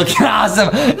not looking awesome.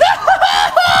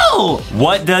 No!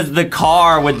 What does the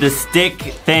car with the stick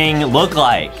thing look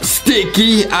like?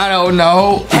 Sticky? I don't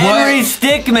know. Henry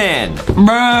Stickmin.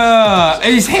 Bruh,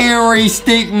 it's Henry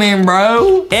Stickmin,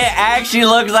 bro. It actually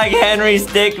looks like Henry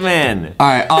Stickmin. All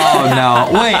right, oh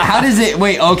no. Wait, how does it,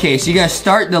 okay, so you gotta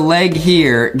start the leg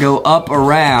here, go up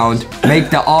around, make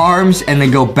the arms, and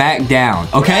then go back down,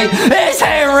 okay? It's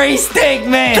Henry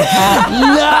Stickmin!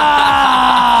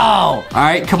 No! All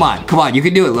right, come on. You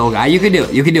can do it, little guy. You can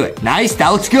do it. Nice, that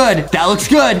looks good.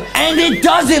 And it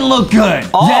doesn't look good.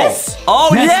 Oh. Yes.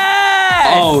 Oh, yes.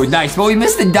 Yes! Oh, nice. But we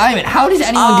missed the diamond. How does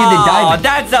anyone get the diamond? Oh,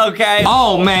 that's okay.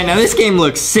 Oh, man. Now, this game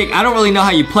looks sick. I don't really know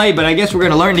how you play, but I guess we're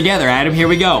going to learn together, Adam. Here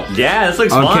we go. Yeah, this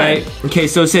looks Okay. fun. Okay,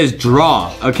 so it says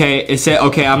draw. Okay, it said,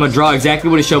 okay, I'm going to draw exactly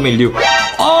what it showed me to do.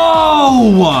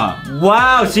 Oh!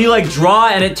 Wow, so you like draw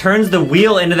and it turns the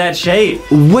wheel into that shape.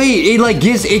 Wait, it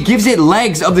gives it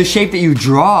legs of the shape that you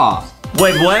draw.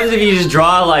 Wait, what happens if you just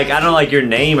draw like, I don't know, like your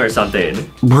name or something?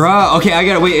 Bruh, okay, I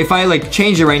gotta wait. If I like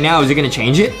change it right now, is it gonna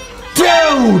change it?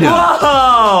 Dude!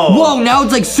 Whoa! Whoa, now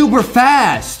it's like super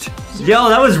fast. Yo,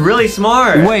 that was really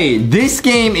smart. Wait, this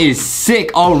game is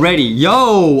sick already.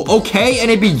 Yo, okay, and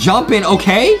it be jumping,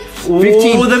 okay?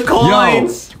 15. Ooh, the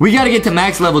coins. Yo, we gotta get to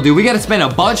max level, dude. We gotta spend a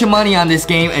bunch of money on this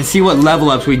game and see what level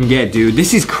ups we can get, dude.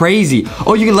 This is crazy.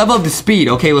 Oh, you can level up the speed.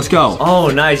 Okay, let's go. Oh,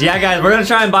 nice. Yeah, guys, we're gonna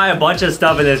try and buy a bunch of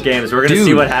stuff in this game, so we're gonna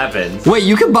see what happens. Wait,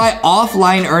 you can buy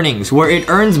offline earnings where it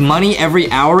earns money every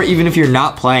hour even if you're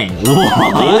not playing.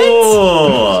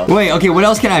 What? Ooh. Wait, okay, what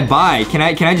else can I buy? Can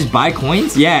I just buy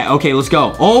coins? Yeah, okay, let's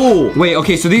go. Oh, wait,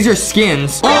 okay, so these are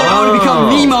skins. Oh, I want to become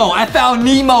Nemo. I found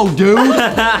Nemo, dude. All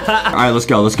right, let's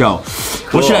go, let's go.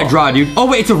 Cool. What should I draw, dude? Oh,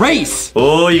 wait, it's a race.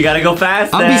 Oh, you gotta go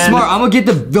fast, I'm gonna be smart. I'm gonna get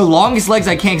the longest legs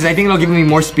I can because I think it'll give me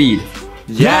more speed.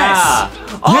 Yeah. Yes.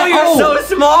 Oh, Yeah, you're so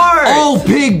smart. Oh,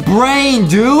 big brain,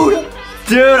 dude.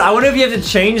 Dude, I wonder if you have to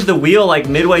change the wheel like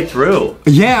midway through.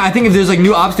 Yeah, I think if there's like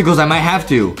new obstacles, I might have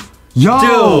to.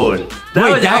 Yo. Dude, that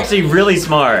was actually really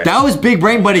smart. That was big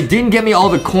brain, but it didn't get me all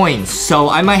the coins. So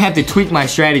I might have to tweak my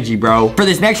strategy, bro. For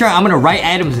this next round, I'm gonna write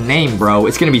Adam's name, bro.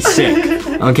 It's gonna be sick.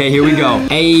 Okay, here we go.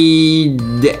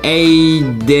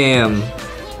 Adam.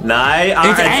 Nice.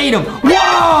 It's Adam.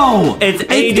 Whoa! It's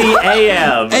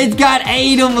ADAM. It's got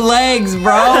Adam legs,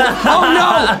 bro. Oh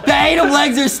no! The Adam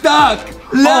legs are stuck.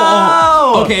 No!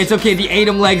 Oh. Okay, it's okay. The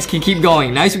Adam legs can keep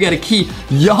going. Nice, we got a key.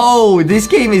 Yo, this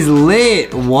game is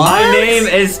lit. What? My name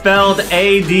is spelled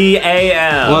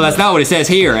ADAM. Well, that's not what it says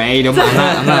here, Adam.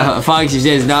 I'm not Foxy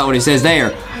says not what it says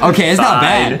there. Okay, it's not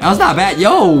bad. That's not bad.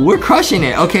 Yo, we're crushing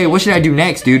it. Okay, what should I do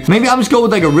next, dude? Maybe I'll just go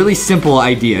with like a really simple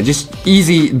idea. Just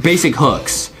easy, basic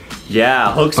hooks.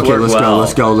 Yeah, hooks work let's well.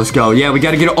 Let's go. Yeah, we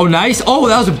gotta get it. Oh, nice. Oh,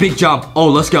 that was a big jump. Oh,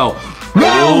 let's go.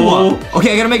 No!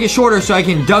 Okay, I gotta make it shorter so I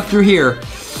can duck through here.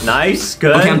 Nice,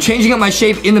 good. Okay, I'm changing up my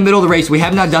shape in the middle of the race. We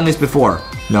have not done this before.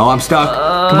 No, I'm stuck.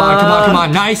 Come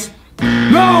on. Nice.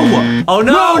 No! Oh,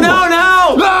 no.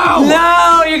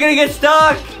 No, you're gonna get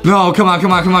stuck. No, come on.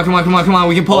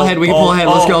 We can pull ahead. Let's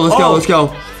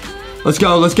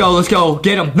go.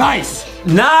 Get him. Nice.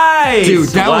 Nice. Dude,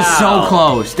 that was so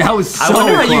close. That was so close. I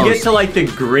wonder how you get to like the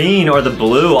green or the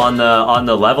blue on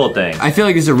the level thing. I feel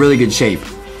like this is a really good shape.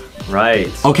 Right.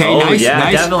 Okay, nice.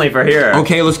 Yeah, definitely for here.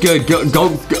 Okay, let's go good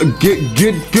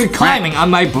climbing. On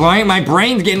my brain, my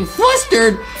brain's getting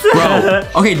flustered, bro.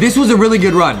 Okay, this was a really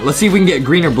good run. Let's see if we can get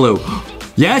green or blue.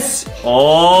 Yes.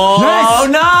 Oh, yes.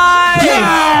 Nice.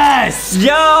 Yes.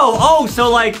 Yo. Oh, so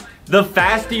like the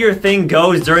faster your thing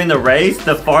goes during the race,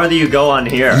 the farther you go on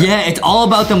here. Yeah, it's all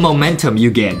about the momentum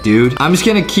you get, dude. I'm just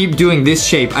gonna keep doing this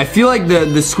shape. I feel like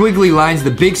the squiggly lines,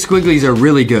 the big squigglies are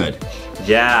really good.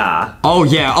 Yeah. Oh,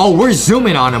 yeah. Oh, we're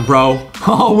zooming on him, bro.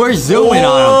 Oh, we're zooming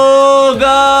on him. Oh,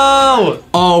 go.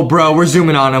 Oh, bro, we're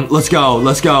zooming on him. Let's go.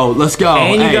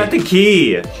 And you got the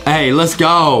key. Hey, let's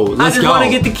go. I just want to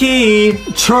get the key.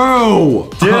 True.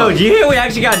 Dude, you hear we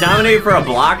actually got nominated for a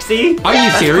Bloxy? Are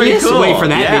you serious? Cool. Wait, for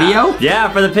that video? Yeah,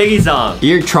 for the piggy song.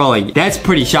 You're trolling. That's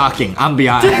pretty shocking. I'm be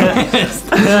honest.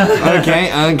 Okay.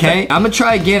 I'm gonna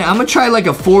try again. I'm gonna try like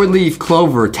a 4-leaf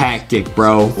clover tactic,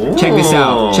 bro. Ooh. Check this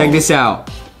out.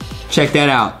 Check that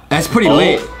out. That's pretty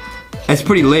lit.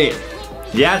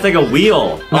 Yeah, it's like a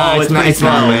wheel. No, it's not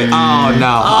lit. Oh,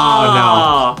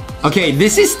 no. Okay,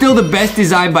 this is still the best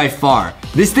design by far.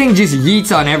 This thing just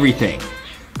yeets on everything.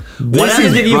 What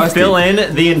happens if you fill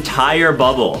in the entire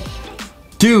bubble?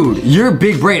 Dude, you're a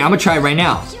big brain. I'm gonna try it right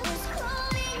now.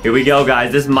 Here we go,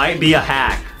 guys. This might be a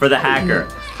hack for the hacker.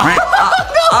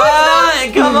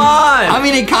 Come on! I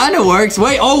mean, it kind of works.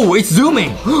 Wait, it's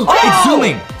zooming. It's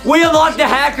zooming. We unlocked the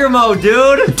hacker mode,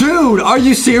 dude. Dude, are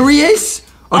you serious?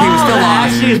 Okay, we're still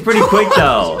lost. Actually, it's pretty quick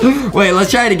though. Wait,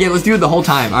 let's try it again. Let's do it the whole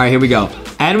time. All right, here we go.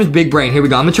 Adam's big brain. Here we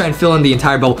go. I'm gonna try and fill in the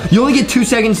entire bubble. You only get 2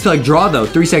 seconds to like draw though.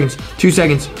 3 seconds, 2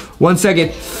 seconds, 1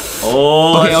 second.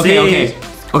 Oh,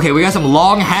 Okay, we got some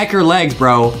long hacker legs,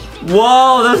 bro.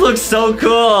 Whoa, this looks so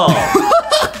cool.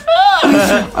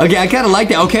 Okay, I kind of like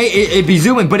that. Okay, it be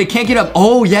zooming, but it can't get up.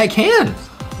 Oh, yeah, it can.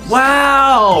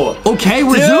 Wow. Okay,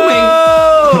 we're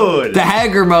zooming. The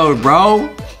hacker mode, bro.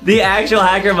 The actual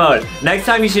hacker mode. Next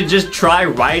time you should just try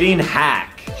writing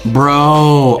hack.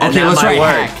 Bro. And Okay, that let's might try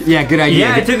work. hack. Yeah, good idea.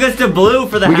 Yeah, it took us to blue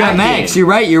for the We got hacking. Max. You're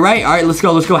right. All right, let's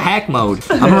go. Let's go hack mode.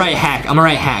 I'm gonna write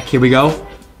hack. Here we go.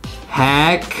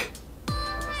 Hack.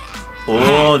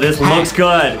 Oh, this looks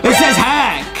good. It says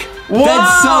hack. Whoa.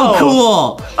 That's so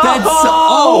cool. That's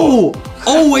oh,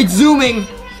 it's zooming.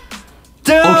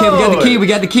 Dude. Okay, we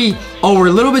got the key. Oh, we're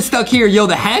a little bit stuck here. Yo,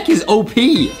 the hack is OP.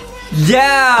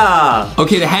 Yeah.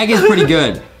 Okay, the hack is pretty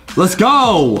good. Let's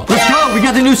go. We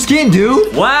got the new skin,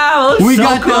 dude. Wow, We so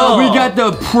got cool.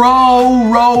 the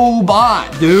pro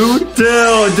robot, dude.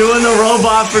 Dude, doing the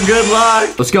robot for good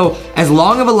luck. Let's go as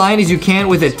long of a line as you can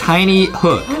with a tiny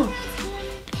hook.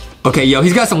 Okay, yo,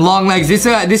 he's got some long legs. This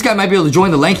guy might be able to join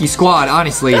the Lanky squad,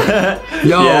 honestly. Yo.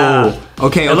 Yeah.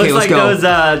 Okay, It looks let's like go. those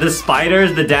the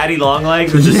spiders, the daddy long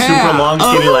legs with the Yeah. super long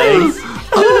skinny legs.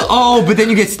 Oh, but then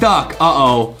you get stuck.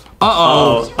 Uh-oh,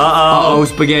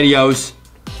 SpaghettiOs.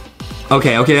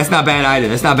 Okay, that's not bad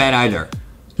either.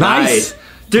 Nice.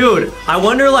 Dude, I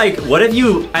wonder, like, what if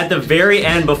you, at the very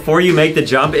end, before you make the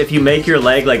jump, if you make your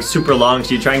leg, like, super long,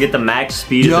 so you try and get the max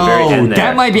speed at the very end there.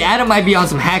 That might be, Adam might be on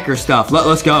some hacker stuff.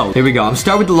 Let's go. Here we go. I'm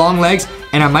start with the long legs,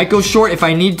 and I might go short if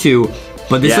I need to,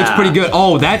 but this looks pretty good.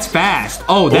 Oh, that's fast.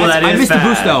 That I is missed fast. the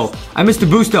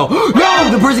boost, though. No,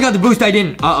 the person got the boost, I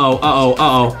didn't.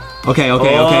 Uh-oh. Okay.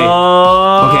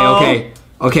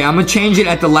 Okay, I'm gonna change it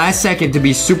at the last second to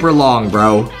be super long,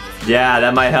 bro. Yeah,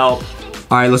 that might help.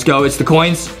 All right, let's go. It's the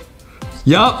coins.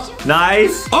 Yup.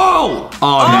 Nice. Oh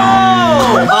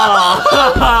no.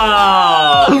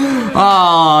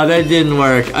 Oh, that didn't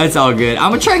work. It's all good. I'm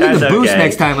gonna try and get the boost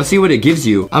next time. Let's see what it gives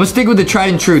you. I'm gonna stick with the tried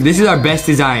and true. This is our best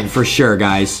design for sure,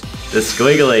 guys. The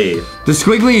squiggly. The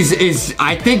squiggly is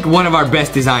I think, one of our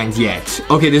best designs yet.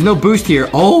 Okay, there's no boost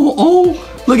here. Oh,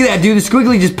 look at that, dude. The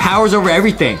squiggly just powers over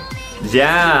everything.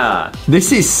 Yeah.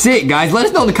 This is sick, guys. Let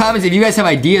us know in the comments if you guys have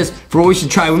ideas for what we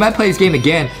should try. We might play this game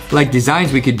again, like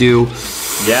designs we could do.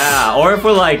 Yeah, or if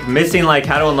we're like missing like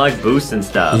how to unlock boosts and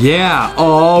stuff. Yeah.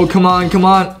 Oh, come on.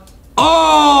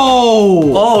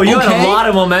 Oh, You had a lot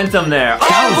of momentum there.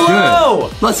 That was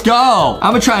good. Let's go.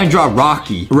 I'm gonna try and draw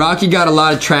Rocky. Rocky got a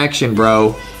lot of traction,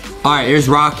 bro. All right, here's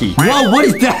Rocky. Whoa, what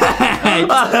is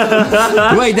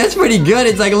that? Wait, that's pretty good.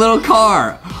 It's like a little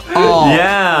car. Oh.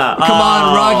 Yeah. Come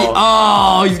on, Rocky.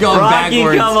 Oh, he's going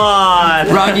backwards. Come on.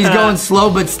 Rocky's going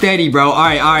slow but steady, bro. All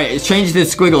right. Let's change the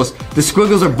squiggles. The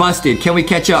squiggles are busted. Can we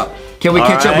catch up? Can we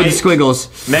catch up with the squiggles?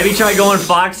 Maybe try going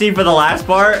Foxy for the last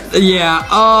part? Yeah.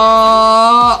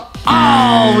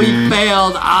 We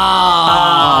failed.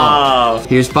 Oh.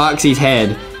 Here's Foxy's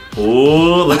head.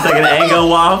 Ooh, looks like an Eggo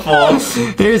waffle.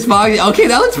 Here's Foxy. Okay,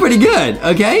 that looks pretty good.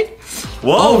 Okay.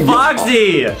 Whoa,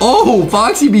 Foxy. Oh,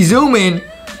 Foxy be zooming.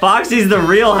 Foxy's the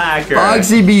real hacker.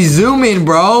 Foxy be zooming,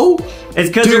 bro. It's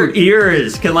because your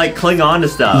ears can like cling on to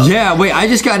stuff. Yeah, wait, I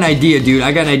just got an idea, dude.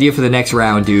 I got an idea for the next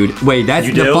round, dude. Wait,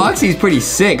 the Foxy's pretty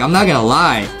sick. I'm not gonna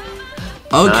lie.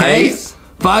 Okay. Nice.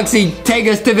 Foxy, take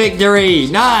us to victory.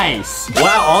 Nice.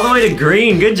 Wow, all the way to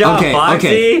green. Good job, Foxy.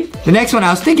 Okay. The next one, I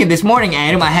was thinking this morning,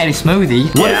 Adam, I had a smoothie.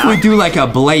 What if we do like a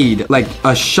blade, like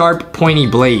a sharp, pointy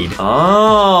blade?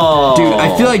 Oh. Dude,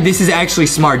 I feel like this is actually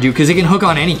smart, dude, because it can hook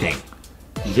on anything.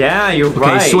 Yeah, you're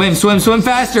right. Okay, swim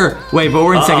faster. Wait, but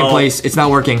we're in second place. It's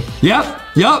not working. Yup.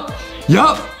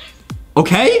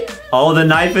 Okay. Oh, the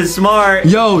knife is smart.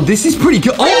 Yo, this is pretty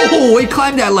good. Oh, it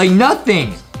climbed that like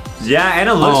nothing. Yeah, and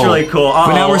it looks really cool.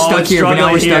 But now we're stuck here. But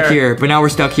now we're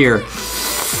stuck here.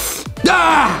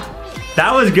 Ah!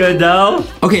 That was good, though.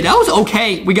 Okay, that was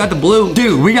okay. We got the blue.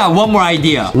 Dude, we got one more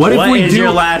idea. What if we is do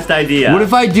your last idea? What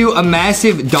if I do a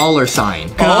massive dollar sign?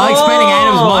 Cause I like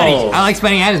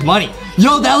spending Adam's money.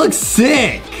 Yo, that looks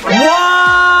sick.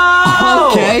 Whoa!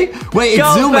 Okay. Wait,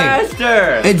 it's zooming.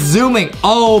 Faster. It's zooming.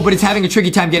 Oh, but it's having a tricky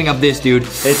time getting up this, dude.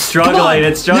 It's struggling.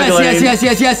 It's struggling. Yes.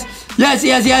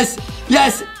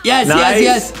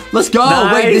 Let's go.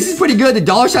 Nice. Wait, this is pretty good. The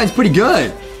dollar sign's pretty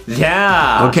good.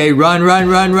 Yeah. Okay, run. Let's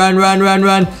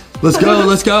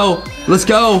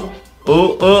go.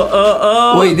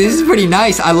 Oh. Wait, this is pretty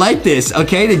nice. I like this.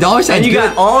 Okay, the dollar sign's And you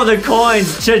good. got all the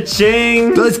coins.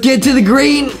 Cha-ching. Let's get to the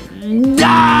green.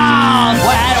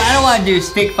 I don't want to do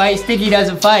stick fight. Sticky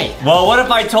doesn't fight. Well, what if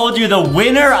I told you the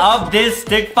winner of this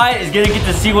stick fight is gonna get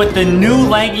to see what the new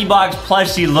LankyBox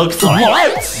plushie looks like?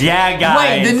 What? Yeah, guys.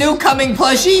 Wait, the new coming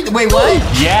plushie? Wait, what?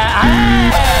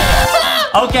 Yeah.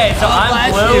 Okay, so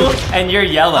I'm blue and you're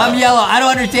yellow. I'm yellow. I don't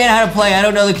understand how to play. I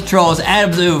don't know the controls.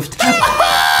 Adam's oofed. Can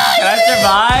I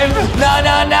survive?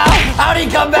 No. How'd he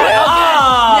come back? Okay.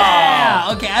 Oh.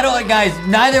 Yeah. Okay, I don't what, guys?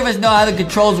 Neither of us know how the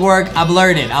controls work. I'm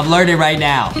learning. I'm learning right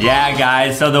now. Yeah,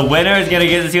 guys. So the winner is gonna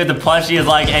get to see what the plushie is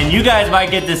like, and you guys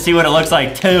might get to see what it looks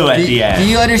like too at the end. Do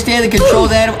you understand the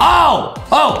controls, Adam? Oh!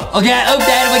 Okay, I ooped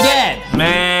Adam again.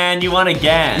 Man, you won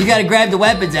again. You gotta grab the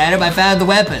weapons, Adam. I found the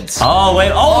weapons. Oh,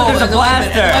 wait. Oh, there's a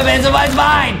blaster. It's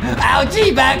mine.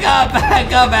 Ouchie, back up,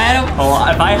 Adam. Oh,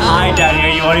 if I hide down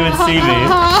here, you won't even see me.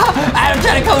 Adam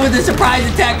trying to come with a surprise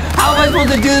attack. How am I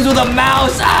supposed to do this with a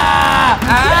mouse? No!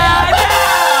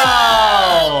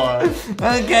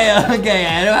 Okay,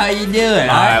 Adam, how you doing?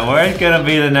 All right, where's gonna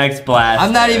be the next blast?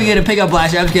 I'm not even gonna pick up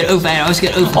blaster. I'm just gonna oof, Adam. I'm just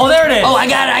gonna oof. Oh, there it is. Oh, I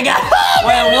got it.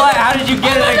 Wait, what? How did you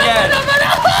get it again?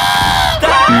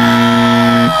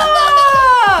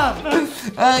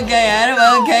 Okay,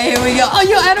 Adam, okay, here we go. Oh,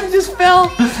 yo, Adam just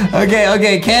fell.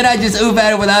 Okay, can I just oof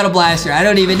at it without a blaster? I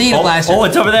don't even need a blaster. Oh,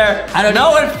 it's over there. It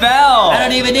fell. I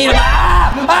don't even need him.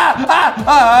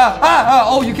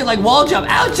 Oh, you can like wall jump.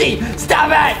 Ouchie,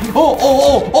 stop it. Oh.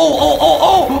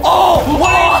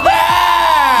 What is that?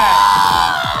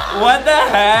 What the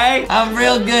heck? I'm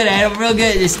real good, Adam, real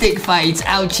good at the stick fights.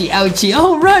 Ouchie.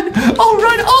 Oh, run. Oh,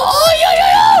 yo.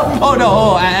 Oh, no.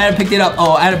 Oh, Adam picked it up.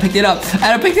 Oh.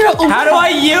 How do I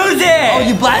use it? Oh,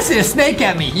 you blasted a snake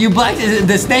at me.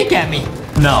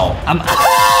 No.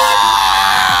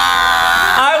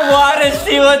 I want to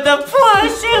see what the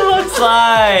plushie looks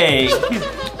like.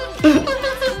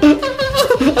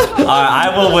 Alright, I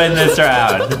will win this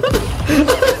round.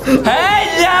 Hey,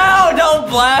 no! Don't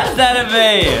blast that at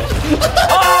me!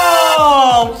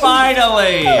 Oh,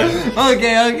 finally!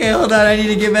 Okay, hold on. I need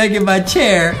to get back in my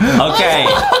chair. Okay,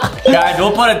 guys,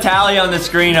 we'll put a tally on the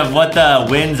screen of what the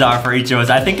wins are for each of us.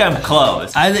 I think I'm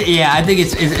close. I think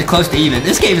it's close to even.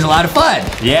 This game is a lot of fun.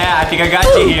 Yeah, I think I got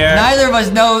you here. Neither of us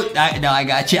know. No, I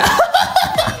got you.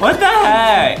 What the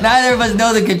heck? Neither of us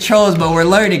know the controls, but we're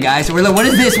learning, guys. What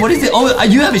is this? Oh,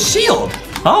 you have a shield.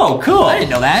 Oh, cool. I didn't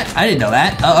know that. Get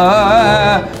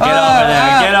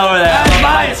over there.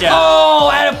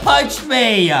 Oh, Adam punched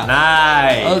me.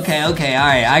 Nice. Okay, all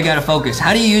right. I gotta focus.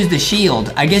 How do you use the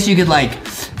shield? I guess you could like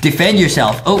defend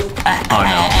yourself. Oh no,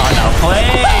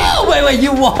 please. Oh, wait,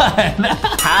 you won.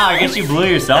 How? I guess you blew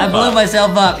yourself up. I blew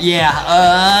myself up,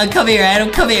 yeah. Come here, Adam,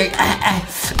 come here.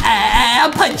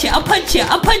 I'll punch you,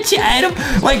 Adam.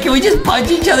 Wait, can we just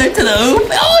punch each other to the oof?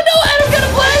 Oh no, Adam got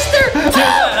a blaster.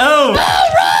 Oh,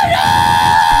 run!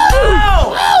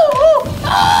 No!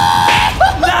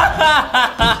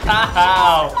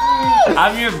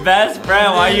 I'm your best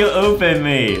friend. Why are you ooping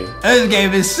me? This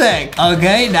game is sick.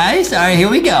 Okay, nice. All right, here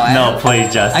we go, Adam. No, please,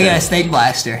 Justin. I got a snake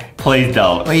blaster. Please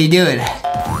don't. What are you doing? Come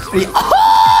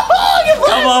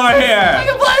over here. I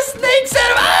can blast snakes at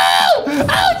him. Ow!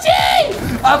 Ouchie!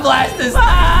 I blast this. No!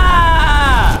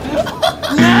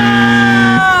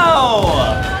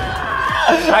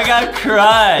 I got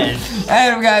crushed.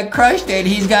 Adam got crushed and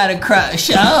he's got a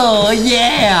crush. Oh,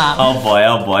 yeah. Oh,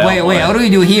 boy. Wait, what do we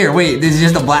do here? Wait, this is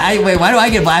just a blast. Wait, why do I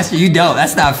get blasted? You don't.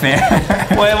 That's not fair.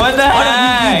 Wait, what the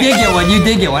heck? You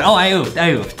did get one. Oh, I oofed.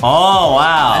 Oh,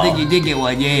 wow. I think you did get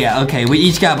one. Yeah. Okay, we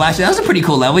each got blasted. That was a pretty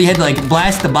cool level. You had to, like,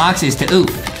 blast the boxes to oof.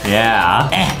 Yeah.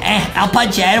 I'll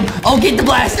punch you, Adam. Oh, get the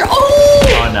blaster. Oh!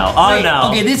 Oh, no. No.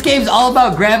 Okay, this game's all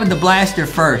about grabbing the blaster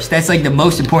first. That's, like, the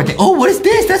most important thing. Oh, what is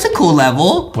this? That's a cool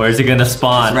level. Where's it gonna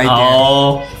spawn? It's right there.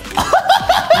 Oh.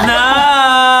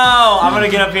 No! I'm gonna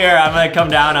get up here. I'm gonna come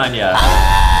down on you.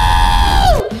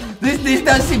 Oh! This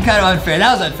does seem kind of unfair.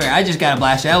 That was unfair. I just got a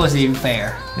blaster. That wasn't even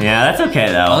fair. Yeah, that's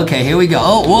okay, though. Okay, here we go.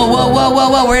 Oh,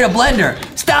 whoa. We're in a blender.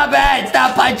 Stop it.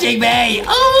 Stop punching me.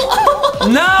 Oh.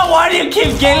 No, why do you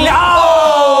keep getting...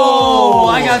 Oh!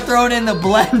 I got thrown in the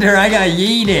blender. I got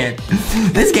yeeted.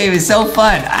 This game is so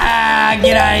fun.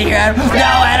 Get out of here, Adam. No,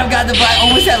 Adam got the black.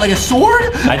 Oh, what's that, like a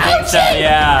sword? I think so,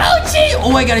 yeah. Ouchie.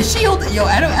 Oh, I got a shield. Yo,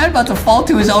 Adam about to fall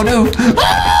to his own oof.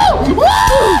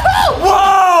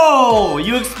 Whoa!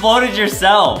 You exploded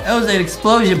yourself. That was an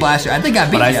explosion blaster. I think I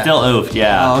beat you. But I still oofed,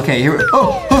 yeah. Oh, okay. Here.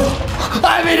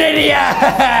 I'm an idiot.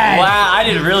 Wow, I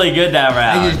did really good that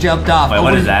round. I just jumped off. Wait,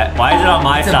 what is that? Why is it on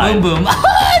my side? It's a boom boom.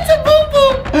 It's a boom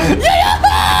boom. Yeah.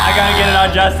 I gotta get it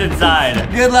on Justin's side.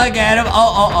 Good luck, Adam.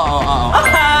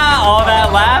 All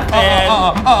that laughing.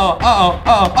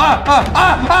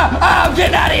 I'm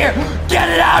getting out of here. Get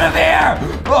it out of here.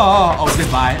 Oh,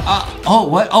 goodbye.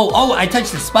 What? Oh, I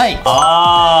touched the spike.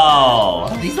 Oh.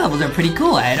 These levels are pretty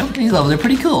cool, Adam. These levels are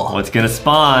pretty cool. What's gonna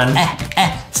spawn?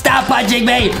 Stop punching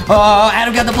me. Oh,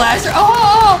 Adam got the blaster.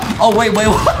 Oh, wait.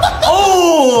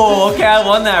 Oh, okay, I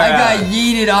won that I round. got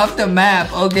yeeted off the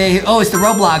map. Okay. Oh, it's the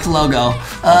Roblox logo.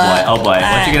 Oh boy.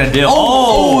 What's he gonna do?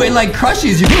 Oh, it like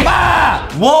crushes you. Ah!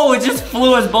 Whoa, it just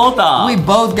flew us both off. We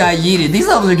both got yeeted. These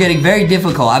levels are getting very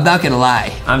difficult. I'm not gonna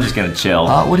lie. I'm just gonna chill.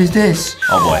 What is this?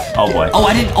 Oh boy. Oh,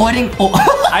 I didn't.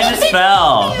 I just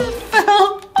fell.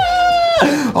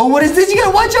 Oh, what is this? You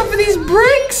gotta watch out for these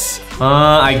bricks.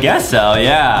 I guess so,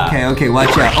 yeah. Okay,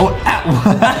 watch out. Oh,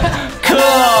 Cool.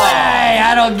 Hey,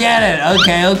 I don't get it.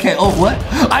 Okay. Oh, what?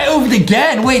 I oofed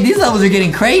again. Wait, these levels are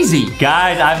getting crazy.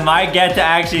 Guys, I might get to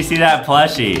actually see that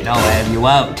plushie. No, Adam, you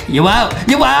out.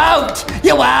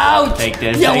 Take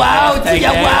this. You out.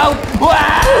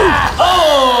 Wow.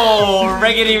 Oh,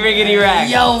 riggedy rack.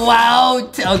 You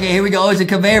out. Okay, here we go. It's a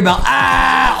conveyor belt.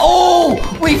 Oh,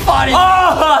 we fought it.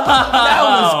 That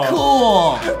was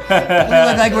cool. We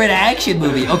look like we're in an action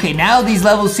movie. Okay, now these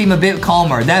levels seem a bit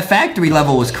calmer. That factory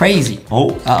level was crazy.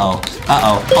 Oh. Oh,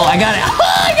 I got it.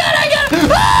 I got it.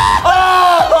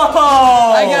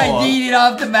 Oh! I got yeeted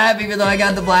off the map even though I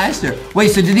got the blaster.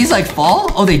 Wait, so do these like fall?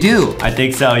 Oh, they do. I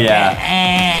think so, yeah.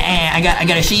 I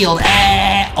got a shield.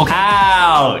 Okay.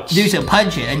 Ouch. Do some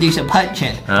punching. I do some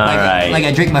punching. All right. Like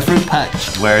I drink my fruit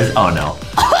punch. Where's, oh no.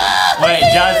 Wait,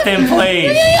 Justin,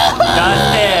 please.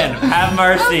 Justin, have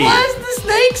mercy. I blast the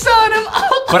snakes on him.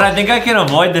 But I think I can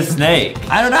avoid the snake.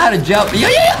 I don't know how to jump. Come here,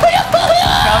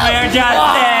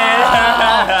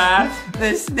 Justin.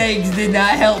 The snakes did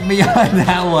not help me on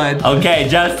that one. Okay,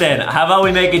 Justin, how about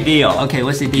we make a deal? Okay,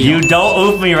 what's the deal? You don't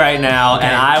oof me right now, Okay.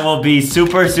 and I will be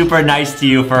super nice to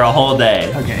you for a whole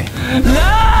day. Okay.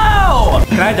 No!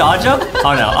 Can I dodge him?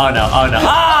 Oh no.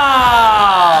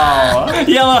 Oh!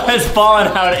 Yellow has fallen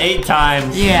out 8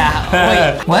 times.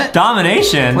 Yeah. Wait, what?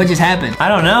 Domination? What just happened? I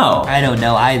don't know. I don't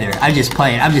know either. I'm just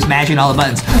playing. I'm just mashing all the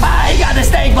buttons. He got the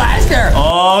snake blaster.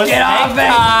 Oh, Get off me!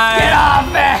 time. Get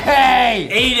off me!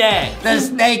 Eat it! The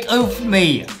snake oofed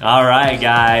me. All right,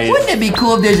 guys. Wouldn't it be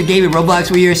cool if there's a game in Roblox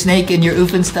where you're a snake and you're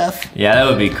oofing stuff? Yeah, that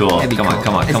would be cool. That'd be Come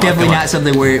cool. on. It's definitely not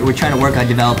something we're trying to work on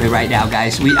developing right now,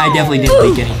 guys. I definitely didn't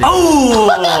leak anything.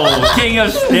 Oh, king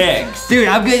of sticks. Dude,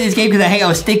 I'm good at this game because I hang out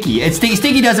with Sticky. And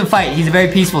Sticky doesn't fight. He's a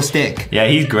very peaceful stick. Yeah,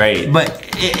 he's great. But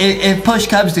if push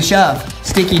comes to shove,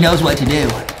 Sticky knows what to do.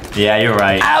 Yeah, you're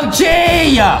right.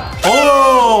 Ouchie!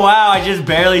 Oh, wow, I just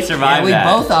barely survived We that.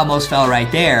 both almost fell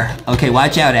right there. Okay,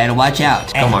 watch out, Adam, watch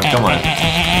out. Come on.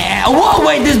 Whoa,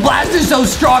 wait, this blaster's so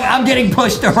strong, I'm getting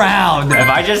pushed around. If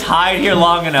I just hide here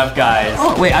long enough, guys.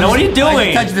 Oh, wait, what are you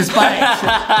doing? I just touched the spikes.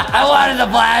 I wanted the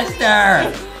blaster.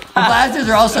 The blasters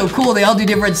are all so cool, they all do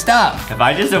different stuff. If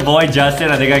I just avoid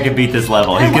Justin, I think I can beat this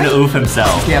level. He's gonna oof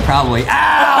himself. Yeah, probably.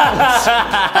 Ouch!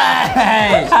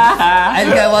 Hey! I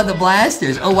think I want the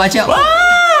blasters. Oh, watch out.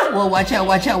 Whoa, watch out.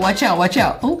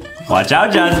 Oh. Watch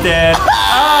out, Justin.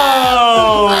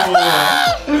 Oh!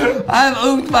 I've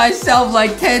oofed myself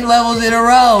like 10 levels in a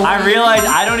row. I realized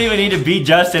I don't even need to beat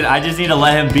Justin. I just need to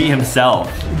let him beat himself.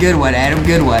 Good one, Adam,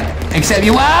 good one. Except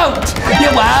you out!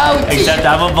 Except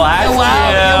I'm a blast.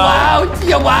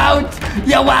 You out!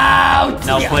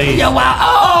 No, please. You out!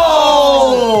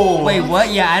 Oh! Wait, what?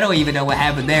 Yeah, I don't even know what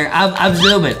happened there. I'm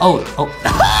zooming. Oh.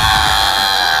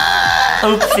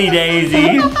 Oopsie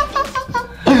daisy.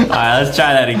 Alright, let's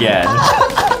try that again.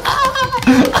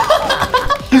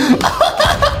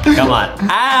 Come on.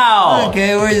 Ow!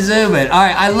 Okay, we're zooming. All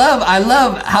right, I love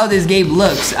how this game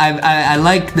looks. I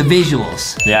like the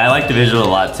visuals. Yeah, I like the visual a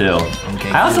lot too. Okay.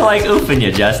 I also like oofing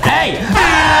you, Justin. Hey!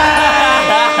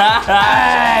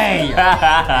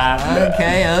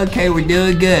 Okay, we're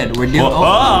doing good. We're doing.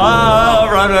 Run.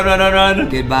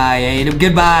 Goodbye, Adam.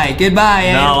 Goodbye,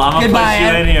 Adam. No, I'm gonna push you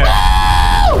in here.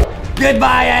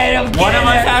 Goodbye, Adam. One of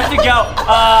us has to go.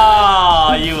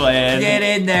 Oh, you win. Get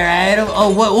in there, Adam. Oh,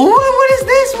 what is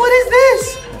this? What is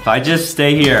this? If I just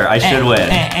stay here, I should win.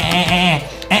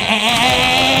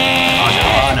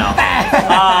 Oh no.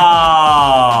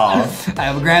 Oh.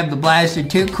 I grabbed the blaster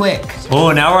too quick.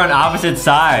 Oh, now we're on opposite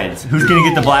sides. Who's gonna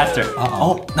get the blaster?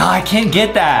 Oh, no, I can't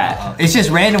get that. It's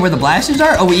just random where the blasters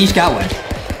are? Oh, we each got one.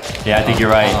 Yeah, I think you're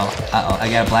right. Uh-oh, I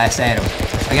gotta blast Adam.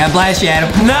 I gotta blast you,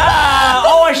 Adam. No!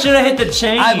 Oh, I should have hit the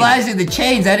chain. I blasted the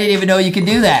chains. I didn't even know you could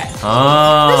do that.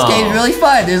 Oh. This game's really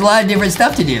fun. There's a lot of different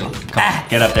stuff to do.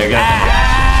 Get up there,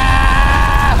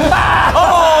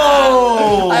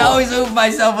 Oh! I always oof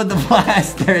myself with the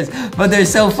blasters, but they're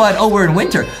so fun. Oh, we're in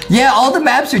winter. Yeah, all the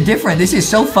maps are different. This is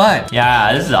so fun.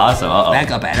 Yeah, this is awesome. Uh-oh. Back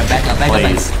up, Adam. Back up.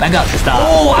 Back up. Stop.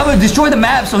 Oh, I'm gonna destroy the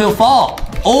map so he'll fall.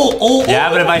 Oh. Yeah,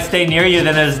 but if I stay near you,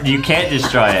 then you can't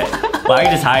destroy it. Well, I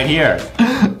can just hide here.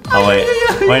 Oh, wait.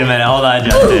 Wait a minute. Hold on,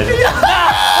 Justin.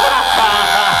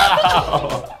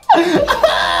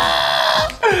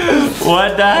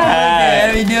 What the heck?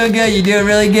 Adam, you're doing good. You're doing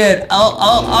really good.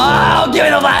 Oh, give me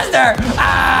the blaster.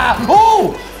 Ah,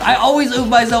 oh, I always oof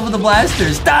myself with the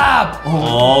blaster. Stop.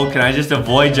 Oh, can I just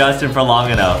avoid Justin for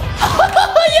long enough?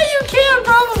 Yeah, you can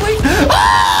probably.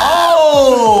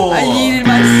 Oh! I yeeted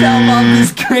myself off the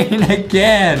screen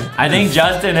again. I think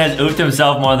Justin has oofed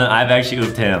himself more than I've actually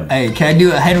oofed him. Hey, can I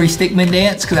do a Henry Stickmin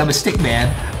dance? Because I'm a stick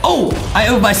man. Oh, I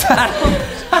oofed myself.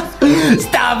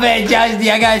 Stop it, Justin.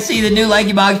 I gotta see the new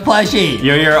LankyBox plushie.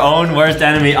 You're your own worst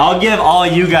enemy. I'll give all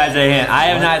you guys a hint. I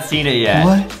have not seen it yet.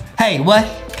 What? Hey, what?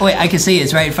 Wait, I can see it.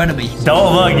 It's right in front of me.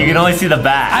 Don't look. You can only see the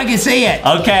back. I can see it.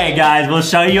 Okay, guys. We'll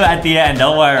show you at the end.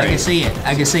 Don't worry. I can see it.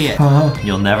 I can see it.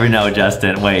 You'll never know,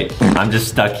 Justin. Wait. I'm just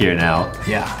stuck here now.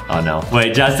 Yeah. Oh, no.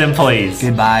 Wait, Justin, please.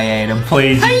 Goodbye, Adam.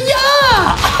 Please. Hi-ya!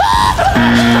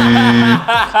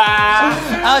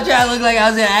 I was trying to look like I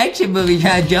was in an action movie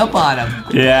trying to jump on him.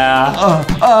 Yeah.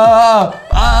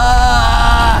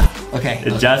 Okay.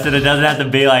 Justin, it doesn't have to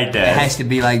be like It this. has to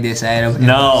be like this, Adam.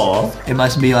 No. It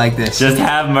must be like this. Just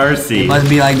have mercy. It must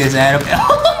be like this, Adam.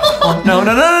 No.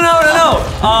 That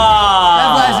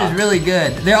Ah. blast is really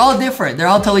good. They're all different. They're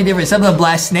all totally different. Some of them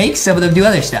blast snakes. Some of them do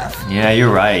other stuff. Yeah,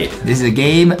 you're right. This is a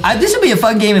game. This would be a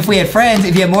fun game if we had friends.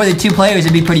 If you had more than 2 players,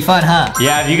 it'd be pretty fun, huh?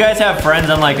 Yeah, if you guys have friends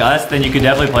unlike us, then you could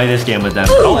definitely play this game with them.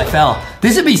 Oh, I fell.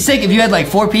 This would be sick if you had like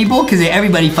 4 people, because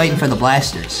everybody fighting for the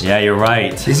blasters. Yeah, you're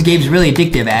right. This game's really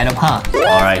addictive, Adam, huh? All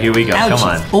right, here we go. Come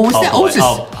on. Oh, what's that? boy. It's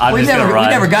just, I'm just gonna run.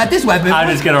 We never got this weapon. I'm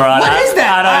just gonna run. What is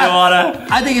that? I don't even wanna.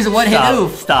 I think it's a one-hit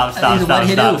oof. Stop. I think it's a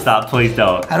one-hit oof. Stop. Please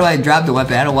don't. How do I drop the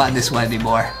weapon? I don't want this one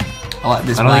anymore. I want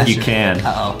this I don't think you blaster. can.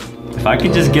 Uh-oh. If I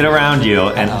could just get around you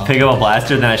and pick up a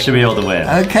blaster, then I should be able to win.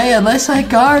 Okay, unless I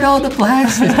guard all the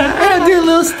blasters. And I do a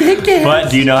little stick dance. But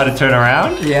do you know how to turn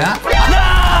around? Yeah.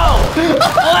 No!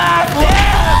 Blast it!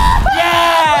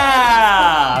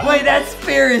 Yeah! Wait, that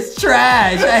spear is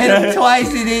trash. I hit him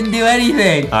twice, he didn't do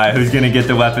anything. All right, who's gonna get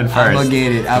the weapon first? I'm gonna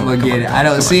get it. I'm gonna get it. I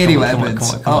don't see any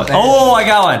weapons. Come on. there. Oh, I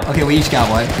got one. Okay, we each got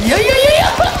one. Yeah.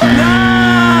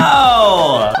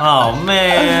 No! Oh,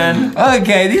 man.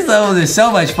 Okay, these levels are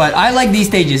so much fun. I like these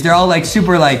stages. They're all like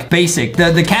super like basic.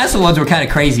 The castle ones were kind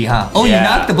of crazy, huh? Oh, Yeah. you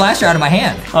knocked the blaster out of my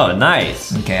hand. Oh,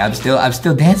 nice. Okay, I'm still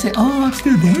dancing. Oh, I'm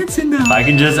still dancing now. If I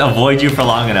can just avoid you for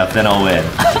long enough, then I'll win.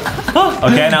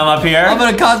 Okay, now I'm up here. I'm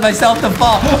gonna cause myself to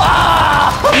fall.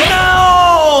 Ah!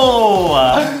 No!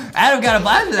 Adam got a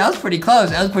blaster. That was pretty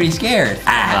close. I was pretty scared. Get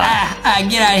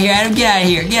out of here, Adam. Get out of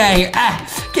here. Get out of here.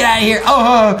 Get out of here.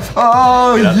 Oh,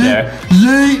 Get up there.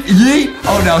 yeet.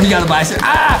 Oh no, he got a blaster.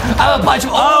 I'm gonna punch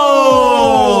him.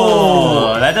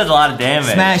 Oh, that does a lot of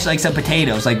damage. Smash like some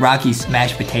potatoes, like Rocky's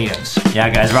mashed potatoes. Yeah,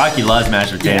 guys, Rocky loves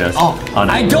mashed potatoes. Oh, no.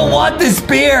 I don't want the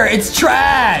spear. It's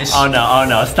trash. Oh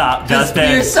no, stop, The Justin.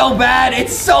 spear's so bad.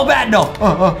 It's so bad. No.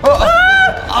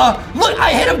 Look,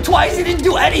 I hit him twice. He didn't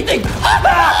do anything.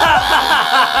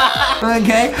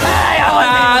 Okay. Hey,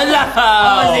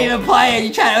 I wasn't even playing.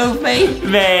 You trying to oof me?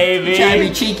 Baby. Trying to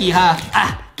be cheeky, huh?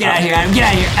 Get out of here, Adam. Get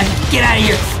out of here. Get out of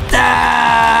here.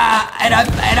 And I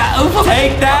oof him.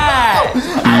 Take that.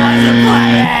 I wasn't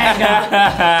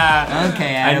playing.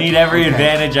 Okay, Adam. I need every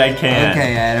advantage I can.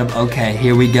 Okay, Adam. Okay,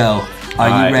 here we go. Are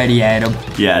you right. ready, Adam?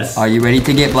 Yes. Are you ready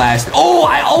to get blasted? Oh,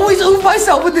 I always oof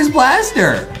myself with this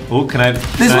blaster. Oh, can I?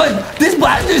 This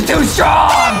blaster's too strong.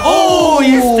 Oh,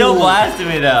 you still blasted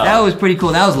me though. That was pretty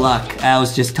cool. That was luck. That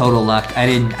was just total luck. I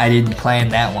didn't plan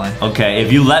that one. Okay,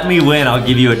 if you let me win, I'll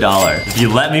give you $1. If you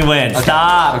let me win,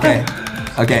 stop. Okay.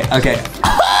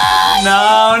 No,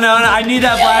 I need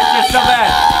that blaster so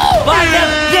bad. Blast him.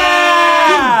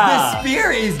 Yeah! The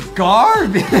spear is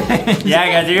garbage. Yeah,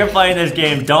 guys, if you're playing this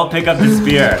game, don't pick up the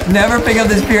spear. Never pick up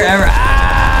the spear ever.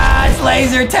 It's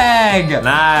laser tag.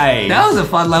 Nice. That was a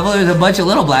fun level. There's a bunch of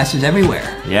little blasters everywhere.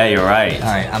 Yeah, you're right. All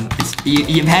right,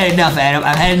 you've had enough, Adam.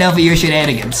 I've had enough of your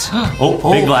shenanigans. Oh,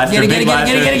 big blaster, big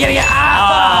blaster. Get it.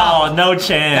 Oh, no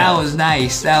chance. That was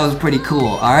nice. That was pretty cool.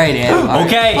 All right, Adam. All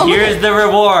okay, right. here's the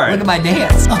reward. Look at my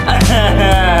dance.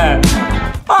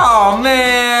 Oh,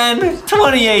 man.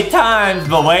 28 times,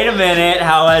 but wait a minute.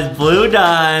 How has Blue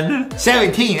done?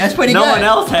 17. That's pretty No good. one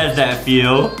else has that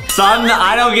few. So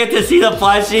I don't get to see the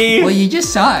plushie. Well, you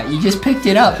just saw it. You just picked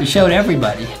it up and showed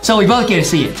everybody. So we both get to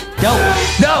see it.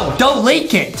 No, don't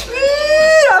leak it.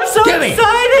 I'm so Give me.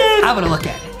 excited. I'm gonna look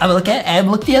at it. I'm gonna look at it and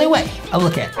look the other way. I'm gonna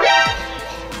look at it.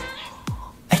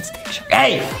 It's Thick Shark.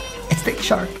 Hey, it's Thick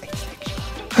Shark.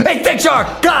 Hey, Thick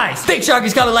Shark! Guys, Thick Shark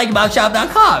is coming to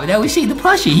LankyBoxShop.com. And now we see the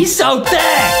plushie. He's so thick.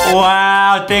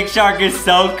 Wow, Thick Shark is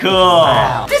so cool.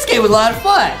 Wow. This game was a lot of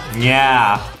fun.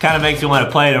 Yeah, kind of makes me want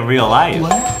to play it in real life.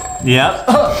 What? Yep.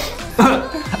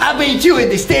 I beat you in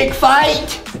the stick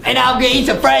fight. and I'm gonna eat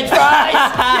some French fries.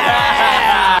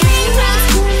 Yeah!